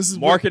 See, this is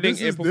Marketing this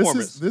and is,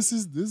 performance. This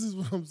is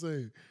what I'm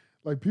saying.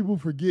 Like people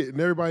forget, and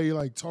everybody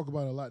like talk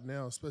about it a lot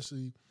now,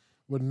 especially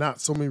with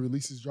not so many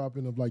releases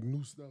dropping of like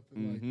new stuff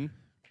and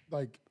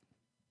like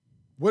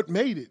what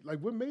made it? Like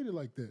what made it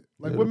like that?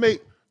 Like what made?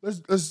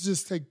 Let's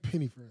just take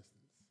Penny for instance.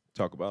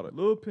 talk about it.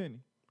 Lil Penny.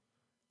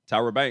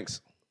 Tyra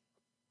Banks.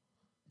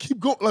 Keep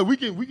going. Like we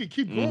can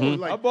keep going.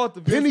 Like I bought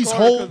the Penny's Vince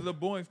Carter whole because of the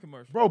Boys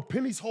commercial. bro,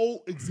 Penny's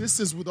whole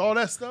existence with all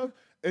that stuff,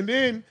 and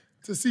then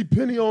to see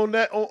Penny on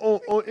that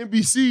on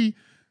NBC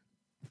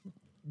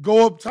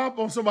go up top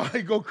on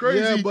somebody, go crazy.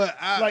 Yeah, but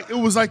like it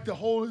was like the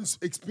whole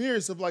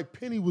experience of like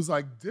Penny was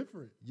like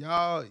different.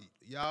 Y'all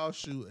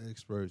shoe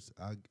experts.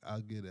 I'll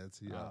get that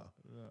to y'all.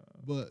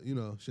 But you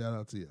know, shout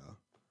out to y'all.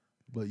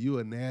 But you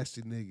a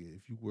nasty nigga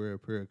if you wear a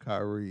pair of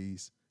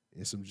Kyrie's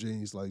and some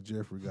jeans like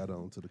Jeffrey got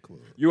on to the club.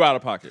 You out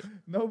of pocket.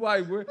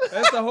 Nobody wear.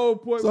 That's the whole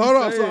point. So we hold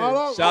on. saying. So hold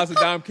on. Shout out to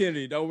Dom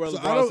Kennedy. Don't wear So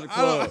LeBron to the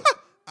club.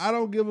 I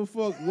don't give a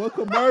fuck what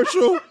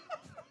commercial.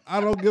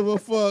 I don't give a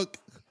fuck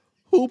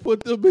who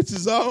put them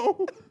bitches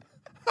on.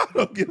 I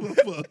don't give a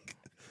fuck.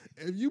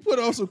 If you put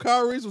on some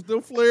Kyrie's with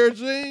them flare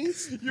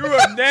jeans, You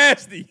are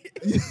nasty.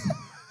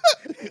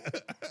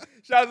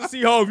 Shout out to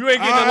C-Hove. You ain't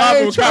getting the I lava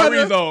ain't with trying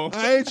Kyrie's to- on.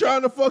 I ain't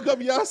trying to fuck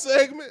up y'all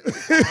segment.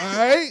 All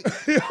right?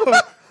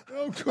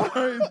 I'm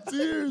crying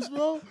tears,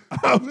 bro.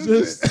 I'm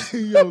just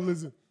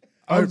Listen.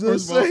 I'm All right,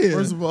 just saying.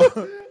 First of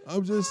all,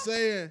 I'm just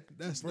saying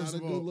that's First not a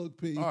of good all,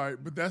 look, P. all right,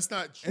 but that's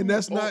not true. And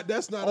that's not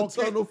a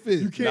okay. tunnel fit.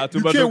 You can't. Not too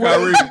you much can't on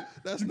wear- Kyrie.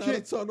 That's you not a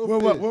can't- tunnel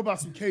what, fit. what about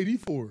some KD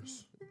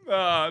fours?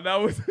 That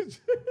was.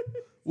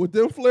 With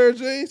them flare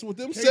jeans, with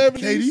them 70s.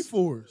 KD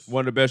fours.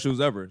 One of the best shoes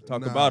ever.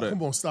 Talk about it.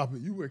 Come on, stop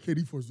it. You wear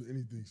KD fours with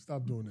anything.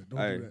 Stop doing that. Don't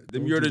Hey, do that.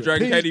 them Don't you're do the that.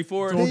 Dragon Pete,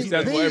 KD4. Pete,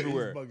 That's Pete,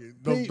 everywhere.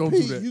 Don't do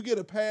Pete, that. you get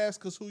a pass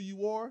because who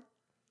you are.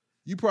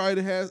 You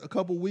probably has a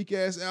couple weak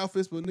ass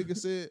outfits, but nigga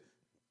said,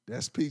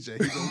 that's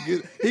PJ.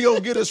 He gonna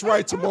get us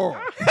right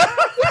tomorrow.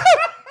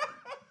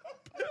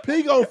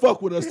 P gonna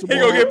fuck with us He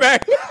tomorrow. gonna get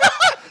back.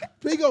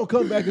 P gonna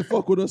come back and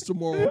fuck with us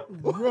tomorrow.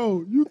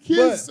 Bro, you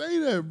can't But- say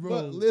that, bro.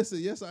 But listen,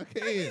 yes I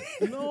can.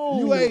 no.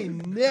 You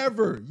ain't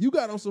never. You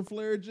got on some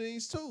flare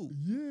jeans too.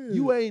 Yeah.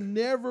 You ain't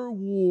never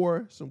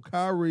wore some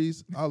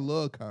Kyrie's. I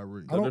love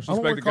Kyrie. I don't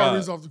disrespect wear to God.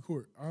 Kyrie's off the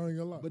court. I ain't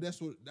gonna lie. But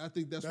that's what I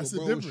think. That's That's what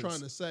the bro was difference.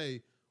 trying to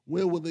say.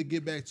 When will it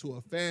get back to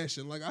a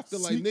fashion? Like I feel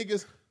like See-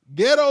 niggas,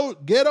 ghetto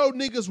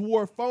niggas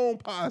wore phone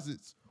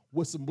posits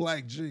with some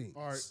black jeans.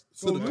 All right. to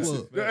So the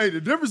listen, club. hey,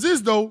 the difference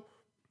is though,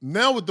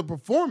 now with the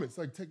performance,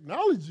 like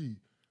technology,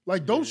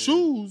 like those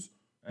shoes,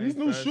 these Ain't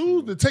new fashionable.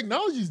 shoes, the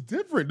technology's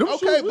different. Them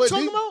Okay, shoes we but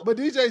talking about, but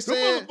DJ them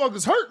saying,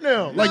 motherfuckers hurt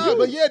now. nah, Like,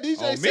 but yeah,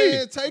 DJ on me.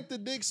 saying take the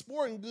Dick's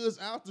Sporting Goods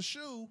out the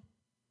shoe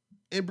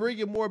and bring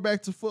it more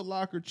back to Foot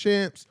Locker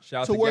champs.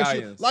 Shout out to where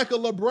Gallions. like a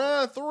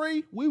LeBron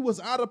 3, we was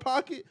out of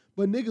pocket,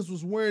 but niggas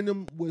was wearing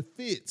them with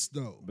fits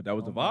though. But that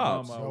was the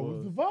Mama, vibes. I that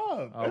was the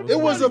vibe. I was- It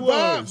was a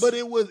Everybody vibe, but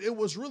it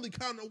was really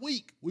kind of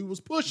weak. We was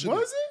pushing.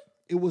 was it?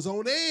 It was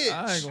on edge.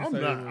 I ain't gonna I'm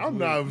say not. it was I'm weak.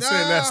 not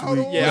saying that's hold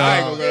weak. on. Yeah, I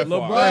ain't gonna go that If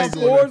far. I LeBron ain't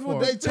going that scores far.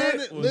 with they Fit turn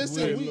it. was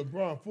Listen, weak. we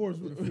LeBron fours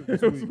with the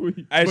It was weak.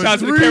 Hey, But shout out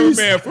to the threes-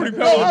 cameraman. Fruity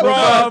No, Pebble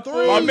LeBron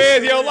LeBron. My threes.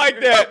 man, he don't like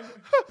that.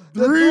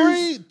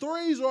 the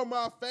threes are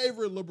my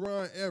favorite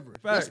LeBron ever.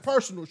 That's Facts.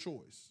 personal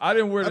choice. I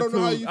didn't wear I the don't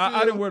know how twos. you I feel.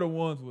 didn't wear the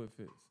ones with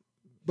fits.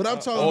 But I'm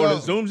talking Oh, the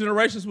about Zoom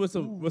generations with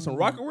some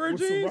rocket wear With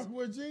some jeans.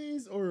 Rockaway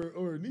jeans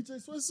or Nietzsche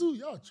sweatsuit,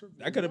 y'all tripping.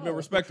 That could have been Wow.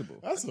 respectable.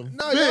 That's a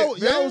no,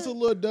 fit, y'all man. was a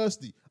little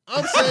dusty.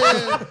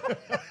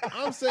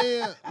 I'm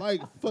saying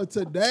like for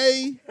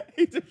today,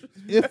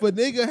 if a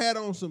nigga had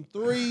on some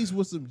threes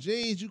with some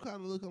jeans, you kind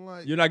of looking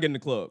like You're not getting the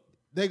club.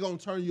 they gonna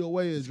turn you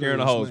away as Scaring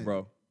the Jordan hoes, Slam.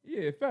 bro.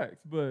 Yeah, facts.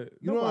 But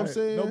You know what I'm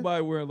saying?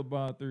 Nobody wearing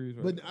LeBron threes.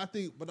 Right But now. I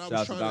think, but I Shout was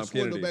out to trying Dom to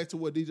swindle Kennedy. back to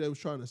what DJ was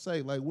trying to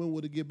say. Like, when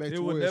would it get back it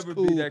to would where it's never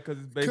cool? be that because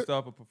it's based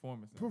off of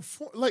performance.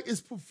 Like it's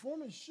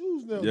performance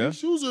shoes now. Yeah. These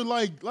shoes are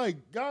like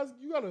guys,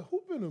 you gotta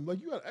hoop in them.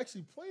 Like you gotta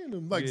actually play in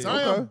them. Like Yeah.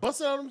 Zion Okay.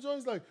 busting out them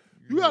joints. Like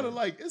you gotta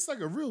like it's like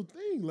a real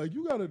thing. Like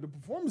you gotta the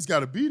performance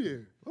gotta be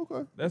there.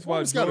 Okay. That's why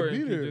Performance gotta Jordan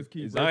be can there. just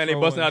keep Zion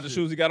ain't busting out the shit.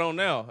 shoes he got on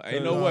now.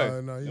 Ain't no Nah,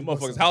 way. nah, he Them ain't motherfuckers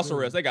busting house out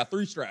arrest. They got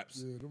 3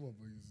 straps. Yeah, them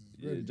motherfuckers is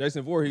Yeah, ready.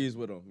 Jason Voorhees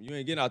with them. You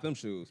ain't getting out them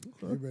shoes.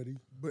 They ready.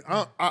 But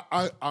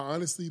I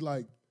honestly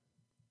like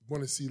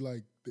want to see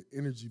like the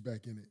energy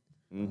back in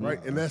it. Mm-hmm.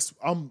 Right? And that's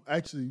I'm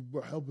actually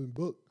helping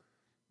Book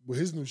with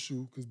his new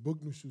shoe, because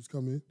Book new shoes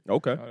come in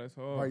Okay. Oh, that's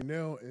hard. right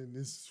now, and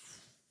it's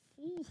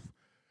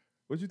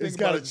What you think it's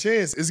got a about?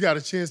 chance. It's got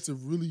a chance to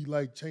really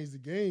like change the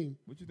game.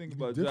 What you think be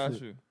about different.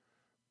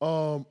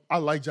 Joshua? I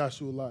like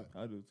Joshua a lot.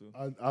 I do too.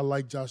 I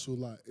like Joshua a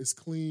lot. It's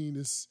clean.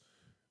 It's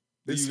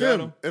Do you him, got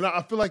him? and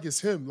I feel like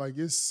it's him. Like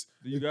Do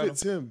you it got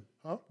fits him,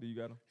 huh? Do you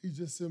got him? He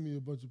just sent me a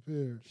bunch of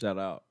pairs. Shout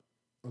out.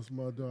 That's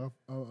my dog.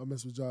 I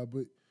mess with y'all,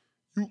 but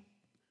you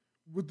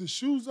with the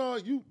shoes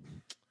on, you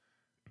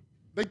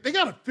they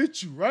gotta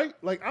fit you, right?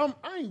 Like I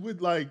ain't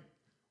with like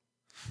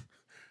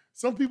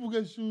some people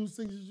get shoes,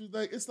 things shoes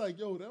like it's like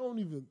yo, they don't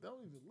even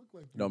look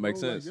like you. Don't make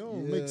bro. sense. Like, it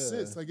don't Yeah. make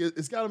sense. Like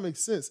it's gotta make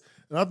sense.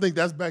 And I think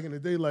that's back in the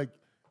day. Like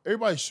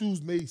everybody's shoes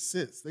made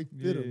sense. They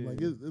fit them. Yeah.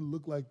 Like it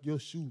looked like your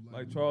shoe.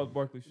 Like Charles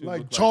Barkley shoe.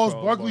 Like look Charles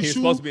Barkley. Barkley's He's shoe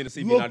supposed to be in the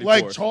CB94. looked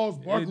like Charles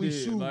It Barkley's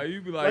did. shoe. Like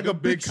you be like, Like a them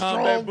big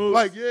combat strong, boots.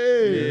 like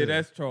Yeah,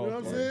 that's Charles. you know what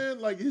I'm Barkley. saying?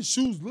 Like his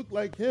shoes look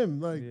like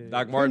him. Like Yeah.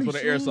 Doc Martens Kenny's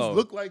with an air shoes sole.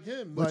 look like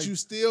him. But Like, you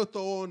still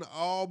throw on the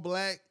all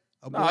black,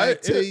 a Nah,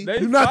 black tee. they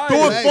you're not fire.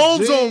 throwing Black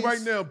foams on jeans.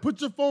 right now.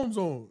 Put your foams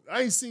on.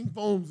 I ain't seen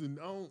foams, and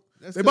I don't.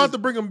 That's They about 'cause- to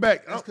bring them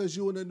back. That's because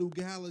you in a new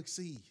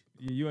galaxy.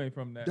 Yeah, you ain't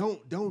from that.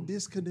 Don't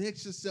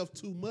disconnect yourself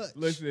too much.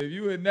 Listen, if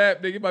you in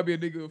that, nigga, it might be a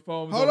nigga with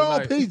foams Hold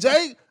on, tonight.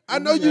 PJ. I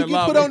know you Yeah, can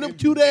lava. put on them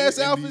cute ass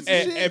outfits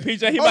and, And, shit. and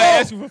PJ, he Hold might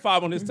on. ask you for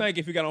 5 on his tank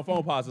if you got on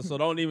phone pauses, so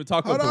don't even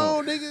talk Hold up to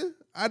on, him. nigga.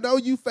 I know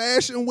you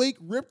Fashion Week,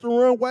 rip the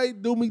runway,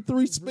 do me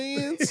 3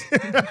 spins.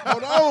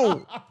 Hold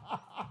on.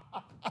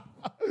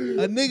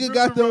 A nigga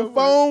got them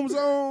foams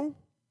on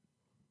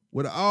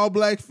with an all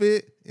black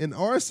fit in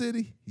our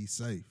city, he's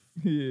safe.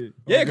 Yeah.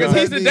 Yeah, because God.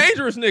 he's the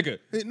dangerous nigga.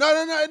 No,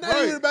 it ain't even about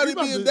He him about being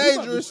to- he about to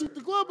dangerous. shoot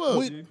the club up.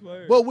 We-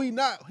 But we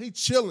not. He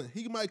chilling.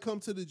 He might come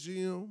to the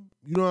gym.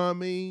 You know what I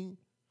mean?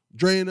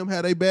 Drain them,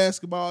 had a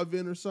basketball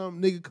event or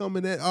something. Nigga come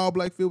in that all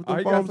black field with Oh, them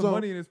he got phones some on.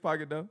 money in his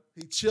pocket though.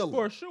 He chilling.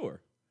 For sure.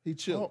 He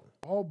chilling.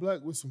 all black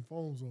with some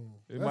phones on.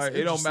 It That's might. It don't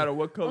interesting. matter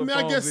what color. I mean,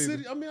 I phones guess either.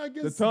 city. I mean, I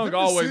guess The tongue different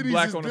always cities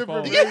black is on the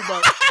different. phone.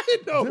 Everybody-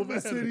 No, different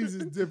man. cities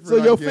is different. So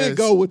your I fit guess.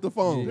 go with the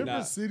phone. Different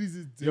Nah. cities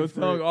is different.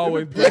 Your tongue It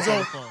always depends black on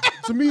the phone.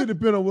 To me, it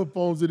depends on what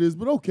phones it is,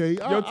 but okay.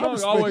 I Your tongue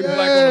respect always that.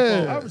 black on the Yeah.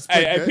 phone. I respect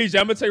Hey, that. PJ,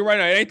 I'm gonna tell you right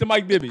now, it ain't the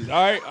Mike Bibbies, all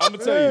right? I'm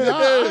gonna tell you.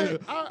 Yeah,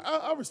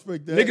 I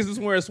respect that. Niggas is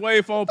wearing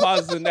suede phone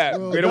posits and that.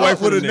 Well, Get away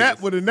from with the a nap.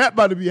 niggas. With a nap,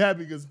 about to be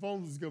happy because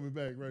phones is coming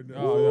back right now.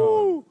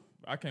 Oh, yeah.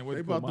 I can't wait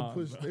They to put about to mine.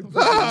 push. bro. They pushing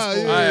these Ah,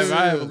 phones. yeah. I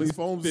have at These least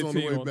phones is on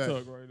 15 the way on back.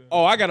 tuck right now.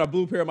 Oh, I got a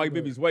blue pair of Mike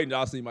Bibbies waiting.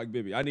 Y'all see Mike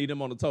Bibby. I need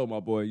him on the toe,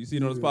 my boy. You see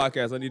it on this Yeah.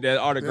 podcast. I need that They're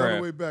on autograph.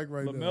 the way back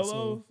right now. LaMelos?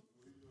 So.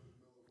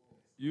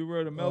 You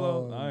wear the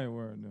mellows? I ain't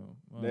wearing them.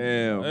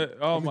 Damn.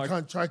 Oh I mean, my.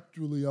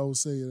 contractually, I would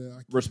say that. I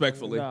can't-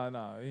 Respectfully.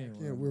 Nah, he ain't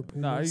Can't wearing wear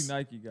them. Nah, he Pumas.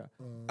 Nike guy.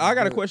 I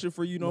got a but- question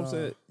for you, you know what I'm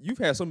Nah. saying? You've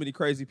had so many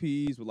crazy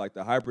PEs with like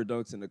the hyper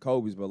dunks and the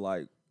Kobe's, but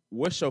like,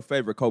 what's your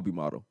favorite Kobe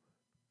model?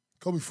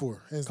 Kobe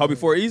 4. hands Kobe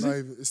down. 4 easy?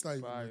 It's not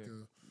even Fire. like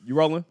a. You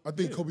rolling? I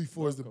think Yeah, Kobe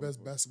 4 is the Kobe best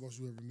 4. basketball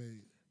shoe ever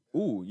made.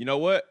 Ooh, you know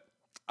what?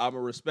 I'm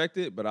going to respect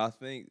it, but I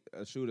think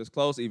a shoe that's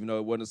close, even though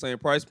it wasn't the same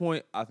price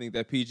point, I think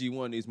that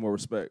PG1 needs more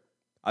respect.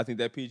 I think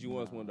that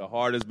PG1 is one of the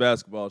hardest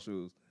basketball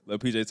shoes. Let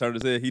PJ turn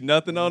his head. He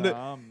nothing on it.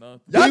 Nah, I'm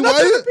nothing. Y'all He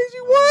nothing wasn't? with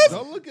PG1s?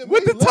 Don't look at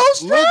With me. the toe Look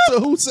strap? to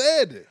who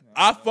said it.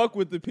 I fuck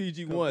with the Compared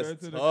PG1s.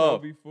 to the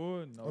Tough. Kobe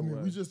 4, no I mean,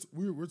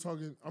 way. we're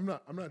talking. I'm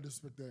not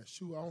disrespecting that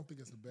shoe. I don't think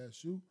it's a bad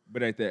shoe.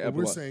 But ain't that But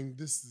we're epilogue. saying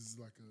this is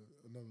like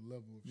another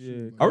level of Yeah,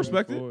 shoe. I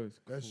respect it. Kobe 4 is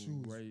That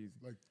shoe crazy. is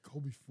like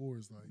Kobe 4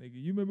 is like.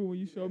 Nigga, you remember when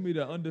you showed me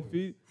the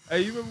undefeated?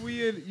 Hey, you remember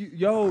we in? Do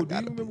you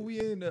remember we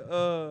in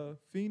the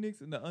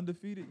Phoenix and the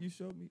undefeated? You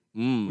showed me.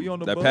 We on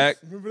the that bus. pack.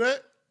 Remember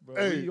that? Bro,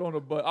 Hey. we on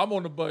the bus. I'm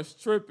on the bus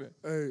tripping.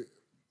 Hey,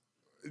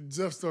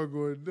 Jeff started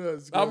going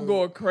nuts. I'm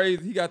going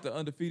crazy. He got the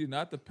undefeated,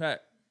 not the pack.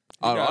 He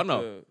Oh, got I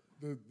know.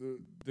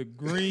 the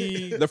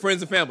green. The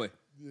friends and family.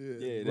 Yeah.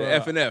 Yeah, the Bruh,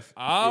 F and F.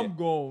 I'm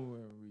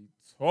going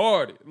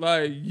retarded.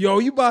 Like, yo,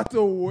 you about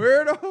to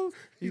wear those?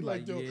 He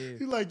like, yo, yeah.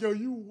 he like, yo,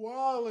 you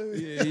wildin'.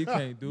 Yeah, he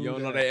can't do You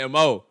don't know that. that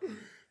MO. He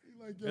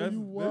like, yo, That's you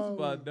my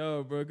wildin'.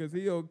 dog, bro, because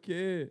he don't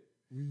care.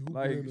 We hooping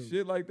Like, in them.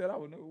 shit like that, I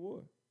would never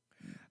wear.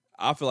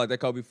 I feel like that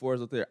Kobe 4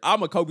 is up there.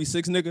 I'm a Kobe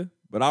 6 nigga,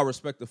 but I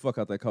respect the fuck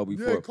out that Kobe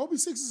Yeah, 4. Kobe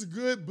 6 is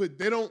good, but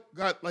they don't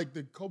got like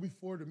the Kobe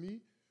 4 to me.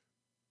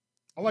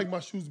 I like my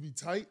shoes to be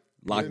tight.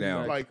 Lockdown.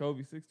 And, like,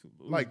 Kobe 6 too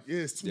loose. yeah,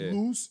 it's too Yeah.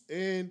 loose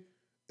and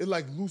it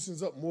like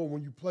loosens up more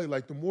when you play.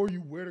 Like the more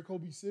you wear the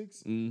Kobe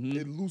 6, Mm-hmm.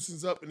 it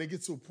loosens up and they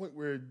get to a point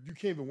where you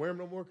can't even wear them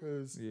no more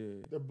because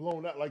Yeah. they're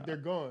blown out, like they're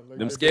gone. Like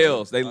Them they're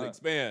scales, gone. they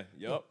expand.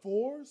 The Yup.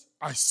 4s,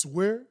 I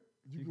swear,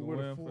 you can wear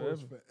the them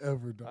 4s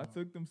forever, dog. I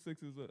took them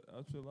 6s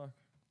out your locker.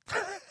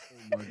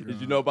 Oh my Did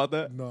God. you know about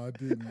that? No, I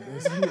didn't.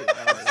 That's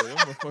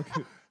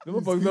Them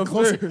motherfuckers He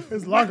upstairs.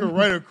 His locker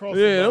right across.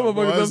 Yeah, the them bar,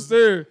 bro. motherfuckers That's-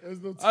 upstairs. that's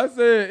no I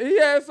said he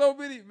had so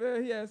many,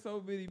 man. He had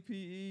so many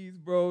PEs,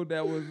 bro.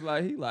 That was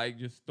like he like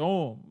just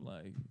storm.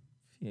 Like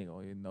he ain't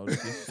gonna even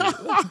notice this shit.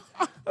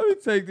 Let me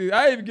take this.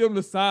 I ain't even give him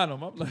to sign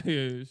them. I'm like,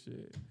 yeah,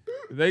 shit.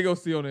 They go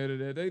see on the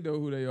internet. They know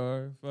who they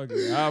are. Fuck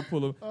it. I'll pull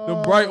them.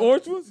 The bright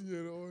orange ones.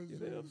 Yeah, the orange.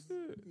 They ones.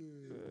 upstairs.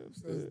 Yeah,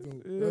 Upstairs. That's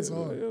dope. Yeah, That's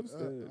hard. They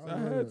upstairs. I I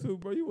love had that. to,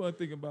 bro. You wasn't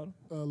thinking about them.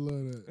 I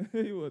love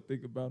that. You wasn't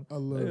thinking about them. I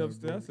love They that,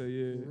 upstairs. bro. I said,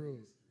 yeah, For real.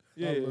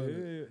 yeah, I love yeah.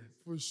 it.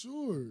 For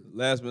sure.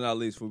 Last but not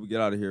least, before we get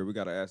out of here, we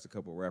got to ask a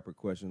couple rapper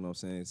questions, you know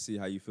what I'm saying? See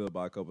how you feel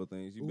about a couple of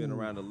things. You've been Ooh.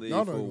 around the league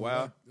Y'all for not a gonna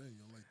while. like- they ain't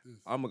gonna like this.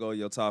 I'm going to go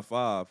your top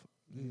 5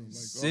 They ain't gonna like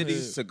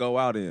cities ahead. to go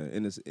out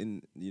in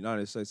the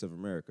United States of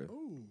America.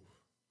 Ooh.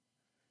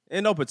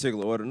 In no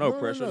particular order, no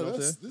pressure, you know what I'm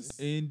that's- saying? this-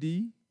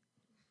 Indy.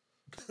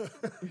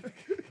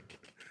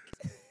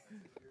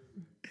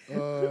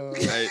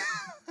 Hey,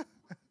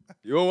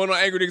 you don't want no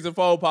angry niggas and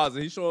phone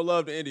positive. He's showing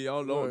love to Indy. I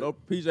don't know. Right. No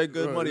PJ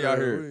good Right, money right, out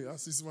here. right. I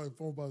see somebody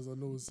phone calls. I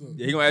know what's up.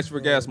 Yeah, he gonna ask you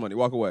for gas money.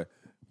 Walk away.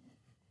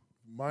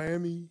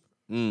 Miami,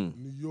 Mm.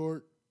 New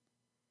York,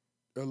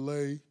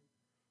 LA,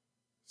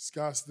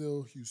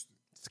 Scottsdale, Houston.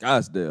 What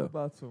Scottsdale.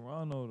 about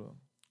Toronto though?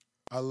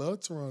 I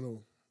love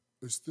Toronto.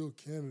 It's still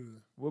Canada.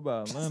 What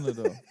about Atlanta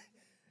though?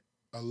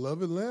 I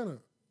love Atlanta,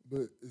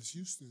 but it's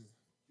Houston.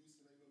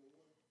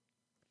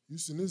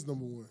 Houston is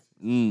number one.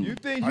 Mm. You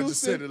think Houston? I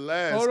just said it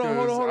last. Hold on, 'cause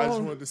hold on, hold I on.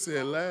 just wanted to say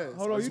it last.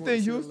 Hold on, I just you wanted think to say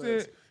it Houston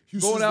last.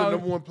 Houston's going the out-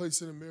 number one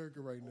place in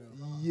America right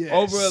now. Yes.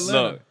 Over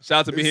Atlanta? Look, shout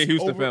out to being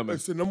Houston family.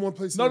 It's the number one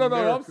place No, in no,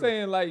 America. no. I'm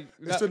saying like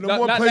It's not, the number not,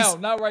 one not place- now,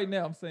 not right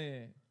now. I'm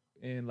saying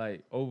in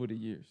like over the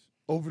years.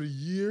 Over the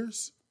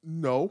years,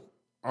 no.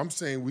 I'm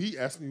saying we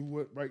asked me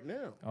what right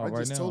now. Oh, I right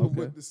just now, told them okay.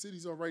 what the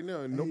cities are right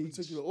now in no H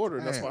particular order.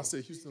 And that's why I town.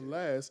 said Houston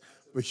last.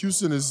 But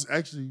Houston is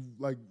actually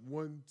like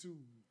 1, 2,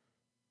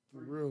 for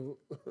real.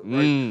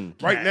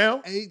 Mm. Right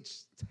now H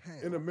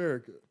in town.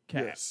 America.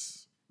 Cap.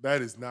 Yes.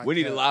 That is not We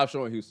need a cap. live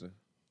show in Houston.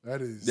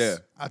 That is. Yeah.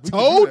 I We can do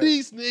told that.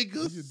 these We niggas.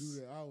 could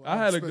do that. I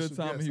had a good special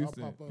time in guest. I'll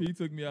Houston. pop up. He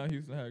took me out in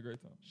Houston. I had a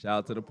great time. Shout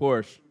out to the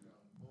Porsche.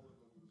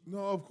 No,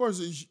 of course.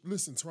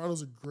 Listen,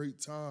 Toronto's a great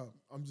time.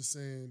 I'm just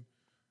saying,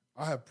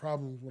 I have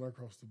problems when I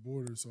cross the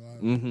border, so I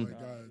Mhm.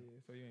 like I.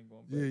 So you ain't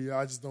going back. Yeah,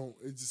 I just don't.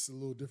 It's just a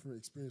little different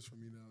experience for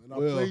me now, and I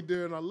Well- played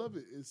there and I love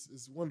it.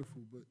 It's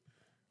wonderful, but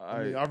I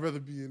mean, All right. I'd rather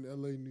be in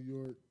L.A., New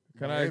York.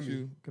 Can I Miami. ask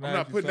you? Can I'm I not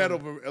ask you putting that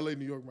something? over L.A.,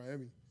 New York,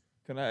 Miami.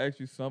 Can I ask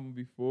you something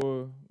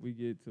before we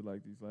get to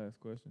like these last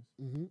questions?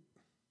 Mm-hmm.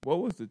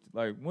 What was the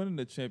like winning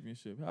the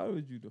championship? How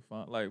did you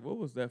define like what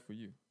was that for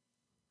you?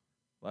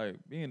 Like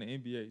being an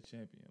NBA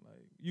champion,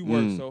 like you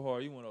worked so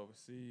hard, you went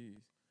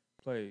overseas,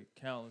 played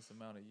countless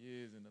amount of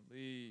years in the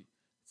league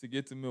to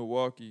get to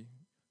Milwaukee.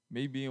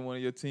 Me being one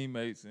of your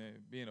teammates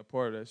and being a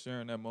part of that,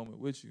 sharing that moment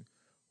with you.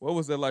 What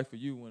was that like for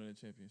you winning the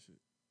championship?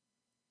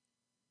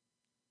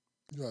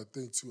 You gotta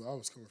think too. I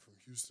was coming from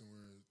Houston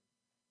where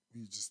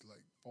we just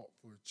like fought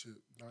for a chip,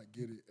 not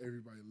get it.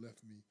 Everybody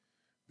left me.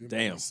 Been by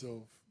Damn.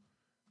 myself.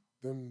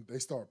 Then they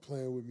started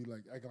playing with me,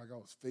 like acting like I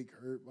was fake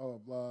hurt, blah blah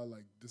blah.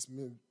 Like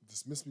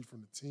dismissed me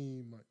from the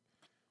team. Like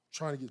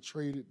trying to get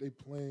traded. They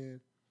playing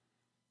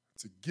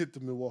to get to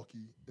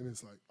Milwaukee, and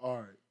it's like, all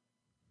right,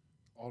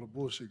 all the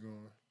bullshit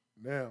gone.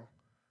 Now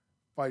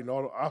fighting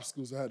all the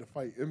obstacles I had to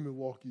fight in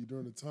Milwaukee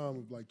during the time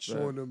of like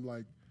showing them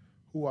like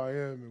who I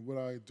am and what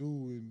I do,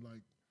 and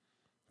like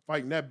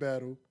fighting that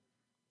battle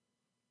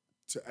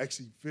to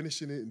actually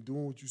finishing it and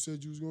doing what you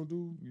said you was gonna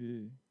do.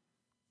 Yeah.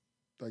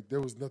 Like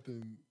there was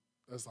nothing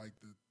that's like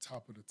the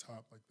top of the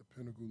top, like the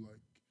pinnacle. Like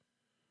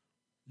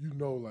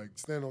like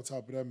standing on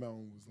top of that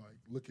mountain was like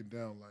looking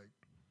down, like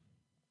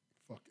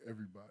fuck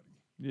everybody.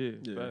 Yeah.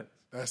 Yeah. Facts.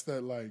 That's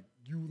that like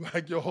you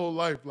like your whole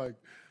life, like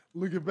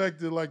looking back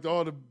to like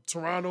all the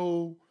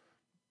Toronto,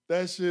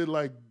 that shit,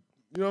 like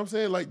you know what I'm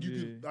saying? Like you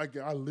could like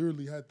I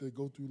literally had to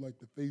go through like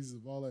the phases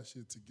of all that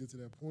shit to get to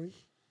that point.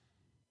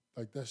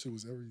 Like that shit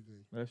was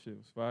everything. That shit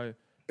was fire.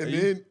 And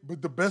Hey, then,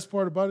 but the best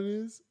part about it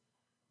is,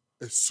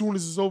 as soon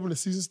as it's over and the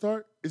season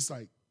start, it's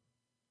like,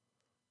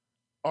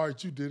 all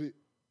right, you did it.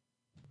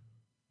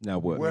 Now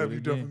what? What have you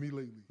done again. for me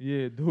lately?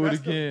 Yeah, do That's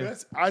it again. The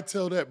best, I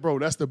tell that, bro,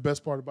 that's the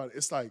best part about it.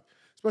 It's like,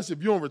 especially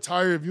if you don't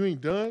retire, if you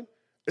ain't done,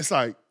 it's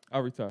like, I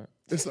retired.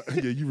 it's like,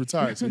 yeah, you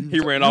retired. So you He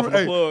ran off on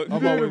the plug. You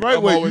I'm did it the always- right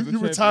I'm way. always You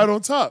a retired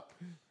on top.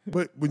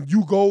 But when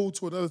you go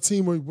to another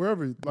team or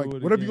wherever, like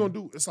it whatever you're again. gonna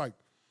do, it's like,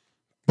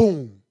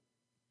 boom.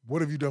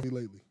 What have you done for me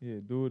lately? Yeah,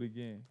 do it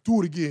again.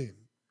 Do it again.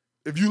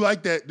 If you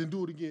like that, then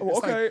do it again. Oh, It's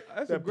okay, like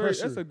that's that That's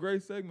pressure. a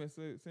great segment.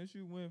 So, since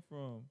you went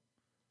from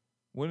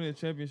winning the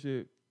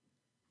championship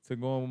to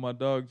going with my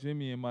dog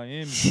Jimmy in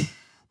Miami,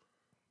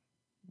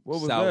 what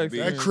was South that? Beach.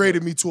 That experience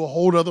created me to a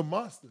whole other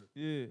monster. like?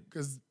 Yeah,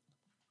 Because,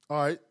 all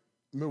right,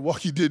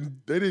 Milwaukee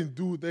didn't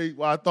do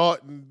what I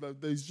thought and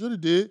they should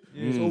have did.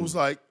 Yeah. So it was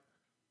like,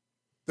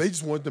 they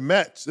just wanted to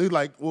match. They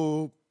like,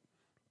 well,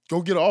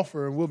 go get an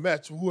offer and we'll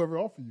match whoever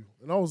offer you.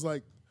 And I was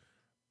like,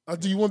 I'll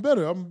do you one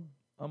better. I'm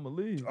I'm going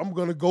to leave.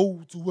 gonna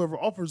go to whoever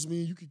offers me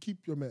and you can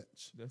keep your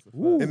match. That's a fact.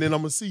 And then I'm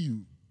gonna see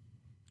you.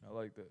 I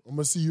like that. I'm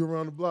gonna see you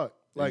around the block.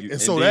 Like, you- and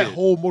so and that did.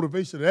 whole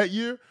motivation of that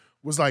year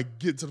was like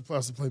getting to the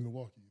playoffs to play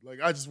Milwaukee.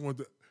 Like I just wanted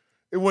to.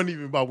 It wasn't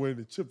even about winning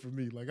the chip for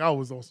me. Like I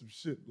was on some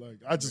shit. Like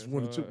I just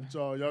wanted to chip with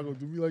y'all. Y'all gonna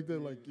do me like that?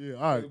 Like yeah,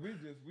 all right.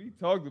 We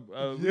talked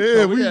about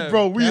Yeah, we had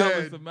countless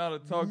had amount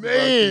of talks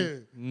about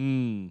you.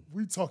 man.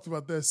 We talked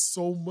about that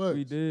so much.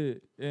 We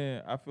did,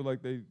 and I feel like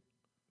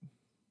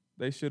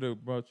they should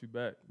have brought you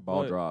back.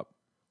 Ball But drop.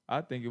 I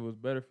think it was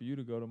better for you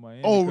to go to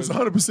Miami. Oh, it was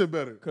 100%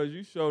 better. because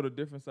you showed a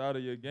different side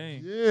of your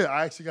game. Yeah,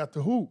 I actually got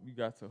to hoop. You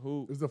got to It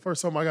hoop. was the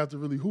first time I got to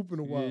really hoop in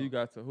a while. Yeah, you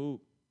got to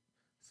hoop.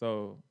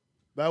 So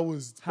That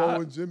was how-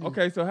 Bo and Jimmy.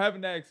 okay, so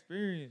having that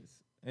experience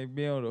and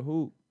being able to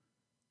hoop,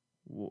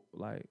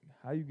 like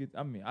how you get?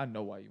 I mean, I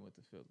know why you went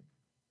to Philly,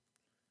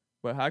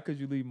 but how could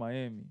you leave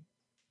Miami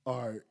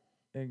All right.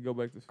 and go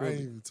back to I ain't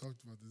Philly? even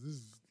talked about this. This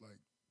is like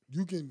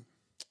you can.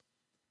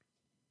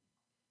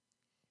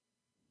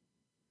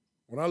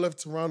 When I left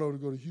Toronto to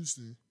go to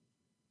Houston,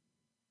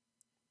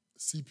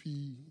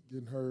 CP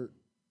getting hurt,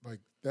 like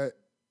that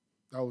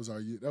was our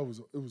year. It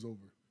was over.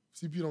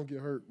 CP don't get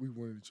hurt, we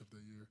winning the chip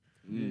that year.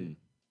 Mm.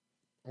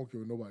 I don't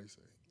care what nobody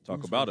say. Talk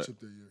We was about winning the it. Chip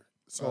that year.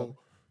 So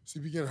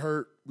CP getting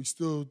hurt, we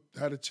still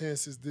had a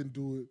chances, didn't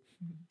do it.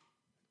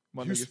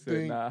 My nigga Houston said,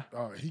 thing, nah.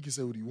 all right, he can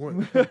say what he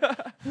want.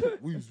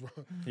 We was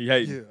He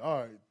hating. yeah,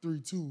 all right,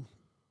 3-2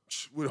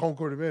 with home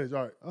court advantage.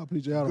 All right. Oh,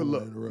 PJ, I don't Good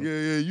luck. want to interrupt.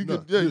 Yeah, you No,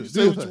 can. Yeah, you do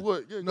say your what you thing.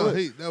 want. Yeah, go No,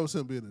 ahead. that was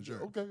him being a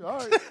jerk. Okay, all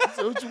right. You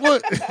say what you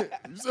want.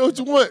 You say what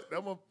you want.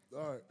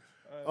 All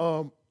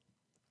right.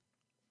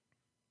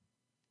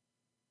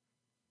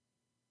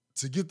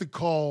 To get the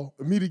call,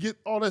 me to get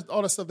all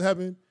that stuff to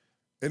happen,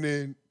 and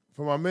then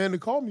for my man to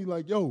call me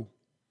like, "Yo,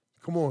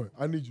 come on,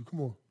 I need you.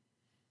 Come on,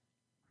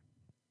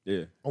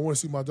 Yeah. I want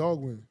to see my dog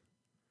win."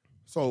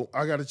 So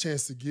I got a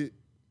chance to get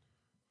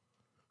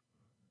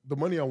the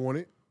money I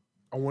wanted.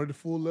 I wanted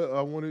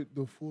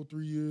the full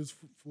 3 years,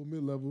 full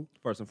mid level.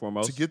 First and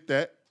foremost. To get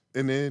that,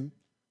 and then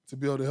to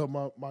be able to help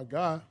my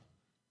guy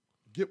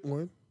get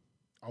one,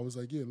 I was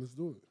like, yeah, let's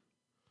do it.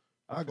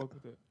 I fuck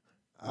with that.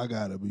 I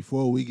got it.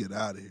 Before we get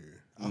out of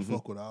here, I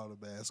fuck with all the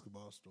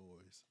basketball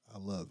stories. I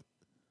love it.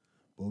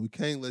 But we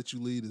can't let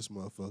you leave this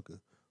motherfucker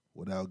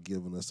without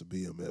giving us a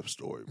BMF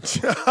story,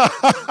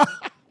 bro.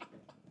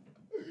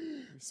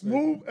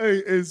 Smooth,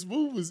 hey, and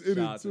Smooth was in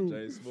Shout it out to too.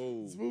 Jay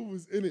Smooth. Smooth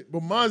was in it,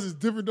 but mine's is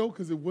different though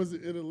because it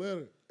wasn't in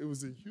Atlanta. It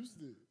was in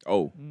Houston.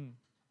 Oh,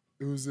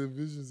 It was in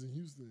Visions in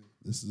Houston,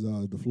 This is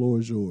the floor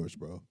is yours,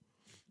 bro.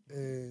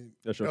 and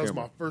That's that your was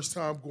camera. my first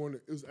time going.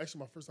 It was actually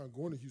my first time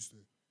going to Houston,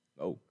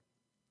 oh.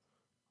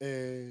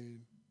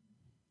 and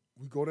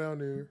we go down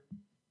there.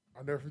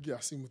 I'll never forget. I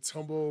seen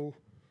Mutombo.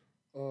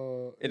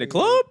 In the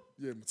club?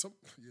 Yeah, Mutombo.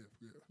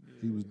 Yeah.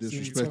 He was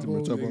See, disrespecting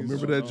Mutombo, Mutombo.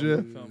 niggas Remember don't that,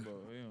 know. Jeff?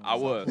 I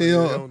was. Yeah,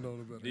 Yeah. I don't know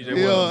about DJ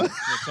that. was.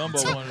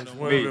 Mutombo one of them.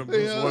 One of them.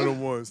 It was one of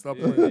them ones. Stop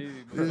playing.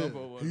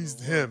 He's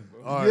him.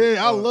 All right.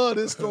 Yeah, I love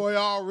this story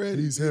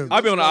already. He's him.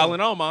 I be on the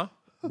island on mine.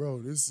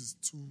 Bro, this is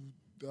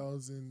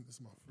 2000. This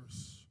is my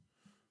first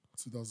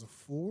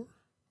 2004.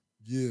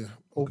 Yeah,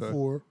 Okay.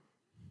 04.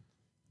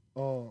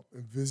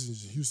 And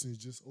Visions Houston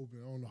just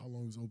opened. I don't know how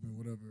long it was open,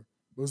 whatever.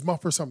 But it was my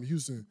first time in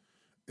Houston,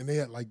 and they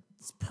had like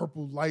this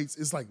purple lights.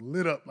 It's like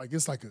lit up, like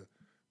it's like a,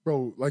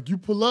 bro. Like you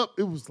pull up,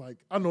 it was like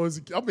I'm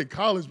in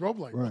college, bro. I'm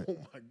like, Right. oh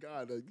my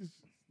god, like this is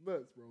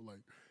nuts, bro. Like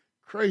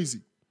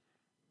crazy.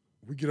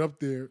 We get up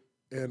there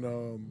and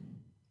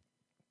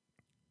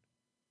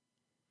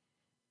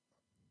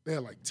they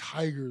had like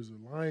tigers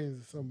or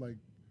lions or something like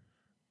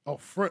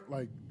out front,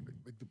 like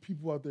the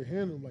people out there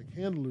handling like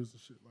handlers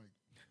and shit,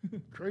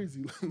 like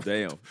crazy.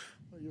 Damn.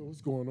 Like, yo,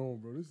 what's going on,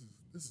 bro? This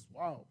is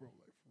wild, bro.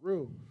 Like for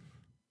real.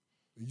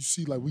 And you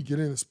see, like we get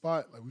in the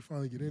spot, like we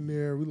finally get in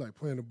there. We like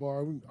playing the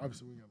bar.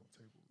 Obviously, we ain't got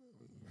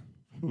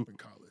no table. In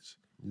college,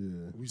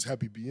 Yeah. we just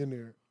happy to be in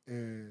there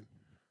and you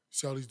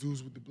see all these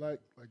dudes with the black,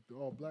 like they're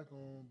all black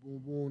on, boom,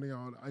 boom. They got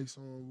all the ice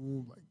on,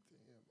 boom. Like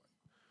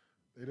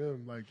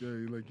damn, like they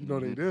them, like you know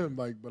they them,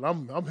 like. But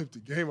I'm hip to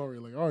game already.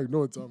 Like I already know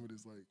what time it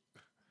is. Like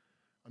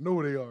I know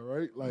where they are,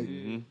 right? Like,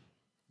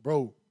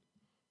 bro.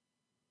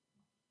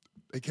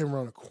 They came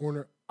around the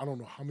corner. I don't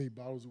know how many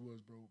bottles it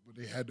was, bro, but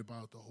they had to buy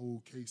out the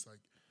whole case. Like,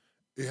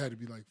 it had to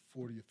be like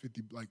 40 or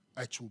 50, like,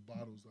 actual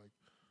bottles. Like,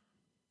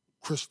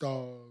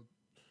 Cristal,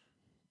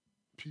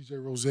 PJ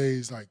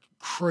Rosé's, like,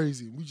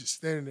 crazy. And we just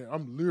standing there.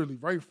 I'm literally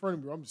right in front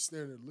of me. I'm just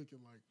standing there looking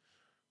like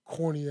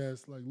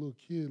corny-ass, like, little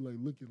kid, like,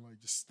 looking like,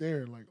 just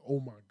staring like,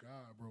 oh, my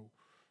God, bro.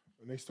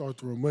 And they start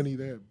throwing money.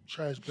 They have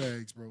trash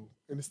bags, bro.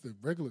 And it's the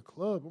regular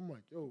club. I'm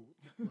like, yo,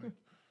 like,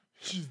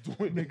 she's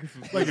doing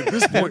niggas. Like, at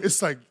this point,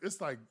 it's like,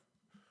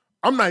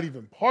 I'm not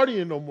even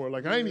partying no more.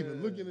 Like, I ain't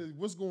even looking at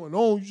what's going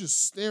on. You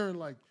just staring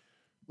like,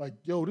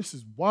 yo, this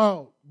is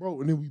wild, bro.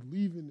 And then we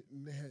leaving,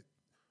 and they had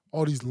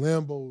all these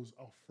Lambos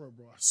out front,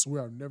 bro. I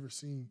swear I've never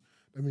seen,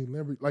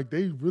 Lamborghini. Like,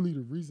 they really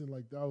the reason,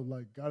 like, that I was,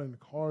 like, got in the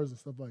cars and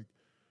stuff, like,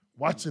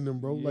 watching them,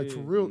 bro. Like, for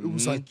real, it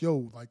was like,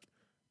 yo, like,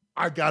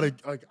 I gotta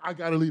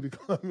leave the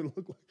club and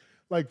look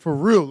like, for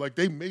real. Like,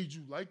 they made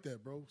you like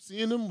that, bro.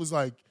 Seeing them was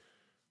like,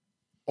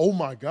 oh,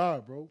 my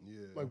God, bro.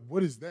 Yeah. Like,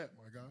 what is that,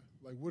 my God?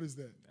 Like, what is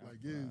that? Like,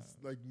 it's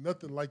like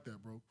nothing like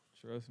that, bro.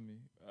 Trust me.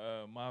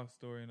 My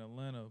story in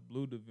Atlanta,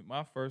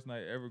 my first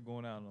night ever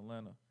going out in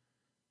Atlanta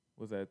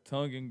was at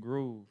Tongue and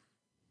Groove.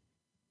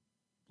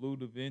 Blue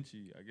Da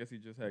Vinci, I guess he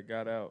just had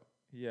got out.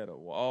 He had a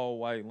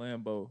all-white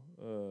Lambo.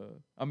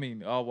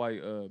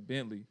 All-white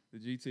Bentley, the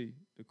GT,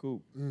 the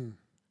coupe.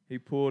 He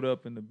pulled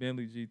up in the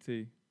Bentley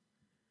GT.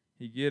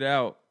 He get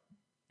out,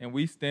 and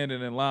we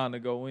standing in line to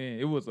go in.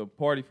 It was a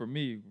party for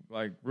me,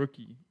 like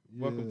rookie.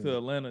 Yeah. Welcome to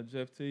Atlanta,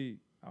 Jeff Teague.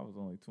 I was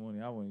only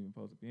 20. I wasn't even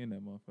supposed to be in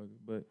that motherfucker.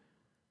 But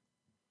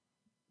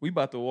we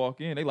about to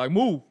walk in. They like,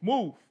 move.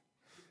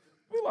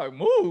 We like,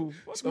 move.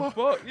 What the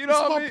fuck? You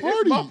know what I mean?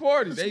 It's my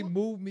party. They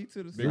moved me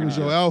to the side. What was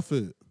your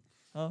outfit?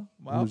 Huh?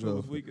 My outfit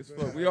was weak as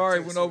fuck. We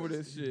already went over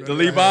this shit. The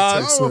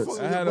Levi's.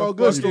 I had a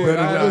Good fucking, story.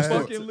 I had a Good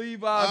fucking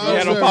Levi's. He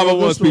had I'm no sorry, 501s,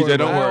 good story, PJ.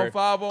 Don't I had worry. on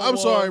 501. I'm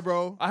sorry,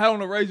 bro. I had on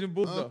the Raging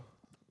Bulls though.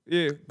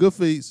 Yeah. Good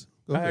feet.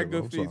 I had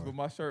good feet, but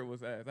my shirt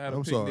was ass. I had a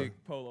I'm picnic sorry.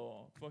 polo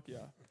on. Fuck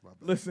y'all.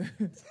 Listen.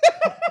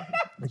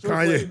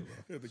 Kanye.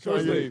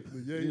 Short sleeve.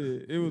 Yeah. Yeah,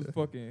 it was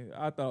fucking.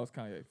 I thought it was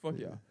Kanye. Fuck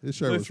y'all. His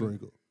shirt was Listen.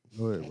 wrinkled.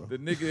 Go ahead, bro. The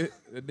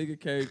nigga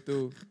came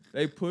through.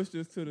 They pushed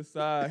us to the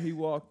side. He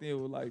walked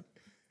in with like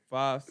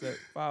five to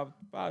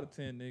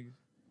 10 niggas,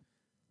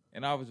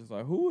 and I was just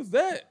like, "Who is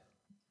that?"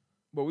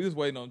 But we was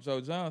waiting on Joe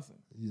Johnson.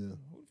 Yeah.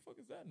 Who the fuck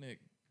is that nigga?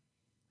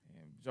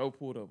 And Joe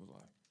pulled up.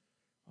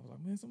 I was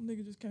like, man, some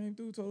nigga just came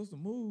through, told us to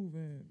move,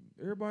 and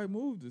everybody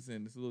moved us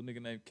in. This little nigga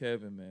named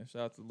Kevin, man.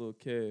 Shout out to little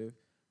Kev,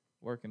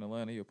 working in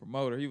Atlanta. He a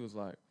promoter. He was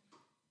like,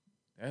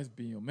 that's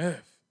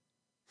BMF.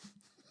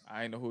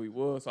 I ain't know who he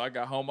was, so I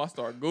got home. I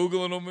started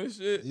Googling him and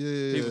shit.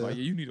 Yeah. He was like,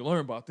 yeah, you need to learn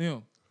about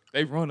them.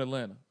 They run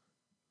Atlanta.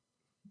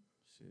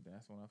 Shit,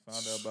 that's when I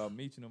found out about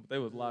meeting them. They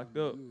was locked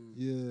up,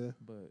 Yeah.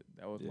 but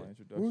that was my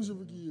introduction. When was your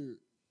rookie year?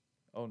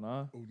 Oh,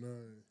 nah. 09.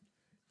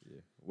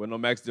 Well, no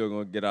Max still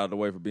gonna get out of the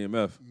way for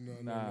BMF.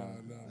 No. A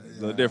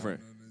little different.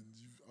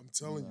 I'm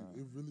telling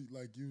you, it really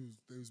like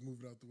they was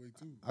moving out the way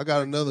too. I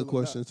got another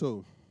question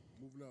too.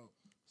 Moving out.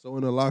 So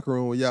in the locker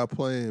room when y'all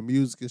playing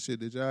music and shit,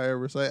 did y'all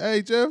ever say,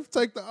 "Hey Jeff,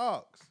 take the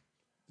aux"?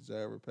 Did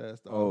y'all ever pass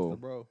the aux to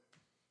bro?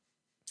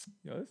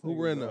 Yo, this Who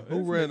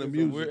nigga, ran the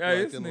music? Hey,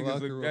 like, this in the nigga's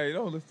locker a room? hey,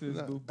 don't listen to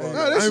this goofball.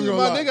 No, this I is ain't my gonna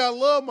lie. nigga. I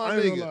love my I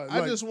ain't nigga. gonna lie. I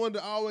Like- just wanted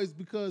to always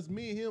because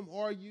me and him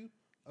argue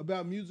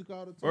about music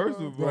all the time. First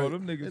of all, Right.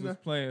 them niggas And, was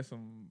playing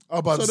some. I'm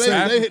about so to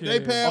say, they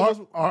passed.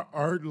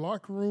 our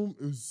locker room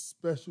is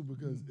special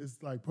because it's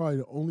like probably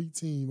the only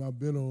team I've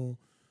been on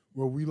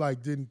where we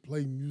like didn't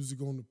play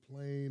music on the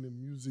plane and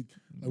music.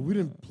 Like we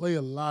didn't play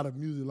a lot of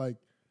music. Like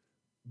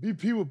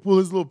BP would pull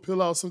his little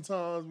pill out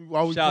sometimes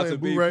while we Shout out playing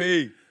to Boo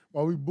Ray. BP.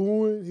 While we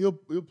booing, he'll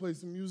play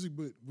some music,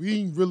 but we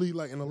ain't really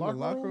like in the In the locker,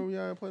 locker room. room,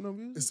 y'all ain't play no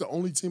music. It's the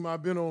only team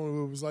I've been on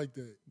where it was like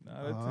that.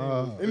 Nah, that team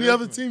was Any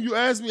other team you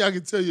ask me, I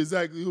can tell you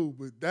exactly who.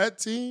 But that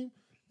team,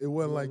 it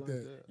wasn't like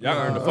that. Y'all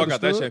earned the fuck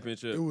out that Understood.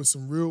 championship. It was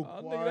some real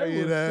Oh, nigga,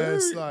 quiet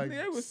ass, like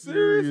they was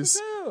serious. serious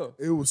as hell.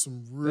 It was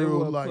some They real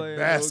wasn't like playing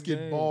no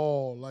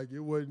basketball. Like it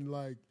wasn't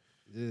like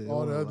Yeah,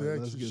 all the well, other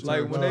let's extra get shit.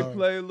 Like when they Nah.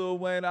 play Lil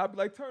Wayne, I'd be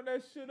like, turn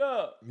that shit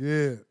up.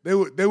 Yeah, they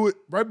would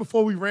right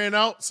before we ran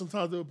out.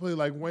 Sometimes they would play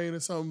like Wayne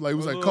or something. Like it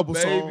was like a Lil couple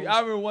Baby. songs. I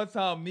remember one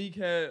time Meek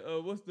had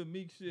what's the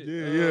Meek shit?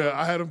 Yeah,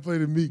 I had them play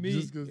the Meek, Meek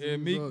just because.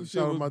 and Meek shit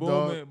shout out was my booming,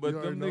 dog. but You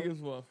them already know.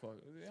 niggas wasn't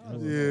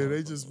fucking. Yeah,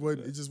 they just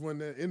wasn't. It just wasn't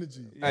that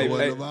energy. Hey,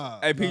 wasn't hey, the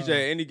vibe. hey,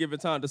 PJ, any given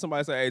time, does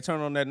somebody say, "Hey,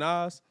 turn on that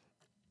Nas"?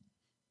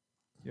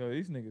 Yo,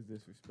 these niggas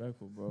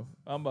disrespectful, bro.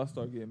 I'm about to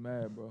start getting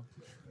mad, bro.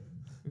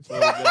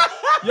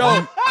 Yo,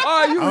 all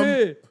right, you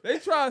here? They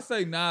try to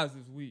say Nas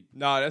is weak.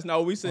 Nah, that's not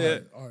what we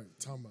said. All right,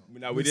 time out.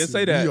 No, we didn't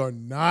say that. We are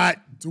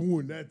not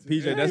doing that.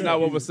 PJ, that's not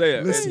what was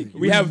said. Listen,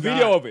 we have we're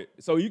video not. of it,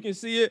 so you can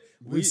see it.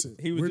 Listen,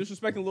 He was we're-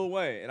 disrespecting Lil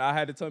Wayne, and I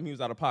had to tell him he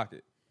was out of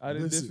pocket. I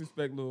didn't Listen.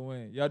 disrespect Lil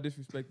Wayne. Y'all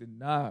disrespected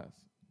Nas.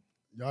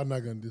 Y'all not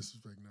gonna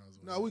disrespect Nas.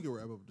 No, we can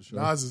wrap up the show.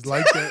 Nas is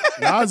like that.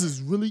 Nas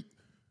is really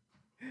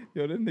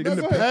Yo, this in nigga.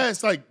 the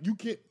past. Like you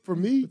can't for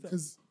me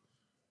because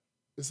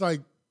it's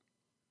like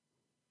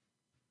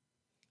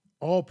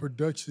all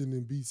production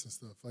and beats and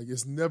stuff. Like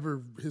it's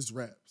never his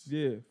raps.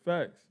 Yeah,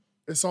 facts.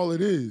 That's all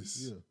it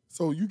is. Yeah.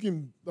 So you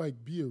can like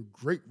be a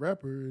great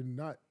rapper and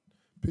not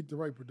pick the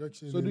right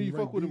production. So and do you the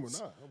right fuck with him or beats.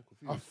 not? I'm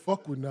I confused.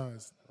 fuck with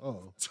Nas.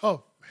 Oh,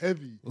 Tough,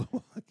 heavy.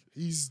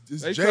 It's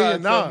They Jay tried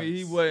and to tell Nas. me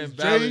he wasn't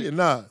It's Jay valid. and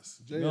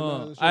Nas. Jay No,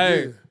 and Nas.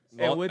 hey,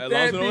 Yeah. and with As long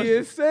that as it don't-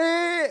 being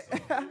said,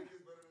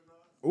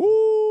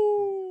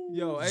 Ooh.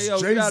 yo, hey, It's yo,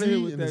 Jay get out of here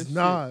Z with and that it's shit.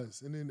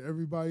 Nas, and then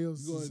everybody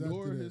else You is gonna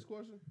ignore after his that.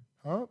 question?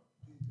 Huh?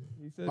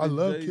 He said I it's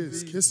love Jay-Z.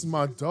 Kiss. Kiss is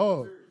my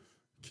dog.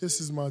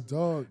 Kiss is my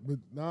dog, but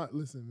not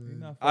listen, He man.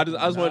 not I fucking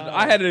just wanted. Nas,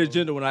 I had an bro.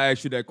 agenda when I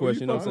asked you that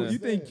question. You know what I'm You saying?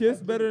 think Kiss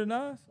better than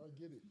Nas? I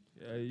get it.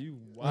 Yeah, you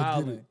I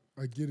get wildin'. it.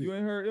 I get it. You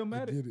ain't heard I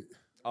Illmatic? get it.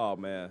 Oh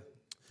man.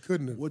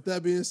 Couldn't have. With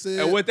that being said,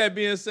 And with that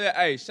being said,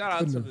 hey, shout out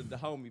to Couldn't the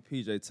homie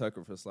PJ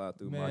Tucker for sliding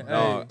through Man, my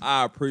dog. hey.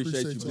 I appreciate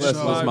you Appreciate you.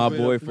 blessing us, Shout my out,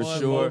 boy, Been for the fun,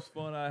 sure. Most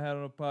fun I had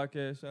on the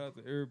podcast. Shout out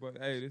to everybody.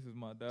 Hey, this is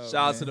my dog. Shout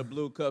out to man. the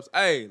Blue Cups.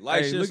 Hey,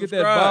 like, Hey, share, look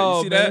subscribe. at that ball,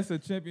 You see man. that? That's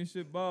a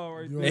championship ball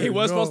right You there. And he already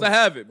was supposed know. to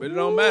have it, but it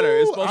don't matter.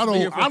 It's supposed I to be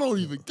here don't. for I don't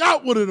even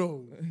got one of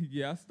those.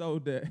 Yeah, I stole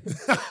that.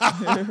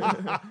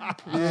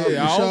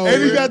 sure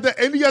And he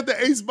did. got the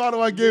ace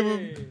bottle I gave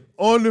him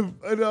on the.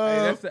 Hey,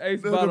 that's the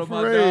ace bottle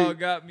my parade. dog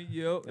got me.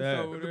 Yo, it's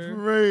Yeah. over The there.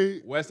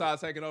 parade. Westside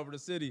taking over the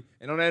city.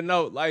 And on that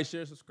note, like,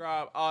 share,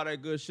 subscribe, all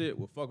that good shit.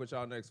 We'll fuck with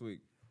y'all next week.